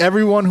Bible.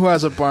 Everyone who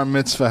has a bar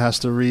mitzvah has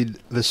to read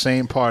the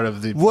same part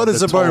of the. What of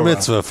is the a bar Torah.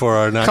 mitzvah for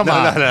our? Come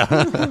on. No.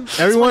 When a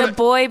Everyone,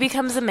 boy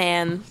becomes a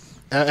man.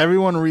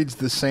 everyone reads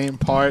the same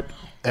part,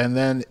 and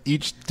then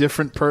each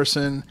different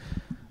person,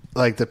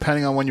 like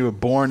depending on when you were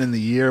born in the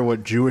year,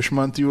 what Jewish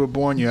month you were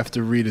born, you have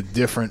to read a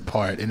different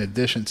part in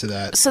addition to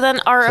that. So then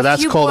are that's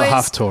a few called a boys,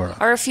 Haftorah.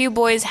 Are a few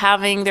boys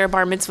having their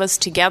bar mitzvahs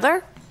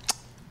together?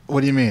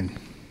 What do you mean?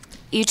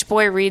 Each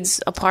boy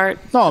reads a part.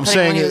 No, I'm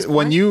depending saying he was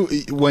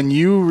born? when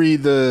you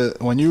read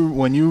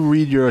when you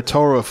read your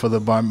Torah for the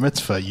bar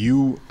mitzvah,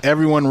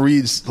 everyone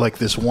reads like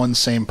this one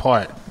same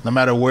part, no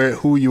matter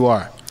who you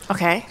are.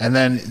 Okay. And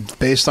then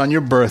based on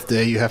your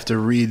birthday, you have to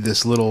read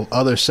this little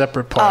other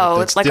separate part. Oh,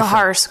 that's it's like different. a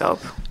horoscope.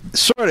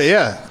 Sort of,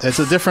 yeah. It's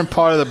a different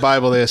part of the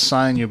Bible they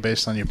assign you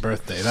based on your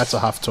birthday. That's a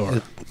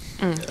Haftorah.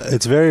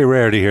 It's very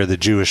rare to hear the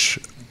Jewish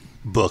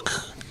book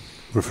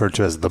referred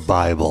to as the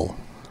Bible.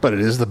 But it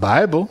is the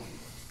Bible.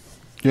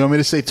 You want me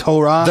to say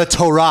Torah? The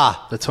Torah.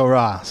 The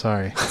Torah,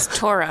 sorry. It's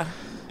Torah.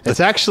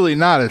 It's actually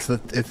not. It's the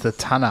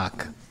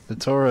Tanakh. The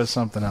Torah is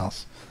something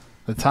else.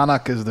 The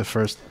Tanakh is the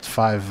first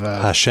 5.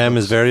 Hashem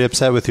is very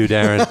upset with you,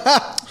 Darren.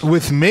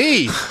 With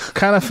me? What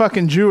kind of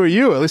fucking Jew are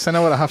you? At least I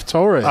know what a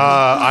Haftorah is.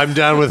 I'm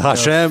down with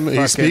Hashem. He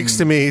fucking- speaks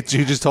to me.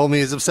 You just told me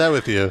he's upset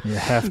with you. You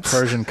half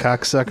Persian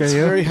cocksucker, It's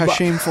you. very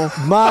shameful.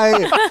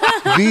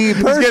 The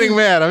He's Persian, getting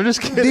mad. I'm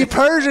just kidding. the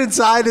Persian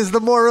side is the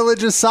more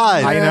religious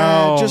side. I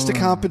know. Just to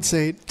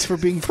compensate for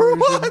being Persian.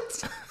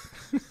 What?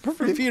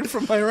 For being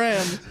from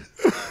Iran.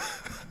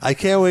 I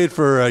can't wait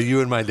for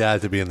you and my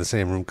dad to be in the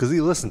same room because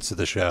he listens to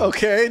the show.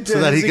 Okay, so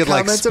that has he could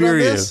like commented spear on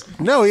you. this?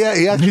 No, yeah,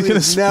 he actually gonna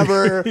has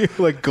never. spear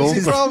you like gold.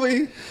 He's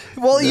probably.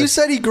 Well, you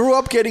said he grew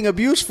up getting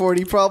abused for it.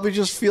 He probably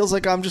just feels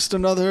like I'm just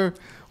another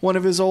one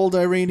of his old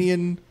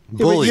Iranian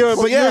Bullies.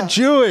 You're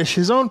Jewish.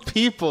 His own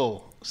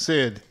people,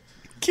 Sid.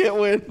 Can't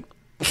win.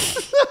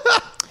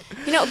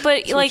 You know,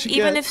 but like you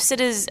even get.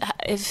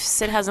 if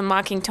Sid has a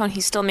mocking tone,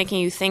 he's still making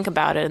you think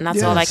about it, and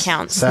that's all that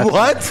counts.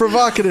 What?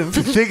 Provocative.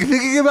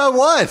 Thinking about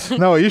what?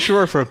 No, you should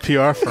work for a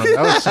PR firm. That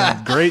was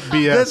some great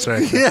BS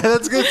right there. Yeah,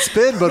 that's good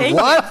spin, but Thank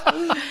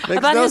what?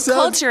 about no his sense.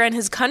 culture and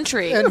his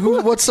country. And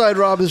what side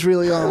Rob is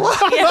really on.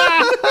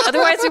 Yeah.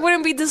 Otherwise, we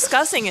wouldn't be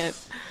discussing it.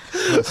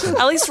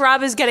 At least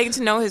Rob is getting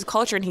to know his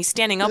culture and he's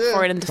standing up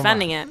for it and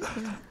defending it.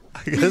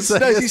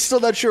 He's still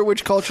not sure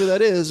which culture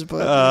that is, but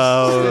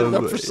he's standing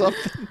up for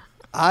something.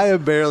 I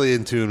am barely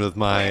in tune with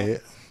my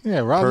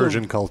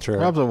Persian culture.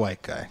 Rob's a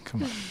white guy.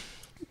 Come on.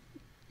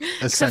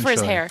 Except for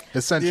his hair.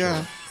 Essentially.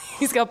 Yeah.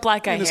 He's got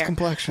black guy And his hair.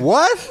 complexion.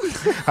 What?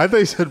 I thought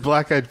you said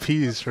black-eyed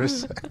peas for a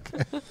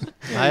second.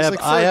 I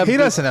have he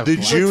doesn't have the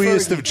black.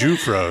 Jewiest of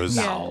Jufros.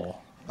 No.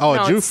 Oh,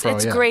 no, a Jufro,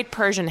 it's yeah. great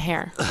Persian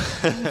hair.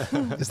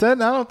 Is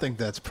that? I don't think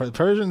that's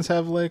Persians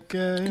have like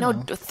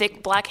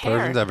thick black hair.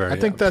 Persians have very. I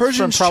think that's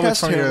Persian's probably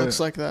chest from hair your.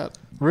 looks like that.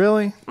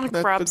 Really?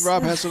 But Rob's.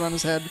 Rob has it on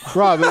his head.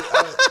 Rob,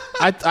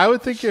 I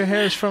would think your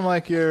hair is from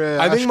like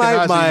your I think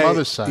Ashkenazi my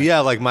mother's side.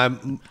 Yeah, like my.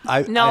 No,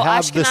 I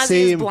have Ashkenazi the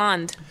same. is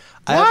blonde.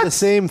 I have the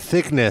same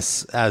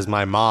thickness as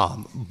my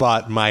mom,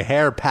 but my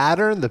hair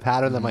pattern, the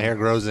pattern that my hair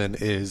grows in,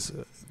 is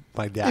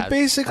my dad's.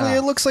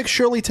 It looks like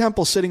Shirley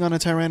Temple sitting on a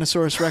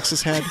Tyrannosaurus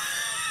Rex's head.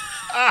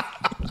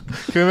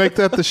 Can we make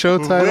that the show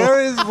title?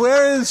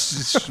 Where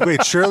is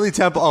wait, Shirley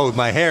Temple? Oh,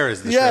 my hair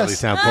is the Shirley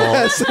Temple.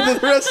 Yes, the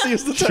rest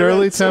is the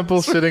Shirley Tyrannosaurus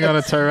Temple sitting on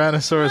a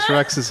Tyrannosaurus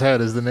Rex's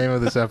head is the name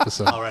of this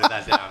episode. I'll write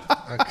that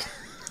down. Okay.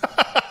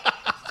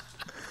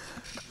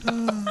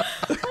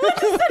 What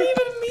does that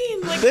even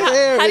mean? Like, The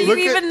hair. how do you Look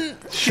even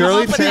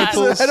Shirley come up with that?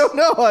 Temple's. I don't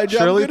know.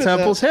 Shirley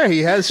Temple's hair. He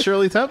has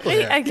Shirley Temple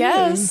hair. I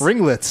guess.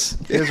 Ringlets.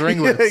 He has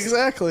ringlets. Yeah,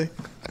 exactly.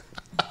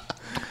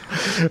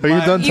 Are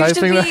you done You should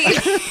typing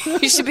that? be.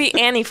 You should be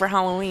Annie for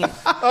Halloween.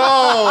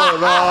 Oh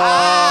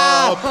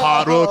no!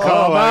 Pot will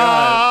come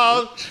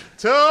out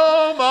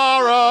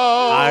tomorrow.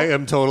 I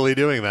am totally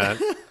doing that.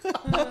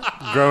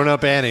 Grown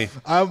up Annie.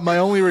 My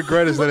only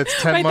regret is that it's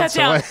 10 Write that months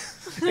down.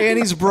 away.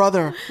 Annie's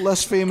brother,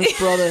 less famous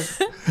brother.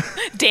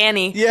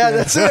 Danny. Yeah,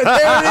 that's it. There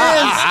it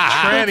is.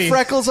 Tranny.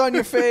 Freckles on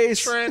your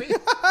face. Tranny.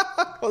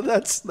 Oh,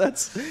 that's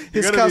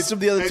his gotta costume.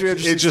 be- The other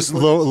 360. It's just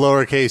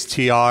lowercase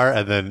TR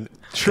and then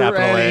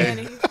capital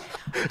A.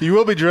 You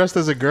will be dressed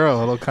as a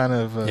girl. It'll kind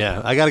of.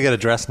 Yeah, I got to get a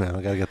dress now.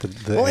 I got to get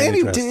the Well, Annie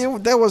Annie,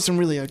 dress. that wasn't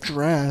really a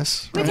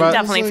dress. We right? can It was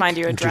definitely like- find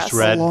you a Just dress.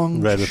 red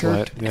long with shirt.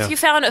 white. Yeah. If you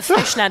found a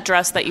fishnet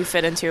dress that you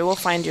fit into, we'll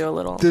find you a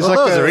little. There's Well,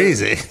 like those are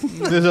easy.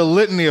 There's a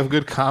litany of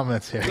good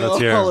comments here. Let's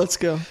hear 'em. let's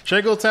go.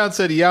 Shankletown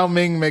said Yao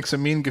Ming makes a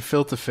mean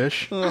gefilte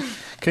fish.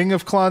 King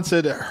of Klon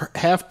said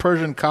half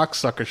Persian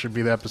cocksucker should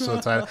be the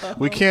episode title.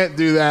 We can't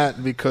do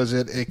that because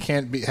it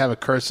can't have a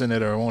curse in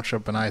it or it won't show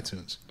up in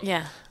iTunes.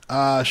 Yeah.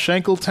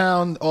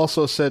 Shankletown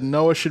also said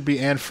Noah should be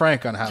Anne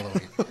Frank on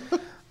Halloween.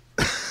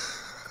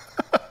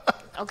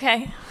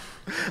 Okay.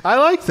 I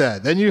like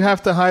that. Then you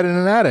have to hide in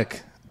an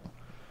attic.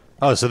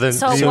 Oh, so then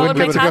So you what wouldn't would be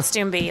my able to go-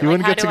 costume be? You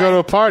wouldn't get to go to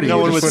a party. No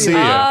You one just would wouldn't see be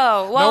you. there.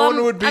 Oh, well, No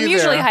one would be I'm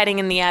usually there. hiding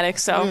in the attic,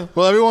 so.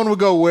 Well, everyone would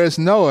go, "Where's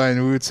Noah?"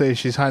 And we would say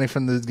she's hiding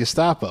from the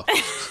Gestapo.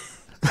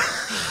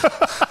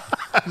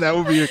 That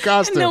would be your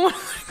costume. No one-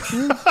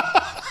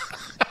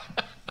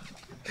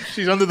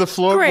 She's under the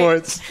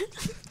floorboards.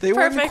 They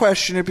wouldn't Perfect.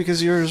 question it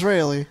because you're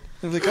Israeli.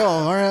 They're like, oh,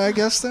 all right, I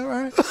guess they're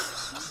all right.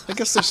 I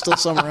guess there's still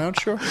some around,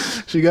 sure.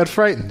 She got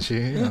frightened.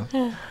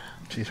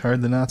 She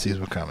heard the Nazis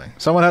were coming.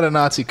 Someone had a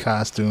Nazi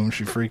costume.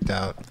 She freaked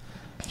out.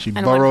 She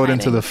And burrowed went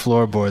into hiding. the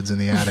floorboards in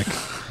the attic.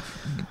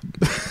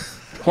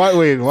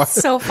 Wait, what?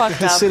 So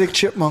fucked up. Hasidic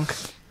chipmunk.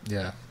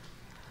 Yeah.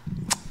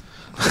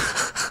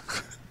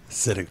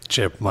 Hasidic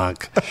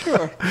chipmunk.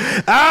 Sure.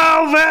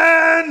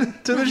 Alvin!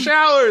 To the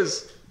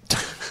showers!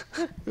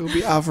 It would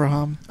be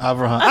Avraham.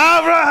 Avraham!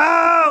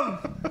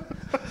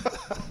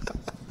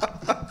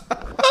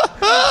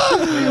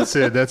 That's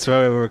it. That's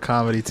why we're a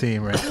comedy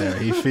team right there.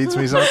 He feeds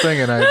me something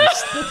and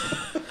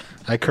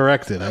I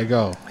correct it. I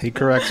go. He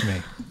corrects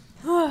me.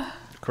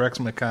 Corrects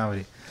my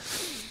comedy.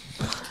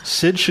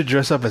 Sid should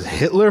dress up as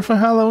Hitler for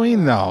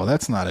Halloween? No,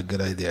 that's not a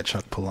good idea,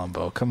 Chuck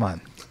Palumbo. Come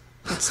on.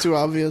 It's too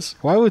obvious.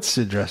 Why would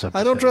Sid dress up? I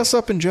as don't Hitler? dress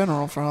up in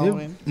general for You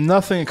Halloween. have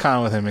nothing in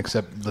common with him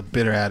except the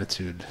bitter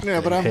attitude. Yeah,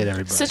 that but you I'm- hate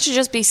everybody. Sid should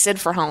just be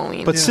Sid for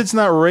Halloween. But Sid's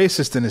not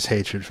racist in his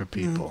hatred for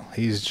people.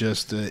 He's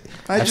just. I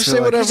just feel say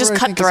whatever He's just I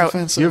think is cutthroat.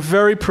 offensive. You're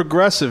very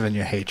progressive in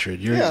your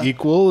hatred. You're Yeah.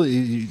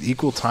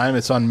 equal time.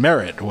 It's on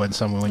merit when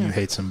you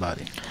hate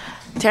somebody.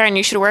 Taryn,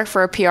 you should work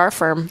for a PR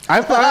firm.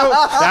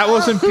 That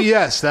wasn't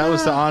BS. That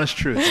was the honest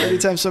truth.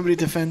 Anytime somebody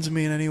defends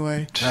me in any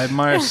way. I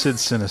admire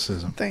Sid's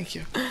cynicism Thank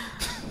you.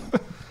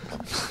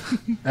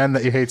 and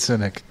that you hate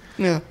Cynic.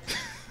 Yeah.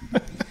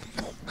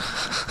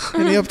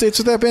 Any updates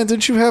with that band?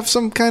 Didn't you have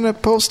some kind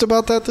of post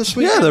about that this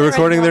week? Yeah, they're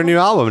recording their new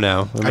album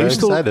now. I'm Are very you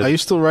still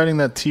excited. writing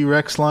that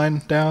T-Rex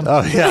line down?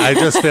 Oh yeah, I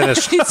just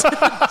finished.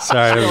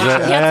 Sorry, You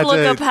have to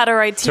look up how to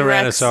write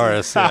T-Rex.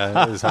 Tyrannosaurus.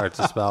 Yeah, it was hard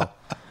to spell.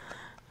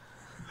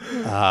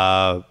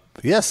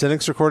 Yeah,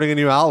 Cynic's recording a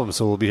new album,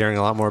 so we'll be hearing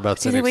a lot more about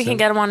Do you Cynic. think we can soon.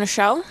 get him on a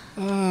show?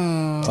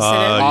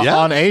 Yeah.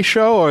 On a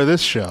show or this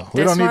show?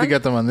 We This don't need to one?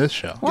 get them on this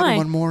show. Why?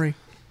 One Maury.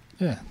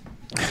 Yeah.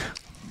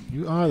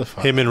 You are the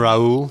fuck. Him and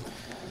Raul.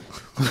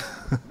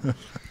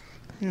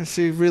 Yeah,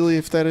 see, really,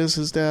 if that is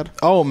his dad.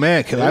 Oh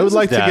man, It I would is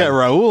like his to dad. get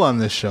Raul on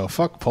this show.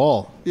 Fuck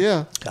Paul.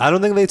 Yeah. I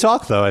don't think they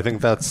talk though. I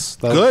think that's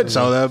Good.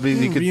 So that would be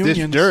you could dish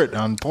reunions. dirt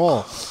on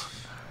Paul.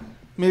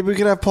 Maybe we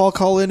could have Paul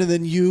call in and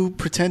then you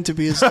pretend to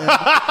be his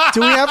dad.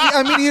 Do we have?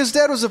 I mean, his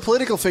dad was a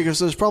political figure,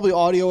 so there's probably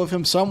audio of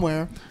him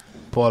somewhere.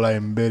 Paul, I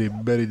am very,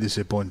 very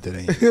disappointed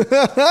in you.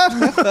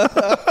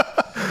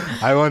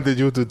 I wanted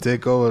you to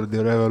take over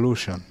the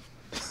revolution.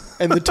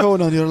 And the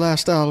tone on your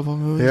last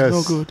album was Yes.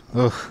 no good.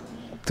 Ugh.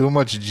 Too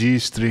much G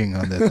string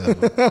on that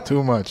album.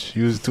 Too much.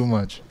 Use too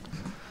much.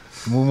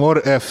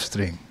 More F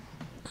string.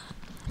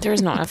 There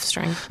is no F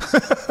string.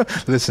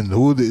 Listen,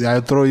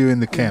 I'll throw you in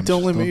the camp.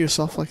 Don't limit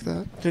yourself like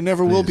that. There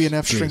never will be an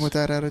F string please. with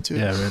that attitude.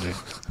 Yeah, really.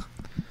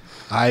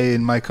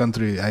 In my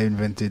country, I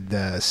invented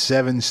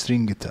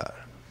 7-string guitar.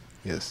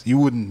 Yes, you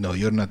wouldn't know.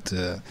 You're not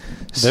There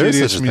serious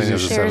is such a thing as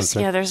a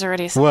musician. There's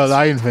already. Well,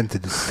 I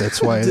invented it.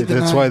 That's why. Did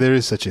That's I? why there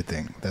is such a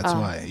thing. That's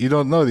Oh. why you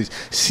don't know this.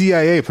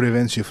 CIA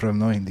prevents you from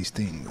knowing these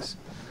things.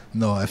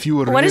 No, if you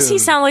were. What does he real-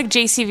 sound like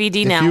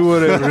JCVD now?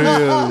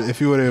 If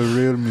you were a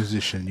real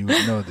musician, you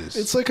would know this.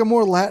 It's like a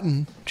more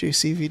Latin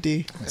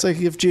JCVD. It's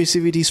like if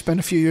JCVD spent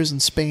a few years in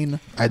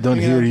Spain. I don't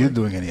Yeah, hear you like-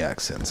 doing any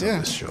accents Yeah. on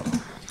this show.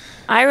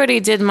 I already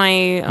did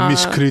my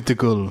Miss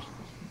Critical.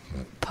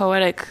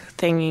 poetic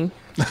thingy.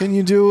 Can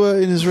you do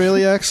an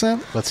Israeli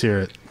accent? Let's hear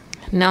it.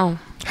 No.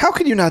 How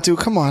could you not do?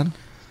 Come on.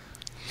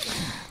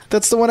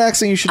 That's the one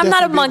accent you should. I'm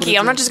not a definitely be able monkey. to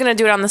I'm do. not just going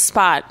to do it on the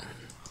spot.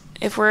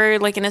 If we're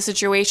like in a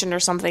situation or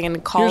something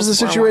and calls Here's the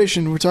for one.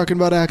 situation. We're talking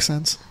about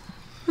accents.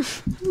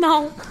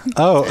 No.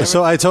 Oh,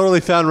 so I totally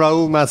found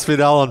Raul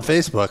Masvidal on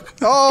Facebook.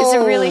 Oh, Is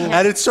it really him?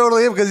 And it's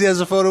totally him because he has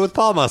a photo with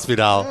Paul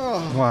Masvidal.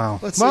 Wow.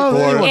 Let's see.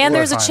 And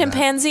there's a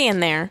chimpanzee in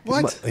there.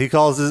 What? He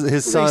calls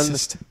his son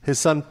Racist. his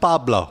son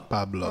Pablo.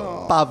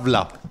 Pablo.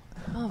 Pablo.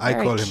 I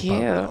very call him cute.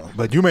 Pablo,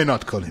 but you may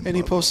not call him. And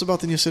he posts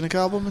about the new Cynic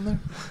album in there.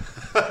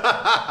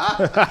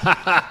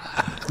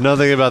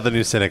 Nothing about the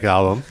new Cynic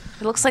album.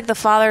 It looks like the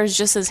father is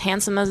just as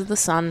handsome as the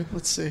son.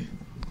 Let's see.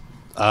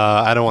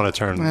 I don't want to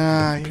turn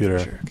Ah, the you're a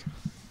computer,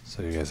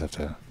 so you guys have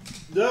to.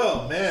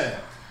 No, man.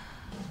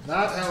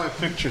 Not how I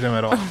pictured him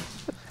at all.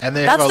 And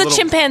they That's have a the little-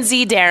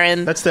 chimpanzee,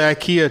 Darren. That's the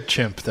IKEA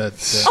chimp that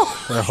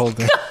they're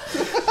holding.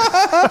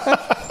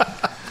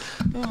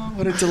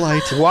 What a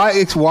delight.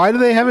 Why do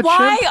they have a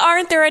Why chimp?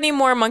 aren't there any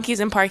more monkeys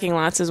in parking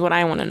lots is what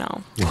I want to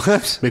know.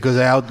 What? Because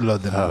I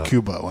outlawed them in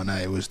Cuba when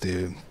I was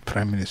the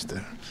prime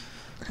minister.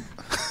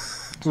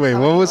 Wait,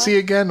 what was he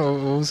again? What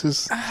was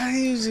his?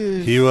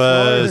 He a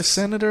was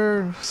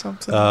senator or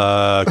something.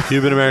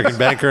 Cuban American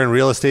banker and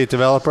real estate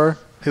developer.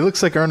 He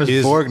looks like Ernest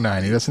He's-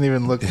 Borgnine. He doesn't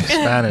even look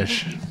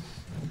Spanish.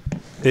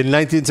 In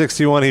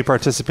 1961, he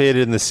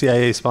participated in the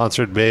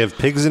CIA-sponsored Bay of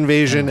Pigs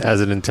invasion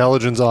as an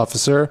intelligence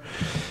officer.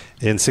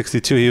 In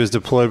 62, he was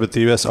deployed with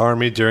the U.S.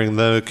 Army during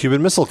the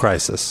Cuban Missile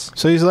Crisis.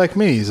 So he's like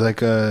me. He's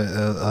like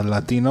a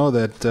Latino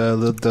that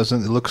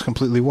looks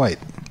completely white.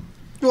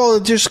 Well,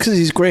 just because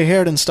he's gray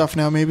haired and stuff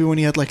now, maybe when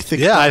he had like thick.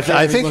 Yeah, dark hair,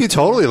 I think he looked-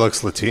 totally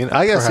looks Latino.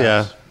 I guess,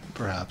 Perhaps. yeah.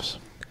 Perhaps.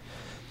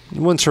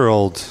 Once you're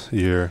old,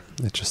 it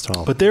just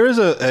all. But there is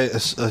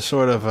a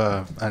sort of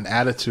an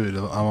attitude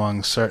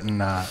among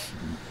certain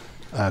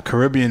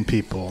Caribbean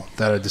people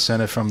that are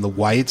descended from the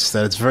whites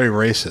that it's very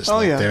racist. Oh,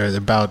 Like, yeah. they're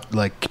about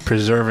like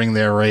preserving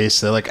their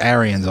race. They're like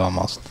Aryans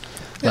almost.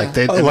 Like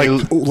they,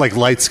 like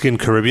light-skinned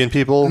Caribbean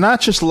people.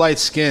 not just light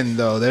skinned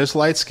though. There's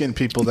light skinned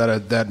people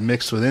that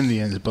mixed with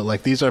Indians, but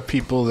like these are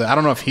people that I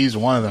don't know if he's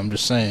one of them. I'm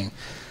just saying,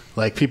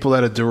 like people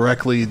that are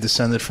directly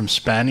descended from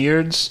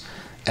Spaniards,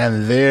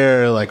 and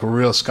they're like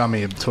real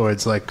scummy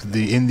towards like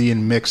the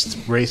Indian mixed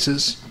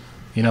races.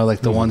 You know,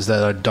 like the ones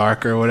that are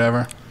dark or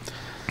whatever.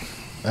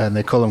 And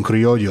they call them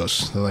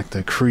criollos. They're like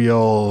the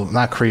Creole,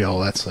 not Creole.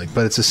 That's like,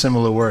 but it's a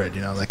similar word.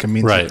 You know, like it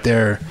means Right. that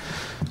they're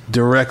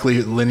direct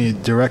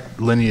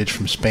lineage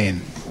from Spain.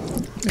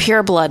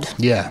 Pure blood.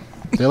 Yeah,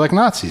 they're like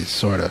Nazis,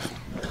 sort of.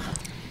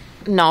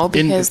 No,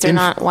 because they're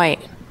not white.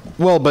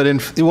 Well, but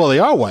they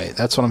are white.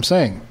 That's what I'm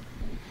saying.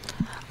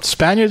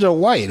 Spaniards are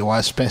white.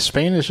 While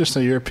Spain is just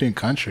a European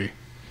country.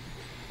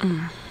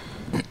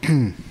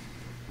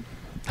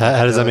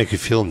 How does that make you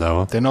feel,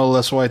 Noah? They're no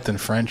less white than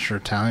French or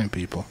Italian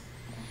people.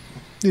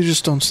 You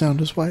just don't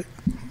sound as white.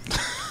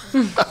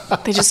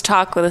 They just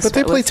talk with a, But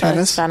they play with a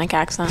tennis. Hispanic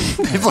accent.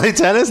 They play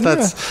tennis?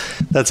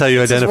 That's how you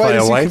That's as identify white a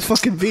as you white? can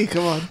fucking be.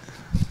 Come on.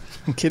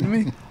 You kidding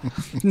me?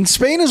 In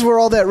Spain is where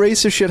all that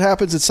racist shit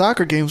happens at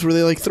soccer games, where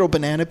they like throw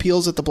banana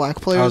peels at the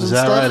black players. Oh, is and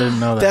that stuff. right? I didn't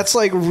know that. That's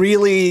like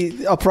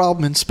really a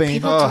problem in Spain.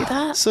 People do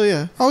that? So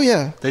yeah. Oh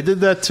yeah. They did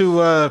that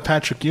to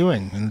Patrick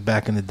Ewing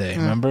back in the day.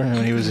 Remember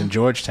when he was in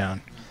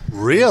Georgetown?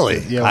 Really?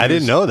 Yeah, I he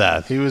didn't was- know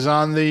that. He was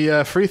on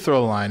the free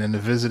throw line in the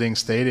visiting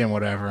stadium,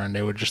 whatever, and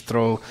they would just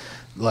throw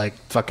like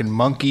fucking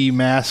monkey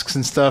masks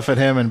and stuff at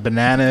him and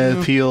banana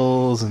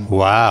peels and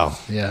Wow.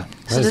 yeah.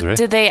 So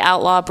did they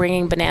outlaw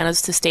bringing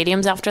bananas to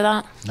stadiums after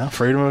that? No,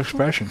 freedom of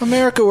expression.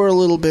 America, we're a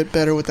little bit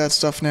better with that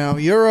stuff now.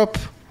 Europe,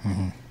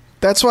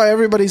 That's why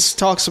everybody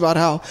talks about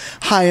how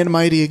high and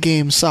mighty a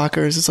game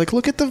soccer is. It's like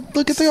look at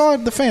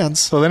the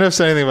fans. Well, they never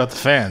say anything about the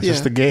fans.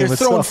 Just the game They're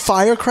itself. throwing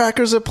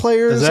firecrackers at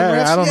players. Is that,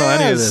 and refs. I don't know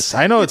any of Yes. this.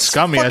 I know it's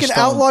scummy. I Fucking just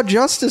don't- outlaw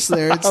justice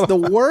there. It's the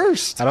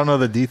worst. I don't know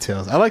the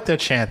details. I like their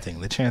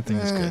chanting. The chanting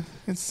is good.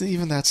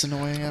 Even that's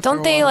annoying. After Don't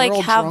a they while. like They're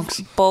all have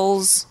drunks.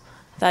 bulls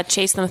that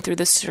chase them through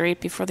the street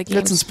before the game?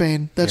 That's in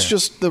Spain. That's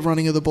just the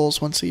running of the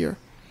bulls once a year.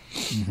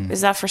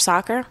 Is that for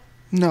soccer?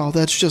 No,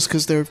 that's just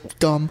because they're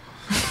dumb.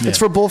 Yeah. It's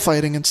for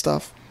bullfighting and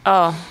stuff.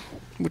 Oh.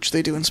 Which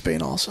they do in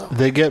Spain also.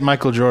 They get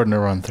Michael Jordan to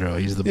run through.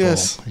 He's the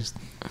Yes. bull. He's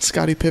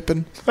Scottie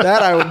Pippen.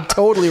 That I would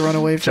totally run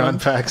away from. John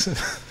Paxson.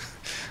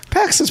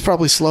 Paxton's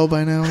probably slow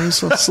by now. He's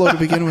so slow to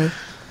begin with.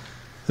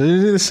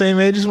 Is he the same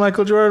age as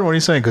Michael Jordan? What are you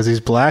saying? Because he's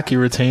black, he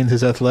retained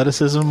his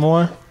athleticism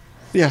more?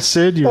 Yeah.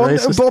 Sid, you Well,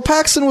 racist? Bill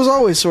Paxton was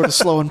always sort of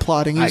slow and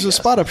plodding. He I was a guess.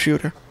 spot-up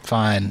shooter.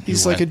 Fine.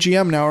 He's like a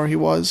GM now, or he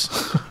was.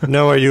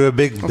 No, are you a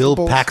big Bill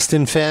Bulls.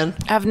 Paxton fan?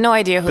 I have no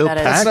idea who Bill that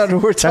is. That's not who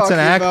we're That's talking an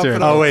actor.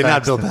 about. Oh wait,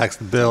 not Bill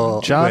Paxton. Bill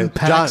John wait,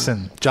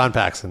 Paxson. John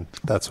Paxson.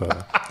 That's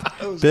what.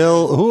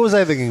 Bill. Who was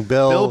I thinking?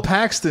 Bill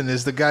Paxton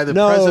is the guy, the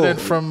No. president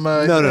from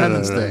No,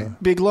 Independence no. Day.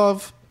 Big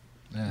Love.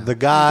 The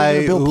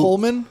guy. Bill who-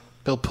 Pullman.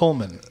 Bill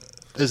Pullman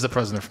is the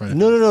president from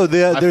No.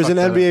 There's an fucked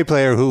that NBA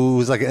player who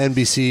was like an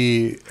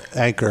NBC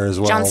anchor as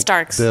well. John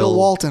Starks. Bill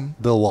Walton.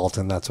 Bill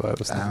Walton. That's what I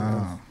was thinking.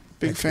 of.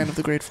 Big fan of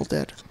the Grateful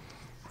Dead.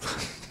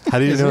 How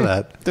do you know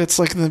that? That's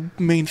like the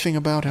main thing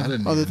about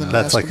him, other than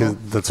That's like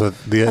basketball. that's what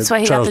the That's why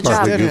he got Charles the job.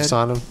 Barkley Deadhead. goofs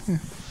on him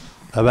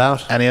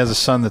about. And he has a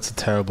son that's a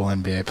terrible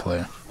NBA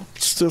player.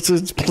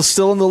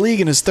 Still in the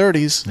league in his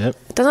 30s.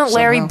 Yep. Doesn't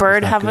Larry Somehow.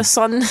 Bird Not have good. a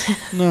son?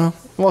 No.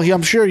 Well,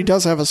 I'm sure he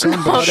does have a son.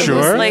 But Who's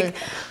Sure. like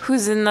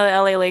who's in the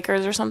LA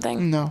Lakers or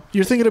something? No.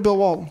 You're thinking of Bill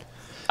Walton.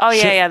 Oh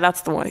yeah,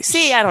 that's the one.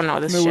 See, I don't know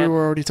this That we shit.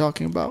 were already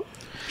talking about.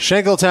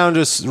 Shankletown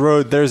just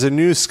wrote, there's a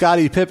new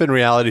Scottie Pippen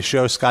reality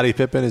show. Scottie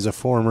Pippen is a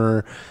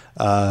former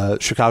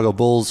Chicago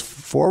Bulls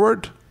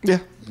forward Yeah.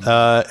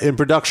 in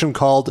production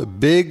called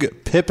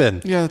Big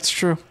Pippen. Yeah, that's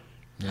true.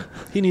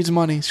 He needs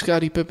money.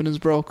 Scottie Pippen is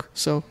broke,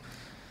 so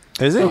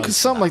Is it?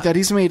 something like that.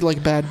 He's made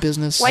like bad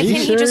business. Why can't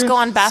he just go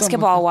on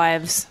Basketball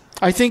Wives?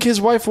 I think his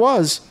wife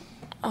was.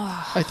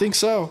 I think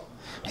so.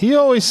 He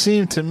always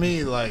seemed to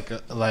me like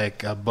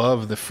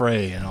above the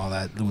fray and all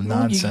that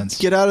nonsense.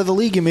 You get out of the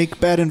league, you make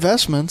bad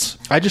investments.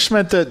 I just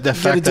meant the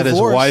fact that his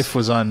divorce. wife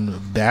was on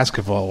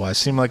Basketball Wives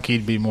seemed like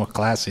he'd be more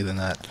classy than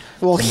that.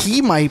 Well,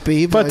 he might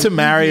be, But to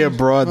marry a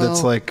broad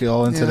that's well, like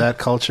all into yeah. that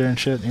culture and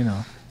shit, you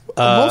know.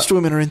 Most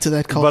women are into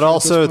that culture. But at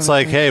also, this it's point, I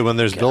like, think. hey, when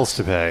there's bills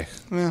to pay,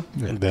 Yeah.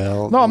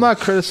 they'll. No, I'm not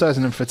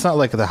criticizing him. It's not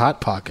like the Hot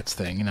Pockets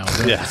thing, you know.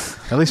 Yeah.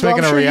 At least No,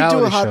 making I'm sure a he'd reality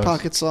do a Hot show.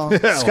 Pocket song.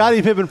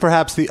 Scottie Pippen,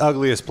 perhaps the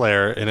ugliest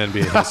player in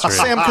NBA history.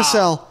 Sam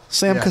Cassell.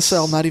 Sam Yes.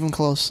 Cassell, not even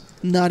close.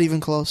 Not even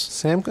close.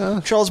 Sam.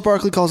 Charles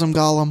Barkley calls him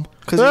Gollum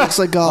because he looks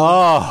like Gollum.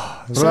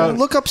 Oh, So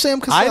look up Sam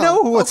Cassell. I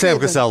know what Sam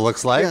then. Cassell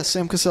looks like. Yeah,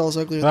 Sam Cassell is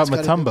uglier What than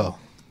about Scottie Matumbo?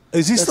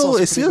 Is he That's still? also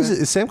Is, pretty bad.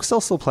 is Sam Cassell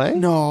still playing?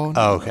 Pippen. No.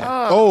 Oh, okay.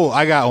 Oh,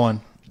 I got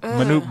one.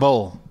 Manute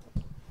Bol.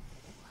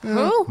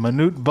 Who?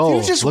 Manute Bol. He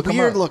was just Look him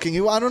weird up.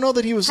 looking. I don't know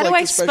that he was How like do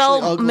I especially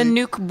spell ugly.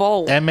 Manute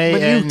Bowl?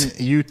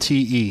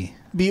 Manute.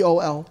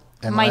 B-O-L.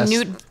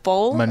 Minute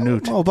Bowl?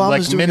 Minute. Obama's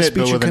like doing a minute,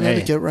 but speech in with an A.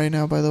 Connecticut right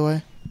now, by the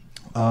way.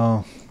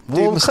 Oh.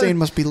 Dave Well, Mustaine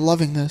must be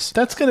loving this.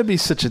 That's going to be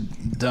such a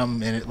dumb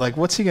minute. Like,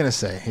 what's he going to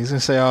say? He's going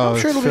to say, "Oh, I'm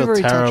sure I it'll be feel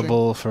very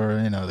terrible for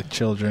the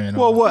children."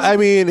 Well, what, I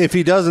mean, if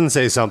he doesn't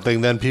say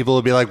something, then people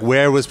will be like,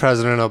 "Where was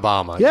President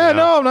Obama?" Yeah, You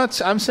know? no, I'm not.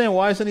 I'm saying,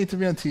 why does it need to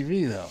be on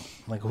TV though?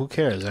 Like, who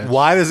cares?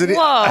 Why does it?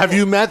 Whoa. Have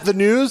you met the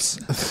news?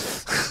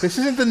 This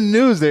isn't the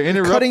news. They're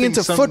interrupting cutting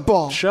into some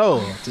football.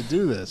 show to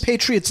do this.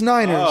 Patriots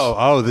Niners.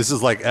 Oh, this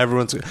is like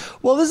everyone's.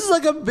 Well, this is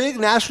like a big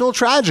national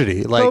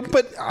tragedy. Like,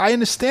 but I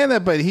understand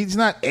that, but he's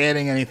not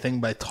adding anything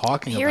by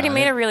talking. He already about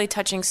made it. a really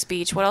touching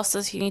speech. What else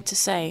does he need to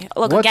say?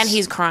 Look, What's- again,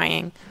 he's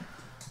crying.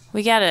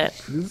 We get it.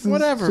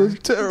 Whatever.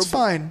 It's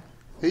fine.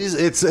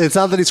 it's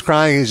not that he's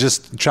crying. He's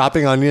just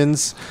chopping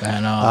onions. I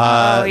know.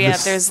 Oh, yeah,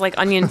 this- there's like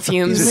onion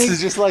fumes. This is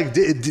just like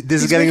this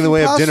is He's getting in the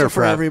way making of dinner pasta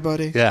for prep.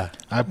 everybody. Yeah.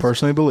 I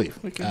personally believe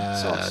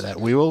sauce.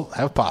 that we will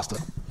have pasta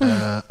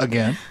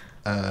again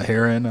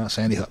here in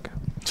Sandy Hook.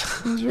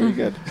 It's very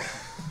good.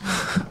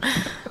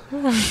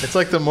 It's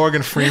like the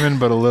Morgan Freeman,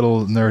 but a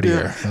little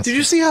nerdier. That's- Did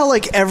you see how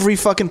like every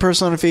fucking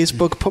person on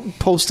Facebook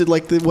posted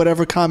like the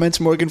whatever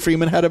comments Morgan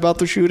Freeman had about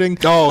the shooting?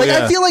 Oh, like,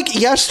 yeah. I feel like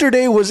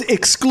yesterday was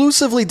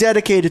exclusively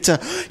dedicated to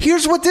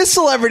here's what this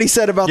celebrity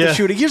said about the Yeah.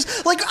 shooting.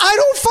 Here's like I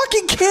don't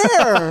fucking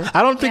care.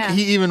 I don't think Yeah.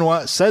 he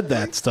even said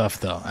that stuff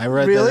though. I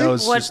read Really? that. It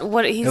was What- just,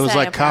 what did he it was say,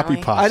 like copy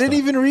apparently? pasta. I didn't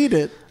even read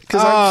it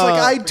because I was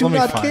like I do let me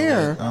not find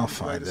care. it. I'll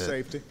find it.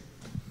 Safety.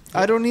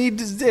 I don't need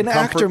an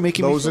actor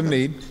making those me in feel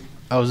need.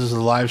 Oh, was this a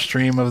live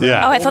stream of that?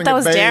 Yeah. Oh, I thought that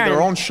was Holding at bay Darren.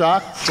 Their own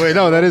shot. Wait,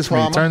 no, that is me.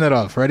 Trauma. Turn that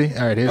off. Ready?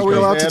 All right, here's Are we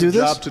go. allowed to They do have a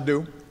this? job to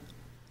do.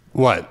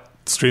 What?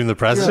 Stream the That's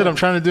president? it. I'm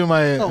trying to do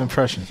my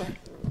impression.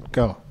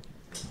 Go.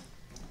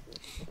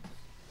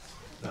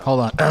 Hold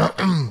on.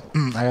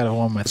 I gotta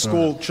warm my throat.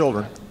 School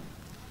children.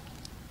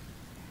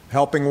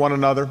 Helping one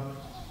another.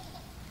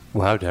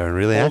 Wow, Darren,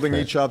 really Holding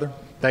accurate. each other.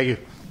 Thank you.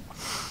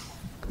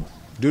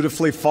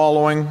 dutifully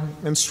following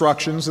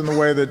instructions in the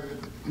way that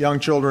young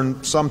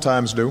children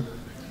sometimes do.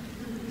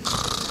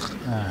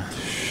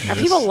 Are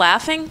people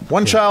laughing?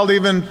 One child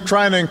even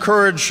trying to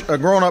encourage a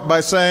grown-up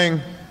by saying,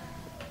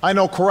 I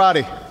know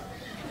karate,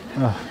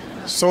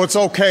 so it's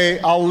okay,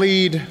 I'll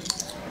lead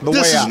the way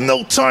out. This is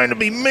no time to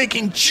be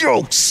making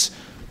jokes,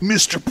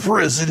 Mr.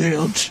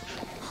 President.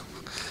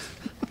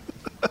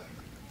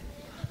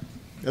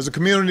 As a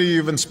community,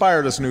 you've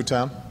inspired us,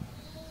 Newtown.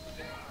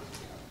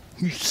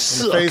 In the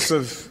suck. face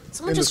of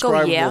Someone just go,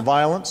 indescribable yeah?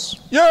 violence,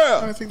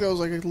 I think that was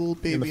like a little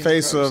baby. in the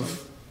face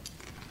of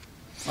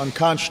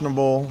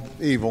unconscionable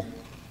evil.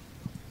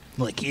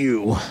 Like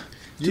you.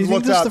 Do you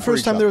think this is the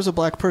first time there was a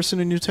black person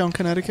in Newtown,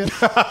 Connecticut?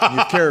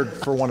 You cared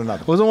for one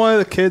another. Wasn't one of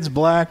the kids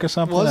black or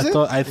something? Was it?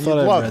 I thought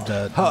I read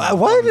that.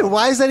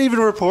 Why is that even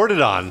reported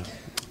on?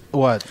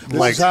 What?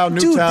 This is how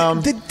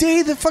Newtown Dude, the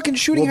day the fucking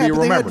shooting will be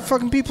happened, they had remembered.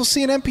 fucking people,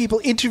 CNN people,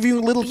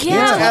 interviewing little kids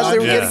Yeah. as they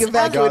were Yeah. getting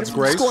evacuated God's from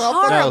grace. school. How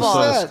That fucking was so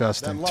was that?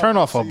 disgusting. Turn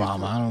off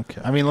Obama. I don't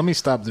care. I mean, let me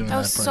stop doing that. That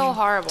was so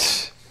horrible.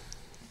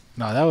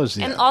 No, that was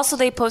And also,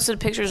 they posted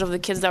pictures of the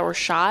kids that were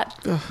shot.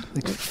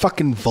 like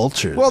fucking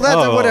vultures. Well,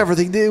 whatever.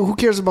 Who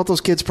cares about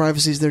those kids'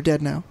 privacies? They're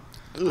dead now.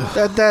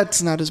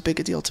 That's not as big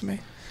a deal to me.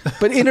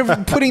 But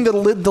putting the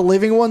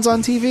living ones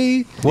on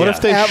TV. What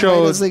if they right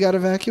showed? as they got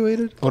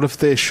evacuated? What if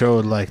they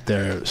showed like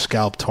their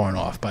scalp torn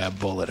off by a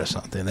bullet or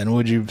something? Then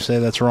would you say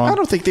that's wrong? I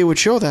don't think they would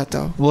show that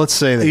though. Well, let's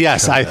say that.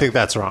 Yes, I think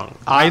that's wrong.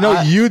 I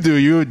know you do.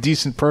 You're a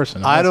decent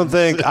person. I don't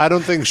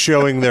think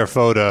showing the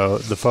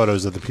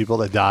photos of the people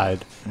that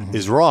died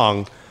is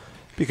wrong,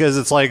 because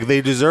it's like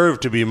they deserve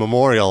to be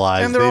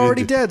memorialized. And they're They didn't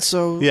already do- dead,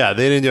 so Yeah,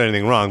 they didn't do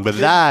anything wrong, but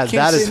can't say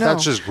no.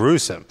 that's just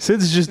gruesome.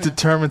 Sid's just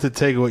determined to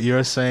take what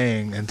you're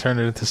saying and turn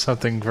it into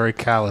something very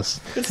callous.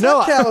 it's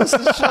not callous.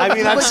 I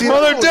mean, I've seen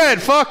Well, they're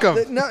dead. Fuck them.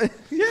 No,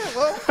 yeah,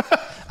 well,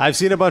 I've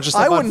seen a bunch of I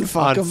stuff wouldn't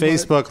fuck on 'em, but-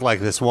 Facebook, like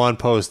this one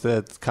post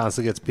that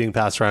constantly gets being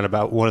passed around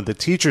about one of the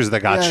teachers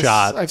that got yes,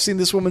 shot. I've seen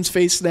this woman's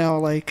face now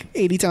like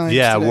 80 times.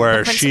 Yeah, today.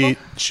 where she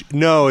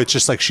no, it's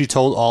just like she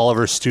told all of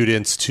her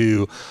students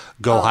to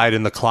go hide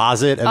in the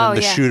closet, and then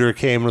the shooter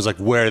came and was like,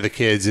 "Where are the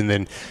kids?" And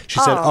then she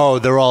said, "Oh,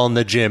 they're all in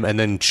the gym." And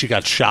then she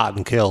got shot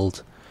and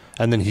killed,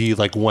 and then he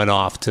like went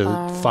off to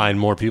find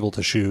more people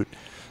to shoot.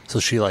 So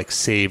she like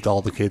saved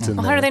all the kids in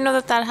Well, there. how do they know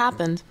that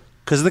happened?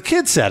 Because the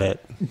kids said it.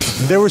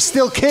 There were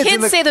still kids.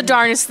 Kids say the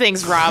darndest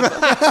things, Rob.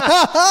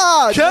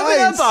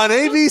 Coming up on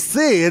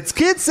ABC, it's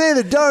Kids Say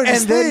the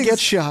Darndest And then Things, get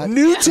shot.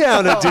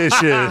 Newtown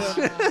edition.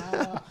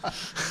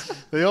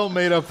 They all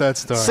made up that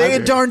story. Say a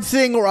darn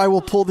thing or I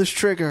will pull this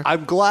trigger.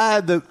 I'm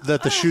glad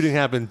that the shooting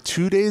happened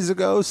 2 days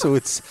ago, so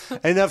it's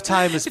enough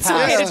time has It's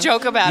passed. okay to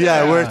joke about it.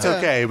 Yeah, where it's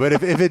okay. But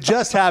if it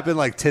just happened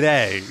like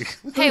today,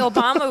 Hey,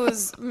 Obama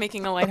was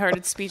making a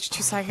lighthearted speech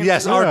 2 seconds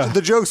yes, ago.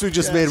 the jokes we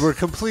just made were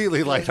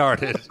completely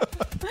lighthearted.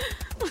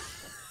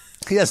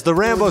 Yes, the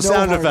Rambo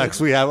sound effects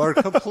we have are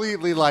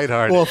completely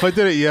lighthearted. Well, if I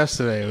did it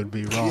yesterday, it would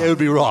be wrong. It would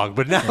be wrong,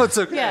 but now it's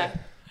okay. Yeah.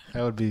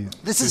 That would be.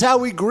 This is how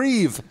we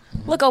grieve.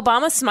 Look,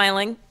 Obama's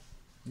smiling.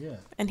 Yeah.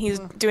 And he's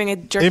doing a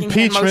jerking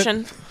hand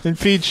motion.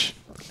 Impeach.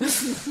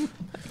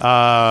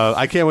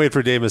 I can't wait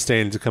for Dave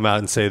Mustaine to come out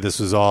and say this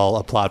was all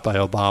a plot by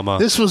Obama.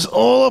 This was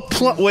all a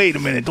plot. Wait a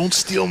minute. Don't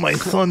steal my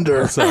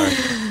thunder. Sorry.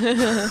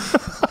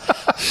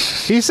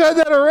 He said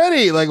that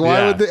already. Like, why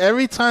Yeah. would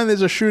every time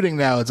there's a shooting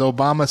now, it's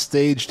Obama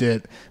staged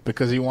it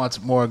because he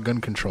wants more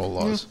gun control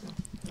laws.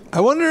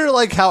 I wonder,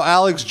 like, how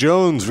Alex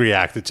Jones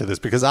reacted to this,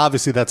 because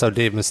obviously that's how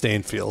Dave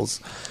Mustaine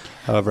feels.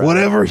 However,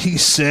 Whatever he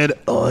said,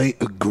 I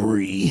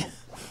agree.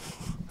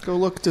 Go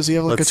look. Does he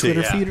have like Let's a see,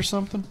 Twitter yeah. feed or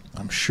something?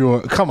 I'm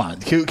sure. Come on.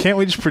 Can't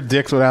we just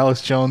predict what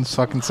Alex Jones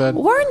fucking said?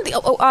 Weren't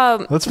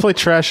the, Let's play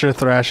Trash or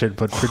Thrash It,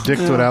 but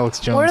predict what Alex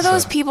Jones what are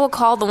those said. people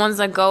called? The ones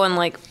that go and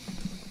like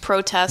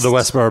protest? the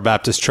Westboro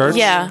Baptist Church.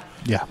 Yeah.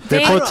 Yeah, they're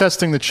They-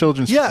 protesting the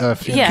children's funeral.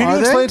 Yeah. Can Are you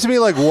they? explain to me,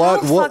 like,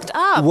 what fucked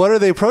up. what are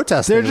they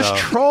protesting? They're just though?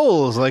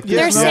 trolls. Like They're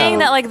there's no- saying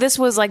that like this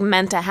was like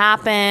meant to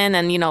happen,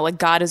 and you know, like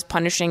God is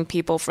punishing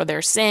people for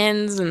their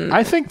sins, and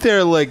I think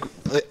they're like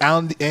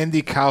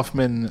Andy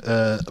Kaufman,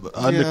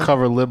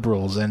 undercover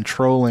liberals, and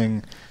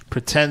trolling,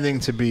 pretending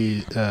to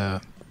be.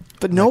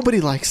 But nobody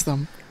likes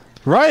them.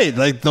 Right,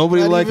 like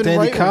nobody Not liked even Andy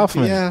right-wing,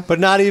 Kaufman. yeah. But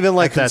not even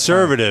like At that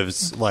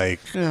conservatives. Like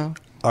Yeah.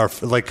 are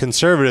like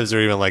conservatives are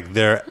even like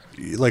they're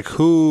like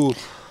who.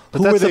 But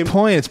who that's are the they?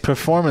 point. It's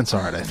performance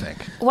art, I think.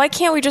 why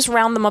can't we just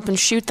round them up and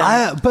shoot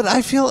them? But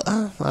I feel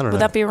I don't know. Would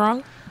that be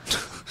wrong?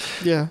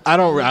 Yeah. I'm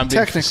being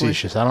Technically.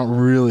 facetious. I don't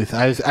really.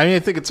 I mean, I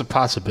think it's a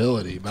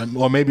possibility,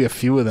 or maybe a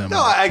few of them.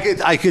 No,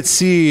 I could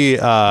see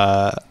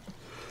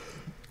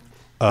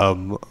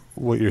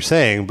what you're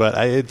saying, but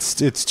it's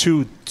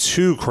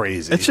too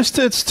crazy.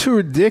 It's too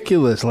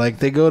ridiculous. Like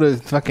they go to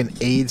fucking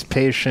AIDS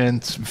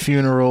patients'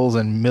 funerals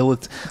and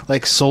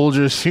like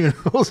soldiers'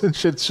 funerals and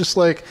shit. It's just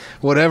like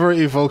whatever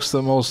evokes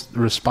the most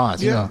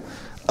response. You know,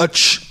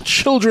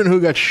 children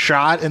who got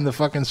shot in the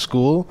fucking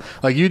school.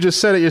 Like you just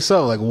said it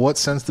yourself. Like what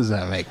sense does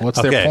that make?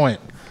 What's their Okay. point?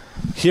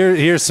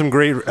 Here's some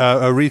great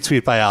a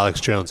retweet by Alex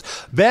Jones.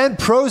 Ban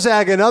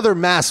Prozac and other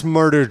mass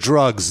murder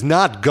drugs,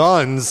 not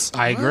guns.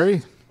 I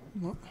agree.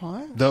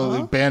 What? Though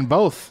they banned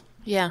both.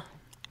 Yeah.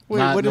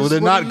 Wait, They're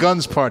not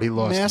guns part. He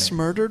lost. Mass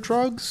murder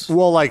drugs?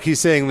 Well, like he's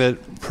saying that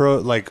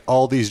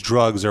all these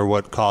drugs are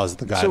what caused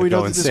the guy So to we go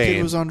know that this insane.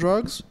 kid was on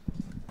drugs?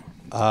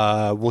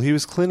 Well, he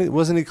was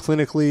wasn't he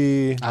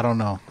clinically? I don't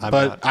know,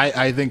 but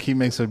I think he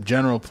makes a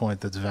general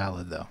point that's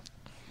valid, though.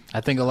 I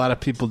think a lot of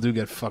people do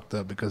get fucked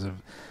up because of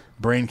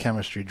brain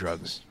chemistry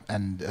drugs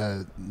and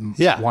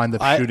wind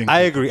up shooting.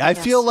 I people. agree. I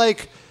feel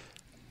like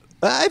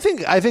I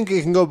think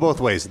it can go both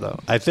ways, though.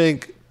 I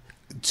think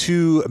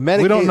to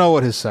medicate. We don't know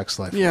what his sex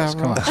life Yeah, was.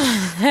 Come on.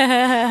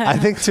 I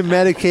think to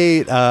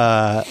medicate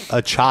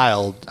a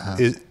child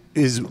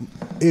is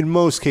in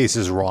most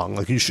cases wrong.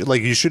 Like you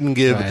shouldn't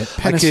give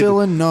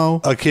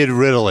Penicillin, a kid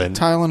Ritalin,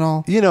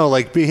 Tylenol. You know,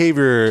 like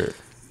behavior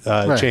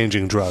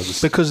changing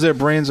drugs because their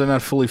brains are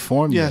not fully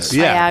formed Yes.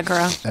 yet.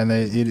 Viagra. And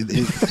they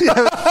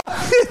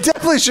You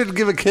definitely shouldn't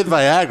give a kid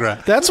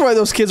Viagra. That's why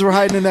those kids were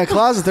hiding in that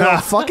closet. They're all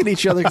fucking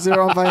each other because they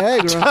were on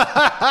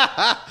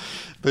Viagra.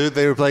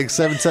 They were playing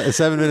 7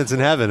 Minutes in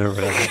Heaven or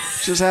whatever.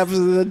 Just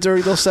happens that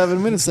during those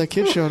 7 minutes, that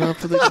kid showed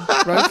up with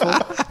a rifle.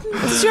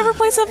 Did you ever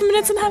play 7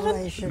 Minutes in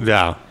Heaven?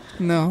 No.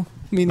 No,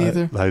 me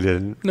neither. I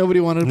didn't. Nobody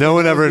wanted to No play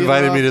one that ever with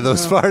invited me me to at all.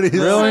 those No. parties.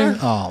 Really? Oh,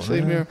 Oh, same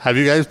man. here. Have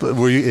you guys?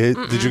 Were you?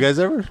 Did you guys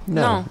ever?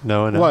 No.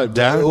 No. What?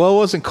 Darren? Well, it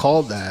wasn't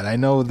called that. I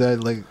know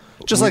that, like,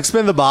 Just like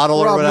spin the bottle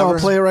or Rob, whatever. no,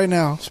 play it right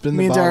now. Spin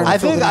me the and Darren bottle. I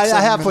think filled it in I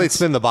 7 have played minutes.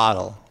 spin the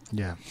bottle.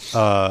 Yeah.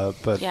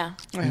 But Yeah.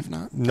 I have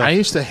not. no. I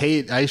used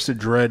to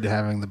dread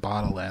having the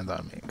bottle land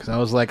on me because I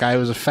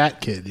was a fat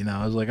kid, you know.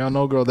 I was like, oh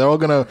no, girl, they're all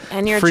gonna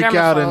And you're a freak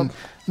out. germaphobe. And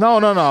no,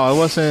 I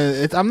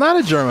wasn't. I'm not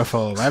a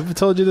germaphobe. I've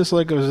told you this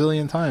like a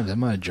zillion times. I'm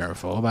not a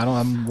germaphobe.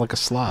 I'm like a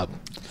slob.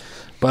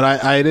 But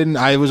I didn't.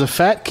 I was a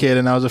fat kid,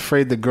 and I was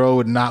afraid the girl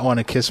would not want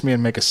to kiss me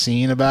and make a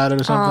scene about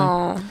it or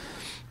something. Oh.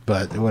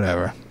 But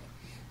whatever.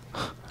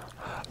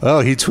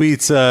 Oh, he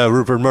tweets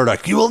Rupert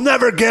Murdoch. You will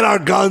never get our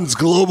guns,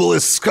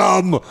 globalist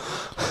scum.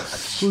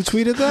 Who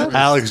tweeted that?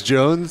 Alex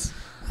Jones.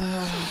 He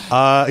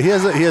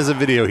has a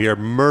video here.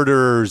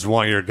 Murderers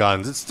want your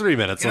guns. It's 3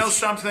 minutes. You know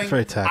something?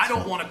 Very I tactful.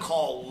 don't want to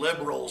call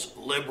liberals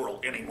liberal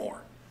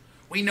anymore.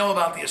 We know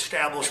about the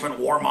establishment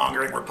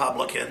warmongering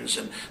Republicans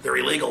and their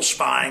illegal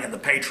spying and the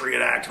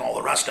Patriot Act and all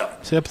the rest of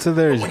it. See, up to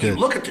there is When you good.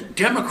 look at the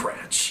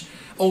Democrats,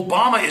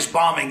 Obama is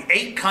bombing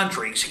 8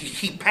 countries.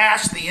 He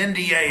passed the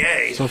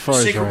NDAA So far to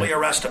he's secretly right.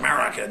 arrest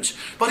Americans.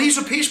 But he's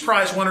a Peace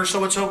Prize winner,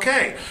 so it's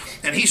okay.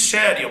 And he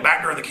said,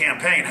 back during the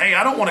campaign, hey,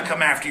 I don't want to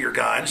come after your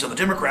guns. And the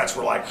Democrats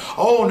were like,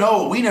 oh,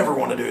 no, we never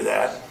want to do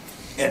that.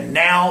 And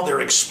now they're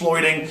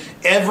exploiting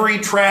every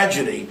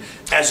tragedy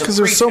as a Because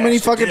there's so many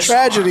pretext to fucking disarm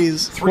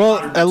tragedies. Well,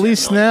 310 at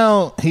least million.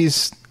 now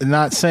he's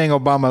not saying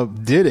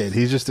Obama did it.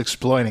 He's just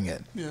exploiting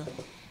it. Yeah.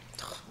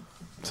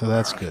 So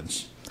that's good.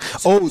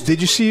 Oh,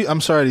 did you see?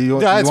 I'm sorry. Do you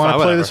Yeah, want it's to fine,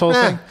 play this whole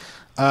whatever. thing?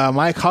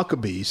 Mike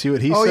Huckabee. You see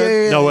what he Oh, said?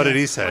 yeah, yeah, No, what yeah. did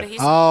he say?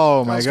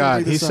 Oh I my was gonna God!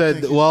 bring He this up, said,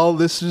 thank you. "Well,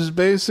 this is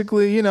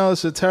basically,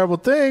 it's a terrible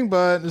thing,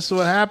 but this is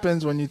what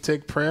happens when you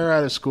take prayer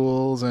out of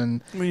schools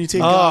and When you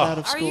take God out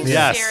of Are school. you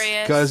Yes.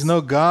 serious? because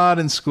no God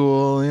in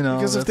school,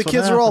 Because if that's the what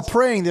kids were all happens.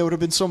 praying, they would have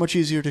been so much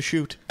easier to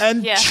shoot.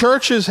 And Yeah.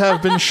 churches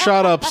have been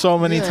shut up so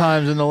many Yeah.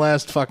 times in the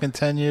last fucking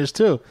 10 years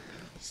too.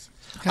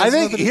 I Has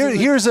think nothing to do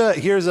with-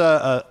 here's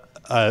a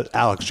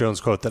Alex Jones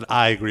quote that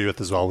I agree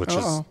with as well, which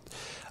Uh-oh.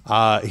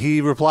 is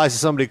he replies to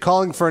somebody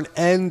calling for an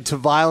end to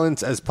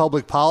violence as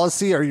public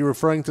policy. Are you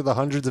referring to the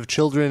hundreds of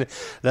children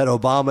that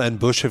Obama and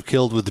Bush have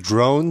killed with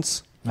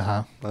drones?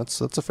 Uh-huh. That's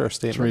a fair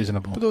statement. It's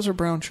reasonable. But those are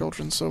brown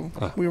children, so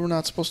we were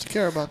not supposed to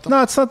care about them.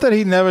 No, it's not that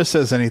he never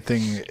says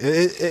anything.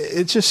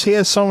 It's just he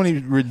has so many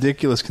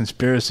ridiculous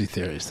conspiracy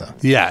theories, though.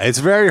 Yeah, it's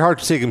very hard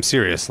to take him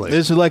seriously.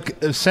 There's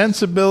like a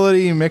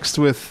sensibility mixed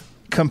with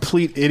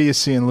complete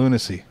idiocy and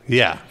lunacy.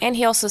 Yeah. And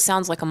he also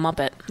sounds like a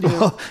Muppet.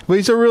 But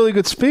he's a really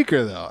good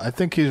speaker, though. I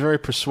think he's very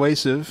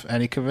persuasive,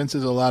 and he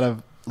convinces a lot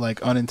of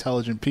like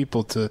unintelligent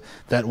people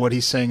that what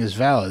he's saying is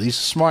valid. He's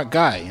a smart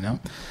guy,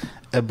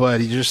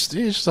 but he's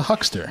just a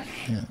huckster.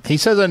 Yeah. He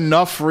says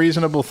enough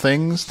reasonable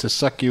things to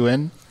suck you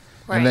in,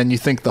 Right. and then you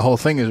think the whole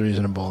thing is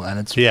reasonable, and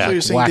it's So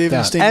you're saying whacked David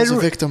out. Mustaine is a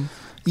victim?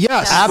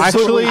 Yes,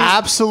 Absolutely.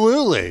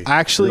 actually,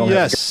 Absolutely.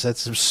 yes,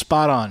 that's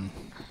spot on.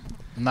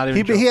 I'm not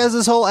even. He has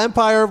this whole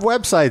empire of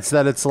websites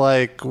that it's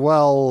like,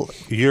 well,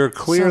 you're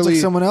Sounds clearly.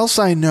 like someone else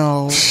I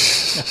know.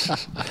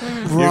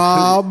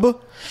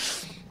 Rob.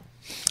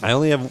 I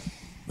only have.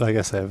 I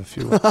guess I have a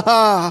few.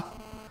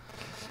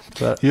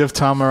 But You have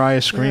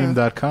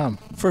TomMariahScream.com.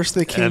 First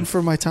they came And-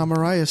 for my Tom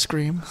Araya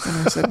scream, and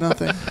I said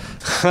nothing.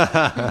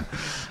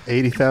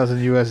 80,000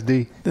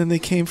 USD. Then they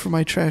came for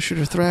my Trash It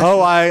or Thrash.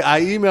 Oh,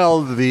 I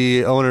emailed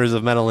the owners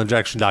of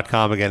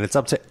mentalinjection.com again. It's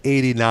up to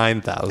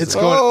 89,000. It's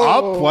going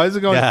up? Why is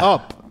it going Yeah.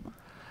 up?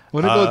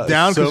 Wouldn't it go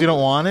down because you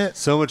don't want it?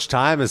 So much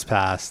time has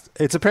passed.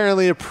 It's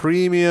apparently a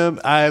premium.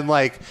 I'm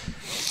like,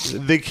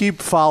 they keep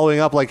following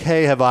up like,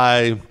 hey, have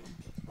I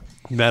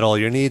met all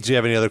your needs? Do you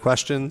have any other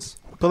questions?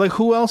 But like,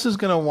 who else is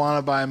going to want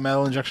to buy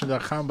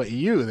metalinjection.com but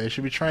you? They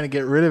should be trying to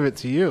get rid of it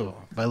to you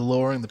by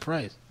lowering the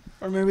price.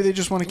 Or maybe they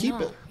just want to keep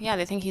it. Yeah,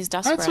 they think he's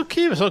desperate. That's so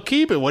keep it. So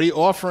keep it. What are you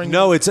offering?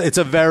 No, it's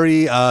a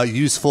very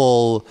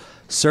useful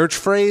search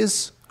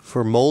phrase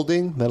for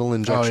molding, metal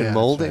injection yeah,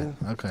 molding.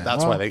 that's right. Okay.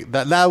 That's Well, why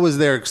that was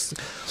their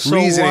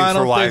reasoning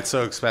for why it's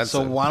so expensive.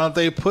 So why don't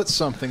they put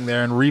something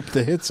there and reap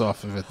the hits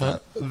off of it?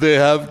 Then? They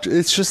have.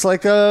 It's just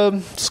like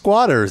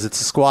squatters. It's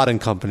a squatting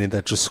company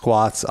that just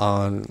squats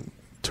on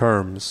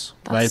terms.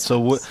 Right.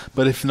 So,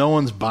 but if no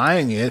one's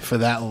buying it for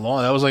that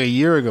long, that was like a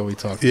year ago we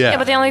talked. Yeah. Yeah,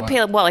 but they only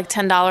pay like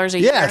 $10 a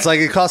year. Yeah, it's like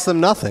it costs them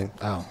nothing.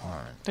 Oh, all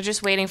right. They're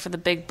just waiting for the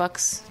big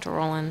bucks to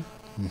roll in.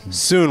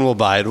 Soon we'll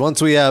buy it.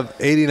 Once we have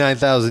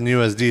 89,000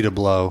 USD to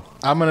blow.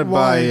 I'm gonna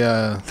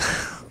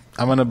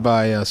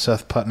buy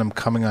Seth Putnam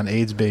coming on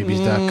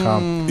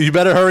AIDSbabies.com. You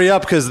better hurry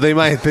up because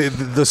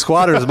the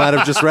squatters might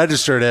have just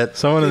registered it.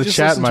 Someone in the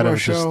chat might have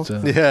just.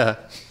 Yeah.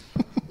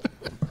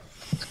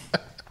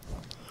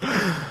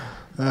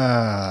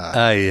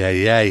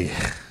 Ay.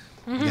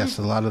 Yes,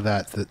 a lot of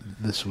that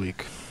this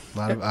week. A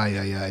lot of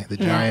The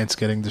Giants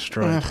getting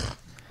destroyed.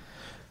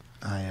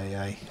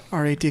 Ay.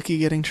 R.A. Dickey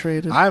getting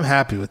traded. I'm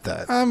happy with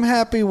that. I'm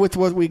happy with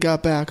what we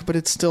got back, but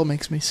it still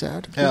makes me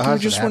sad. Yeah,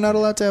 we're not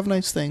allowed to have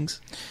nice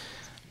things.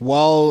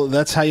 Well,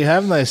 that's how you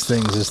have nice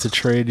things, is to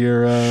trade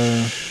your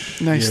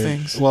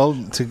things. Well,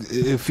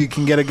 if you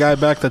can get a guy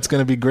back, that's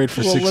going to be great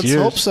for 6 years. Let's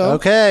hope so.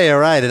 Okay, all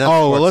right.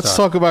 Let's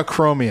talk about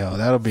Chromeo.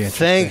 That'll be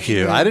interesting. Thank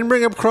you. I didn't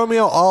bring up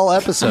Chromeo all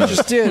episode. You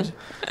just did.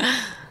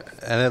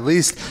 And at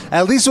least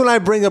when I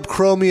bring up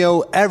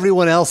Chromeo,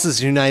 everyone else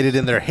is united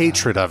in their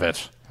hatred of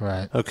it.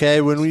 Right.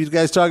 Okay? When you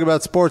guys talk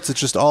about sports, it's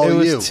just all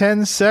It you. was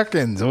 10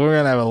 seconds. We're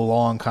going to have a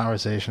long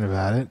conversation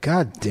about it.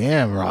 God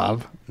damn,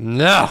 Rob.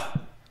 No.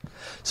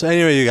 So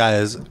anyway, you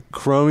guys,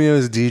 Chromeo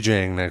is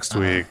DJing next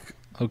week.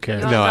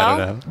 Okay. No, I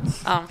don't know.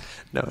 Oh.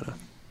 No.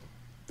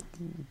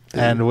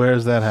 And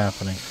where's that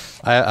happening?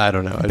 I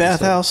don't know.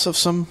 Bathhouse of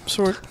some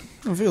sort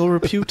of ill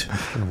repute.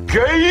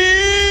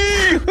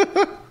 Gay!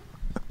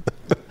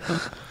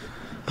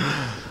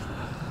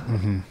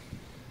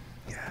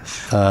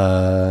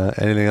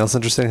 Anything else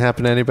interesting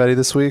happen to anybody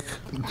this week?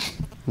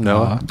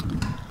 Noah?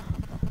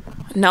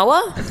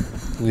 Noah?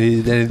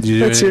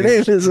 That's your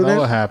name, isn't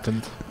Noah it?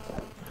 happened.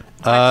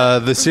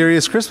 The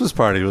Serious Christmas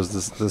Party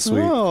was this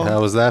week. Oh.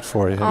 How was that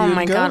for you? Oh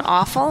my God,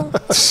 awful.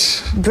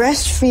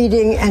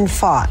 Breastfeeding and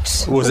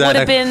farts. Was Would that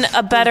have been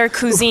a better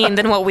cuisine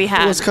than what we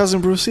had. Was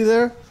Cousin Brucey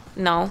there?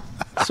 No.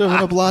 Serving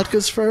up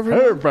latkes for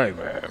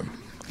everyone?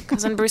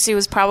 Cousin Brucey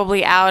was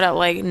probably out at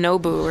like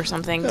Nobu or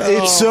something.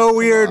 It's so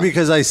weird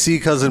because I see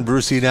Cousin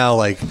Brucey now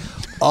like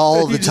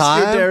all the You just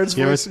hear time. Darren's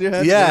voice in your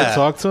head? Yeah. You ever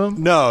talk to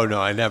him? No,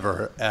 I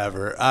never,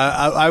 ever.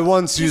 I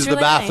once used the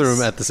really bathroom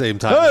nice. at the same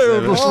time.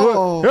 Hey,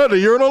 Oh. yeah, the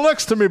urinal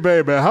next to me,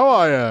 baby. How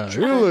are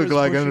you? You look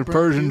like a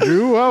Persian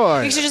Jew. How are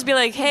You you? should just be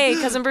like, hey,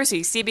 Cousin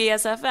Brucey,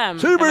 CBS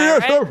FM. Am I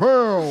right?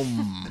 CBS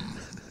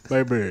FM,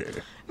 baby.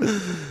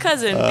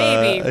 Cousin,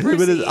 baby,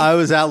 Brucey. I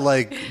was out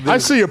like I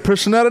see you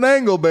pissing at an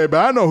angle, baby.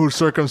 I know who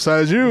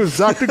circumcised you. It's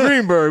Dr.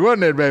 Greenberg,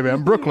 wasn't it, baby?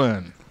 I'm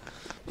Brooklyn.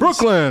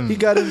 He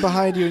got in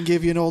behind you and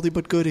gave you an oldie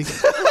but goodie.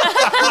 This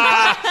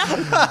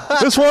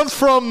one's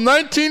from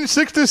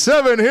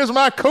 1967. Here's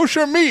my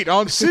kosher meat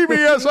on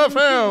CBS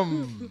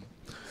FM.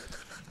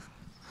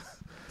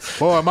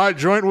 Boy, my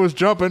joint was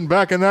jumping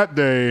back in that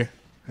day.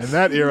 In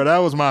that era, that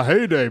was my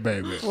heyday,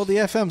 baby. Well, the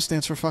FM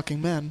stands for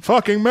fucking men.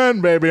 Fucking men,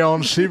 baby,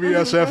 on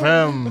CBS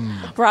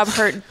FM. Rob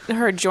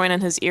heard joint in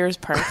his ears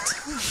perked.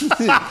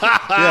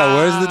 yeah,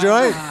 where's the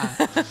joint?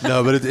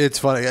 No, but it's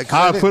funny.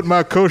 I put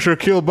my kosher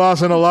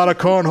kielbasa in a lot of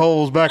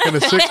cornholes back in the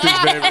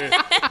 60s, baby.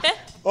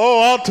 Oh,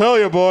 I'll tell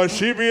you, boy,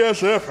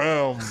 CBS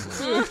FM.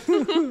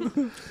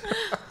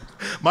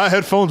 My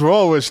headphones were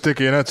always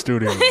sticky in that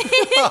studio.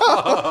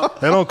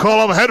 They don't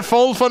call them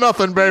headphones for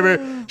nothing, baby.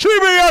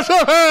 CBS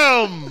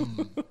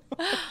FM!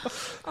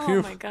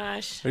 Oh my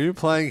gosh. Are you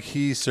implying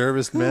he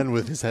serviced men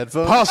with his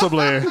headphones?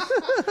 Possibly.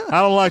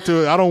 I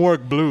don't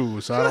work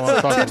blue, so I don't want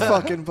to talk Tit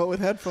about fucking, but with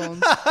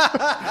headphones.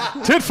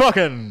 Tit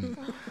fucking.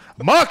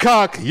 My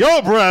cock,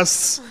 your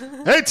breasts.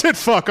 Hey, tit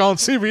fuck on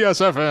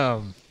CBS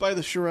FM. By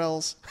the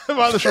Shirelles.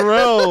 By the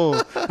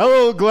Shirelle.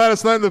 Hello,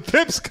 Gladys Knight and the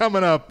Pips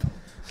coming up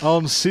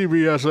on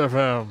CBS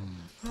FM.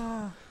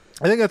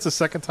 I think that's the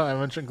second time I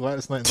mentioned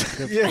Gladys Knight and the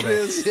Pips. Yeah, it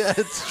is. Yeah,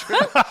 it's true.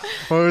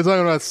 Well, we were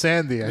talking about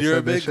Sandy. You're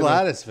a big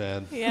Gladys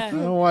fan. Yeah. I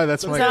don't know why.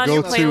 That's Was my that on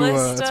your go-to.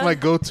 playlist, That's my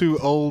go-to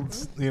old,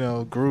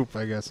 group.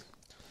 I guess.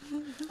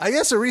 I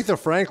guess Aretha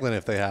Franklin,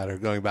 if they had her,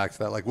 going back to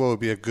that, like, what would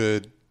be a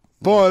good?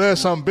 Boy, there's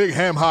some big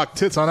ham hock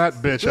tits on that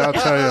bitch. I'll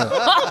tell you.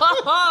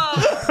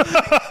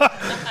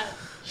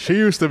 She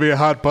used to be a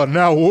hot butt.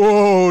 Now,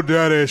 whoa,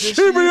 daddy.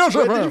 CBS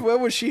FM.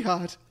 When was she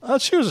hot?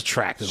 She was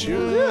attractive. She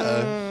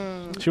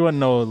wasn't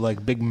no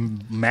big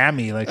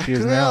mammy like she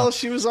is now. Well,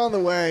 she was on the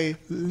way.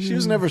 She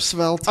was never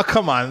svelte. Oh,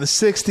 come on. In the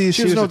 60s,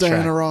 She was no attractive.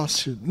 Diana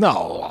Ross.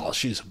 No,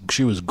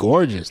 she was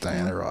gorgeous,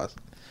 Diana Ross.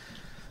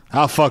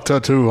 I fucked her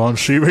too on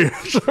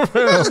CBS.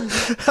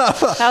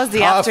 That was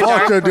the After I Dark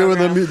fucked her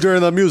program.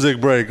 during the music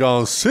break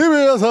on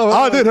CBS FM.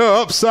 I did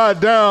her upside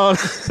down,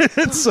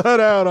 inside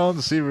out on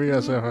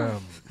CBS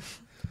FM.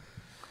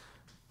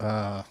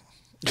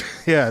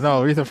 Yeah,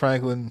 no, Aretha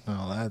Franklin.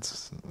 No,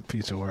 that's a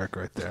piece of work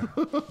right there.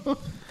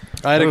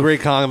 I had a great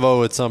convo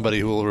with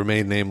somebody who will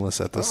remain nameless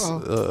at this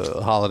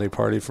holiday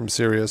party from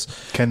Sirius.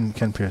 Ken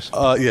Pierce.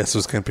 Yes, it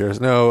was Ken Pierce.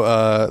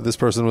 No, this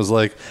person was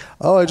like,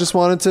 "Oh, I just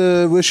wanted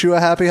to wish you a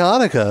happy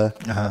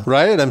Hanukkah."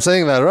 Right? I'm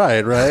saying that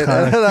right?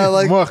 And I'm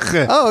like,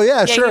 "Oh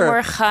yeah, sure." Yeah, you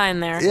were cha in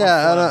there.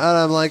 Yeah, and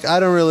I'm like,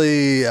 I don't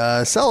really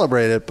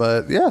celebrate it,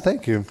 but yeah,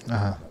 thank you.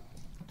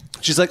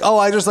 She's like, "Oh,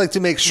 I just like to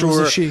make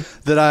sure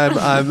that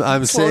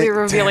I'm slowly saying."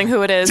 revealing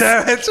who it is.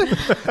 Damn it.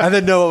 And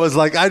then Noah was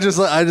like, "I just.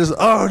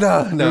 Oh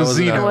no, It was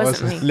Zena,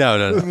 wasn't it?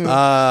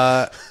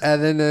 No.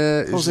 And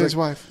then Jose's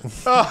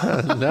wife.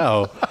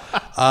 No.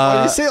 Why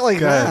do you say it like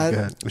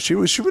that? She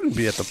wouldn't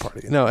be at the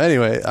party. No.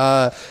 Anyway,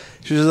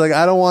 she was like,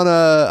 I don't want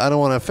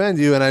to offend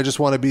you, and I just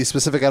want to be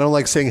specific. I don't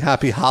like saying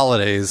Happy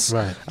Holidays.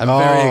 Right. I'm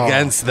very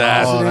against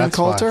that. Was it Ann that's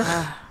Coulter?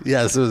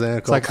 Yes, it was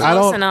Ann Coulter. Like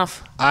Close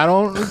enough.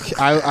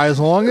 As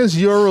long as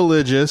you're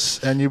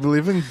religious and you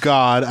believe in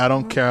God, I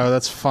don't care.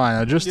 That's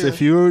fine.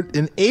 If you're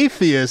an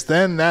atheist,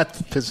 then that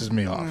pisses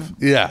me off.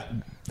 Yeah.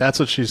 That's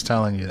what she's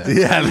telling you.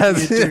 Yeah,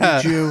 that's You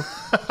dirty Jew.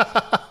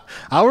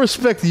 I'll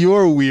respect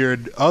your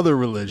weird other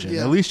religion.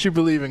 At least you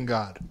believe in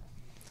God.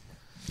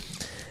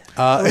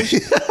 At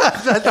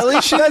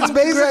least she doesn't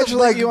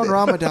congratulate you on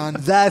Ramadan.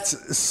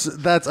 That's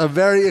a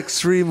very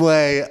extreme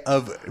way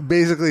of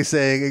basically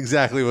saying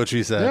exactly what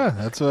she said. Yeah,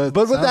 that's what.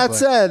 But with that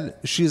said,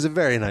 she's a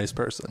very nice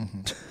person.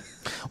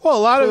 Mm-hmm. Well, a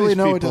lot of these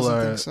Noah people doesn't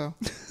are. think so.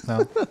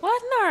 No.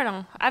 What?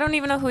 No. I don't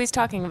even know who he's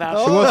talking about.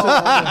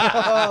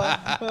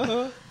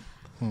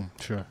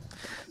 Sure.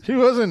 She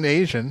wasn't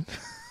Asian.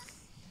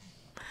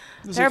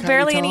 There are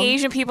barely any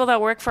Asian people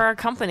that work for our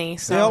company.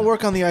 So. They all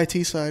work on the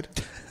IT side.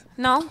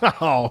 No.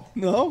 Oh.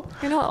 No?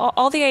 You know,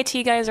 all the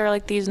IT guys are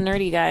like these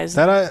nerdy guys.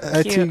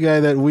 That Cute. IT guy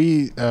that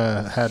we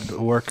had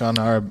work on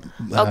our...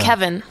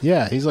 Kevin.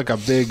 Yeah, he's like a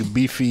big,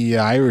 beefy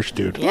Irish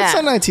dude. Yeah. That's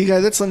not an IT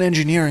guy. That's an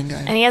engineering guy.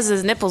 And he has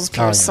his nipples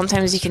pierced.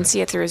 Sometimes you can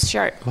see it through his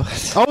shirt.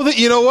 Oh,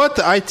 you know what?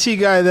 The IT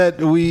guy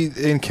that we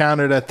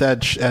encountered at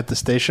the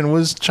station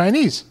was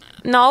Chinese.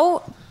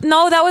 No,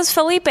 that was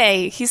Felipe.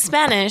 He's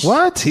Spanish.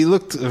 What? He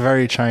looked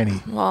very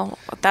Chinese. Well,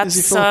 that's...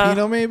 Is he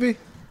Filipino, maybe?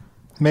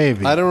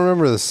 Maybe. I don't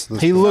remember this.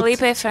 He looked...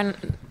 Felipe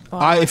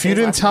if you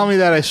didn't tell me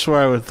that, I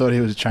swear I would have thought he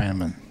was a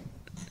Chinaman.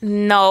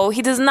 No,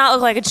 he does not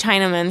look like a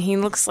Chinaman. He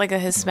looks like a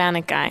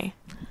Hispanic guy.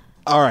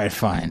 All right,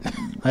 fine.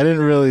 I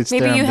didn't really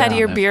stare Maybe you him had down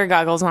your there. beer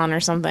goggles on or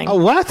something. Oh,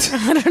 what?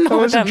 I don't know I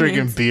what wasn't that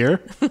drinking means.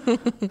 beer.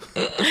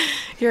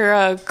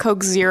 Your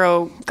Coke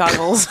Zero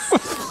goggles.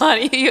 Or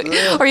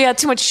you had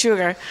too much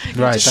sugar.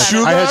 You Right. just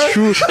I had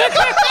sugar.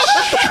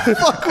 What the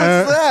fuck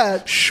was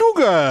that?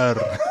 Sugar.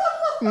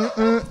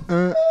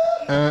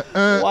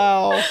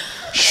 Wow.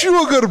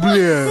 Sugar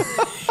beer.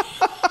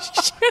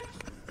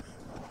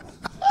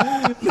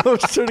 No,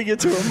 it's turning it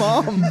to her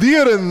mom.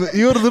 Darren,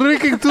 you're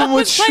drinking too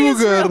much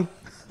sugar.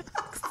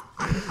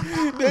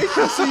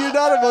 So you're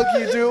not a monkey.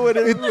 You do it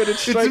when it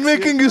strikes It's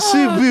making you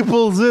see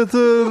people that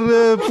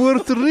are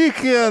Puerto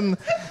Rican.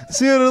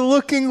 They're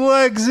looking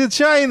like the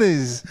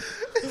Chinese.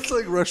 It's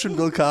like Russian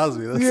Bill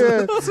Cosby.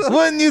 Yeah.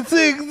 When you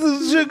take the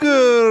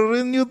sugar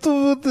and you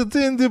put it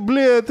in the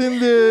blade in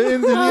the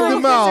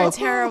guys mouth, are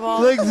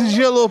terrible. like the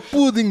Jello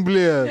pudding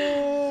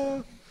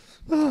blade.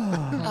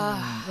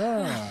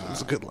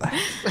 It's a good laugh.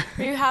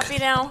 Are you happy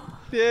now?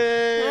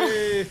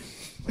 Yay.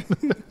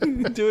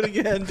 Do it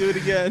again. Do it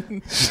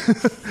again.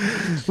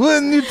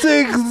 When you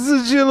take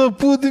the Jello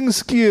pudding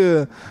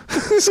skaya,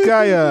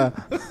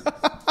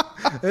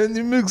 and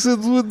you mix it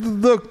with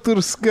the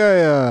Dr.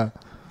 Skaya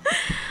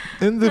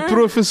and the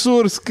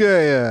Professor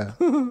Skaya.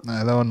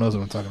 Nah, no one knows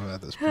what I'm talking about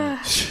at this point.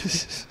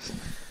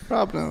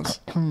 Rob knows.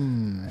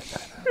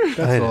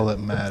 That's all that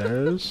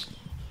matters.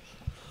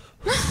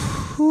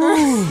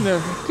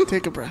 No,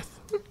 take a breath.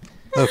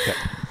 Okay.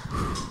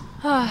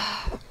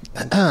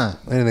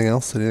 Anything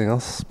else?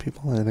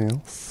 People? Anything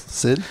else?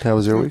 Sid, how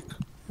was your week?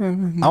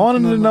 I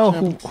wanted to know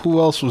who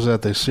else was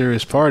at the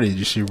serious party. Did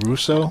you see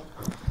Russo?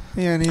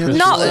 Yeah, and he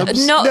No,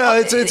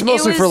 it's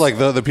mostly for like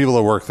the people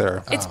that work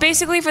there. It's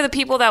basically for the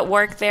people that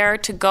work there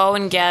to go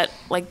and get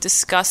like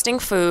disgusting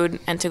food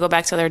and to go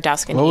back to their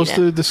desk and What eat was it.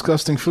 the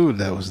disgusting food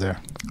that was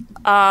there?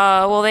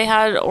 Well, they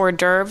had hors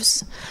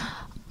d'oeuvres.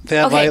 They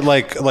had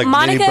like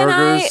Monica mini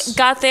burgers. and I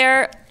got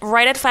there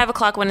right at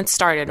 5:00 when it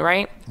started,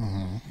 right?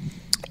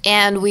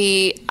 And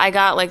I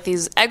got like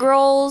these egg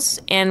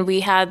rolls, and we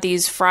had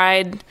these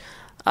fried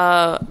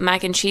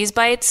mac and cheese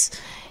bites,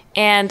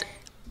 and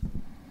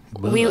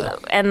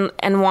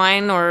and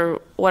wine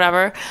or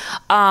whatever.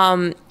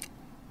 And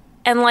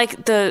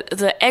like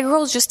the egg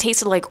rolls just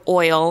tasted like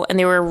oil, and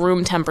they were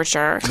room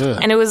temperature,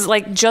 and it was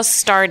like just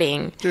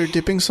starting. Their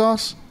dipping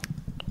sauce.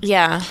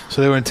 Yeah.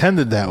 So they were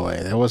intended that way.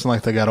 It wasn't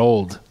like they got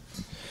old.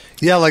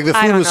 Yeah, like the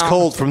I food don't was know.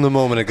 cold from the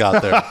moment it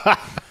got there.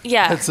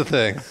 Yeah. That's the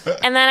thing.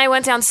 And then I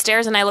went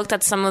downstairs and I looked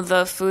at some of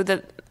the food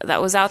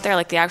that was out there,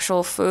 like the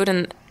actual food,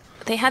 and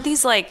they had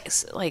these like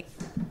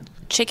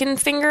chicken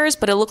fingers,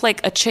 but it looked like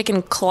a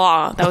chicken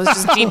claw that was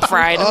just deep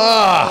fried.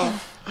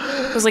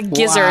 It was like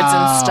gizzards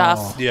and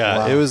stuff. Yeah,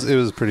 Wow. it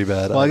was pretty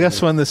bad. Well, I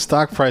guess when the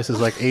stock price is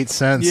like 8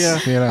 cents. Yeah,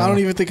 you know. I don't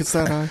even think it's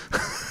that high.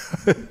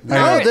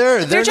 No,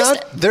 they're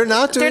just-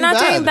 not doing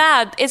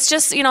bad. It's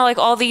just, like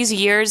all these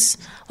years,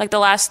 like the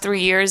last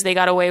 3 years, they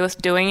got away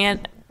with doing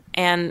it,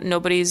 and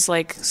nobody's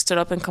like stood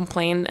up and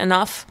complained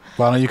enough.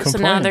 Why don't you complain? So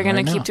now they're going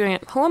right to keep now? doing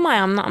it. Who am I?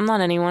 I'm not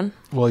anyone.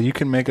 Well, you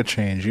can make a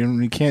change.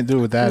 You can't do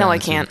it with that. No,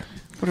 attitude. I can't.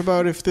 What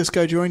about if this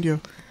guy joined you?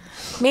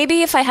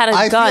 Maybe if I had a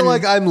I gun. feel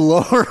like I'm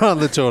lower on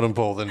the totem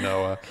pole than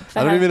Noah.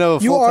 I don't even know a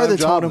You full-time are the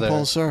job totem there.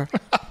 pole, sir.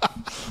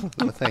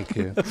 Thank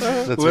you. That's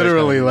Literally, very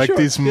kind of you. like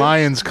these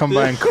Mayans come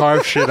by and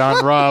carve shit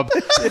on Rob.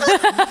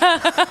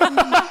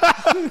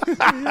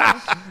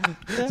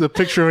 There's a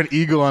picture of an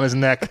eagle on his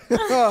neck.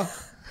 I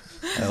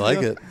like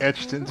it.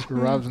 Etched into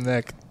Rob's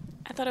neck.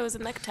 I thought it was a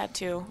neck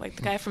tattoo, like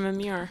the guy from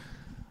Amir.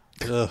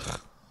 Ugh.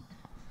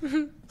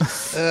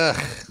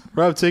 Ugh.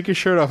 Rob, take your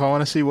shirt off. I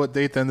want to see what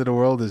date the end of the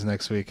world is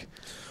next week.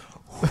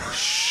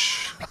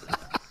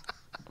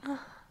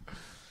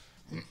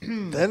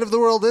 The end of the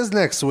world is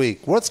next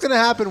week. What's going to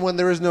happen when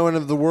there is no end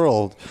of the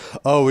world?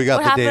 Oh, we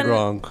got What the date happened?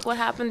 wrong. What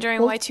happened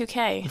during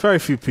Y2K? Very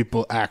few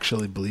people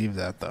actually believe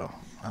that, though.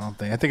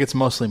 I think it's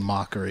mostly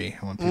mockery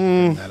when people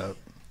bring that up.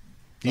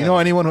 Do you know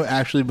anyone who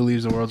actually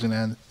believes the world's going to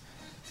end?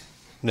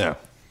 No.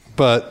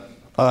 But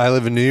I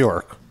live in New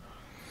York.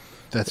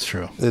 That's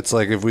true. It's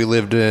like if we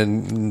lived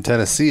in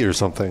Tennessee or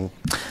something.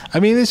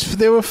 I mean,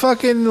 there were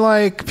fucking,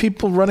 like,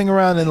 people running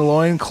around in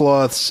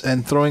loincloths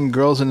and throwing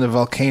girls into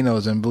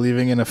volcanoes and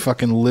believing in a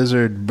fucking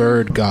lizard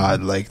bird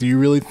god. Like, do you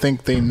really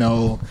think they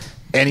know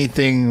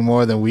anything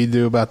more than we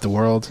do about the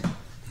world?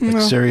 Like, No.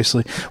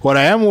 seriously. What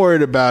I am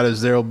worried about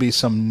is there will be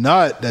some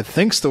nut that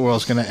thinks the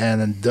world's going to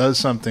end and does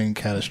something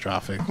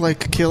catastrophic.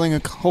 Like killing a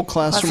whole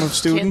classroom of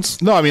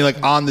students. No, I mean,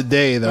 like, on the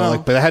day, though. Oh.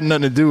 Like, but it had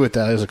nothing to do with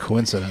that. It was a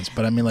coincidence.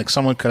 But, I mean, like,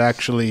 someone could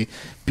actually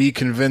be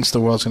convinced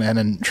the world's going to end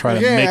and try to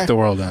make the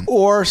world end.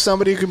 Or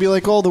somebody could be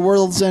like, "Oh, the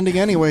world's ending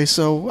anyway,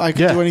 so I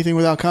can Yeah. do anything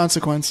without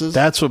consequences."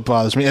 That's what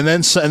bothers me. And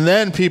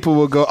then people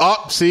will go,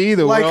 "Oh, see,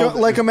 the world."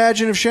 Like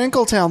imagine if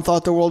Shankletown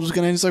thought the world was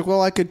going to end. He's like,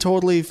 "Well, I could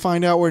totally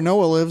find out where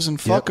Noah lives and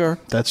fuck her."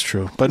 That's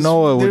true. But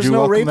Noah, would There's you no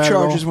welcome rape that at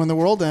all? charges when the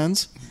world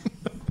ends.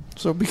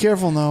 So be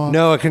careful, Noah.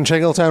 No, can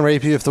Shankletown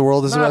rape you if the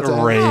world is Not about to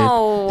end? rape.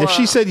 No. If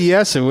she said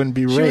yes, it wouldn't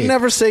be She rape. would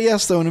never say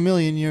yes, though, in a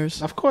million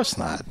years. Of course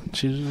not.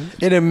 She's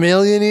In a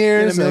million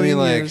years? In a million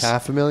I mean, years. like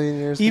half a million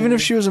years? Even maybe?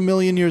 if she was a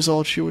million years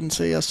old, she wouldn't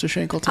say yes to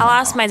Shankletown. I'll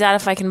ask my dad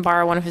if I can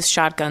borrow one of his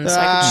shotguns so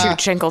I can shoot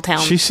Shankletown.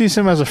 She sees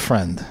him as a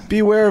friend.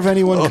 Beware of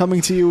anyone Oh.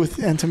 coming to you with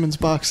Entenmann's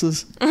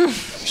boxes.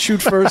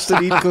 Shoot first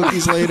and eat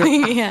cookies later.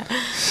 Yeah.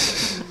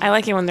 I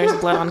like it when there's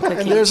blood on cookies.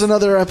 And there's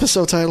another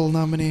episode title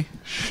nominee.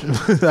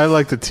 I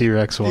like the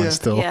T-Rex one Yeah.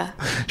 still. Yeah.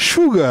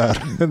 Sugar.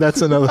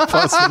 That's another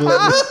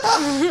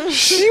possibility.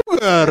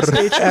 Sugar.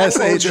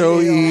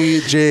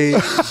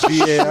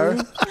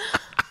 SHOEJGAR.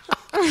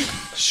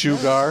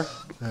 Sugar.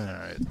 All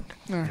right.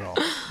 All right.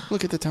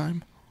 Look at the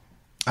time.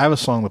 I have a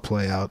song to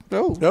play out.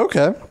 Oh.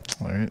 Okay.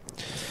 All right.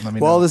 Let me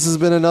Well, know. this has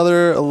been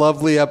another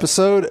lovely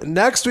episode.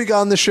 Next week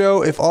on the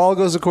show, if all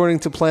goes according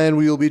to plan,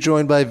 we will be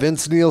joined by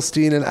Vince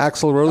Neilstein and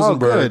Axl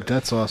Rosenberg good.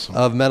 That's awesome.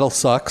 of Metal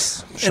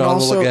Sucks. Sean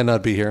also- will again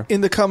not be here.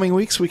 In the coming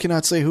weeks, we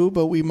cannot say who,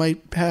 but we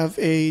might have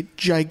a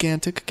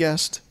gigantic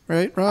guest,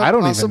 right, Rob? I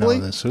don't Possibly?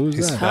 even know this. Who's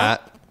He's that?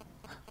 fat.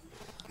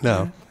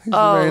 No. He's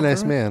Oh. a very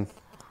nice man.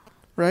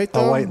 Right, A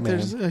though? white man.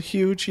 There's a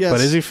huge, yes.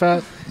 But is he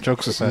fat?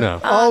 Jokes aside. No.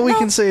 All we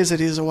can say is that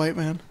he's a white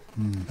man.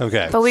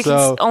 Okay. But we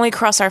so, can only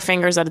cross our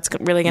fingers that it's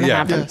really going to yeah,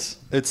 happen.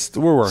 Yes.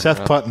 we're working. Seth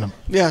on it. Putnam.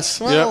 Yes.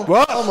 Well, Yep.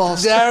 Well,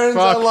 almost. Darren's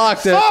Fuck.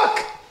 unlocked it.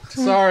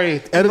 Sorry.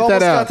 We've Edit almost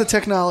that out. got the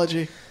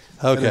technology.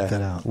 Okay. Edit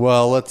that out.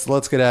 Well, let's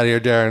get out of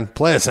here, Darren.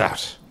 Play us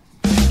out.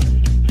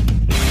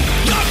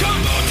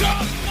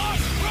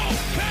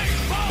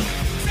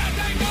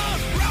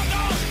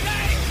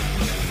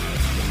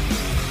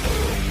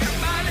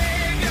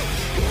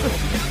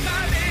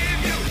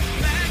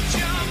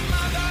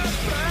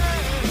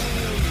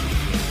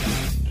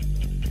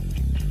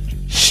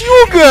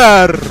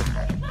 Sugar.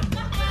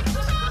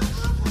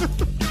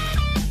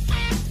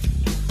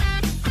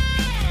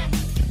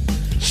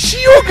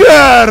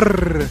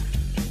 Sugar.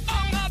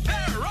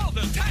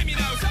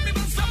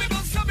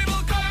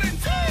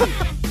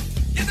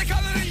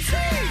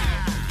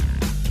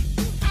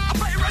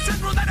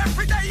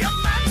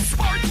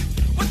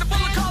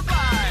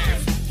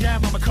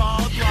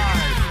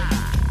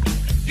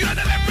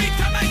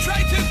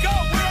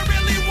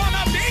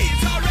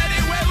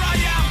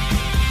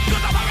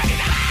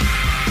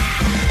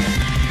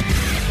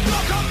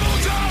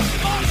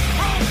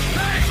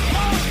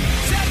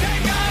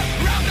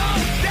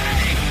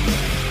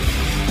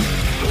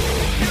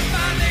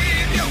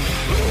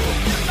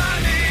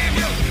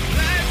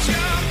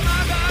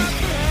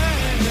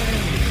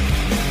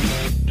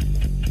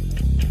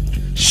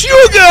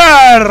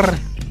 Sugar.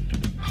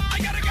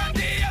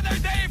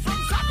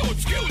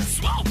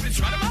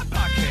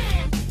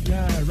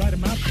 Yeah, right in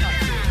my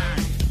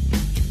pocket.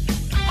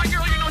 My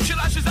girl, you know she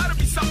lashes out at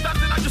me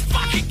sometimes and I just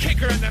fucking kick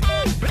her and then,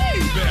 oh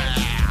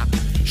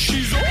baby,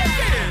 she's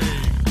okay.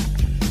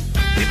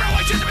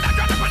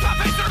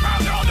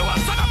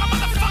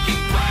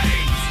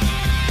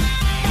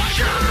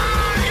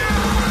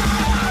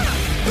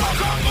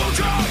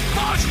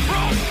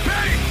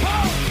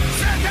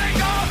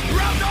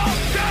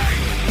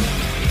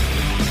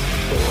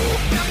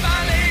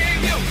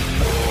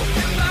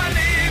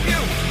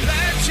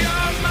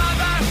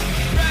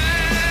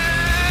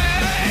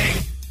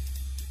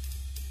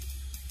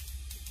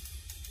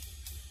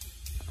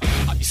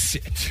 You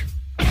sit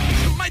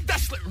in my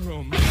desolate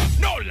room.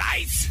 No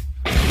lights,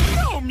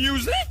 no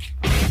music.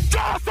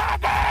 Just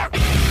over.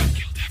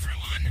 Killed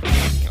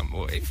everyone. I'm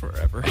away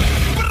forever.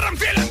 But I'm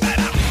feeling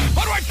better.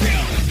 How do I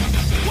feel?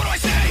 What do I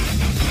say?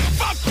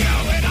 Fuck you,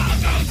 it all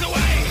goes away.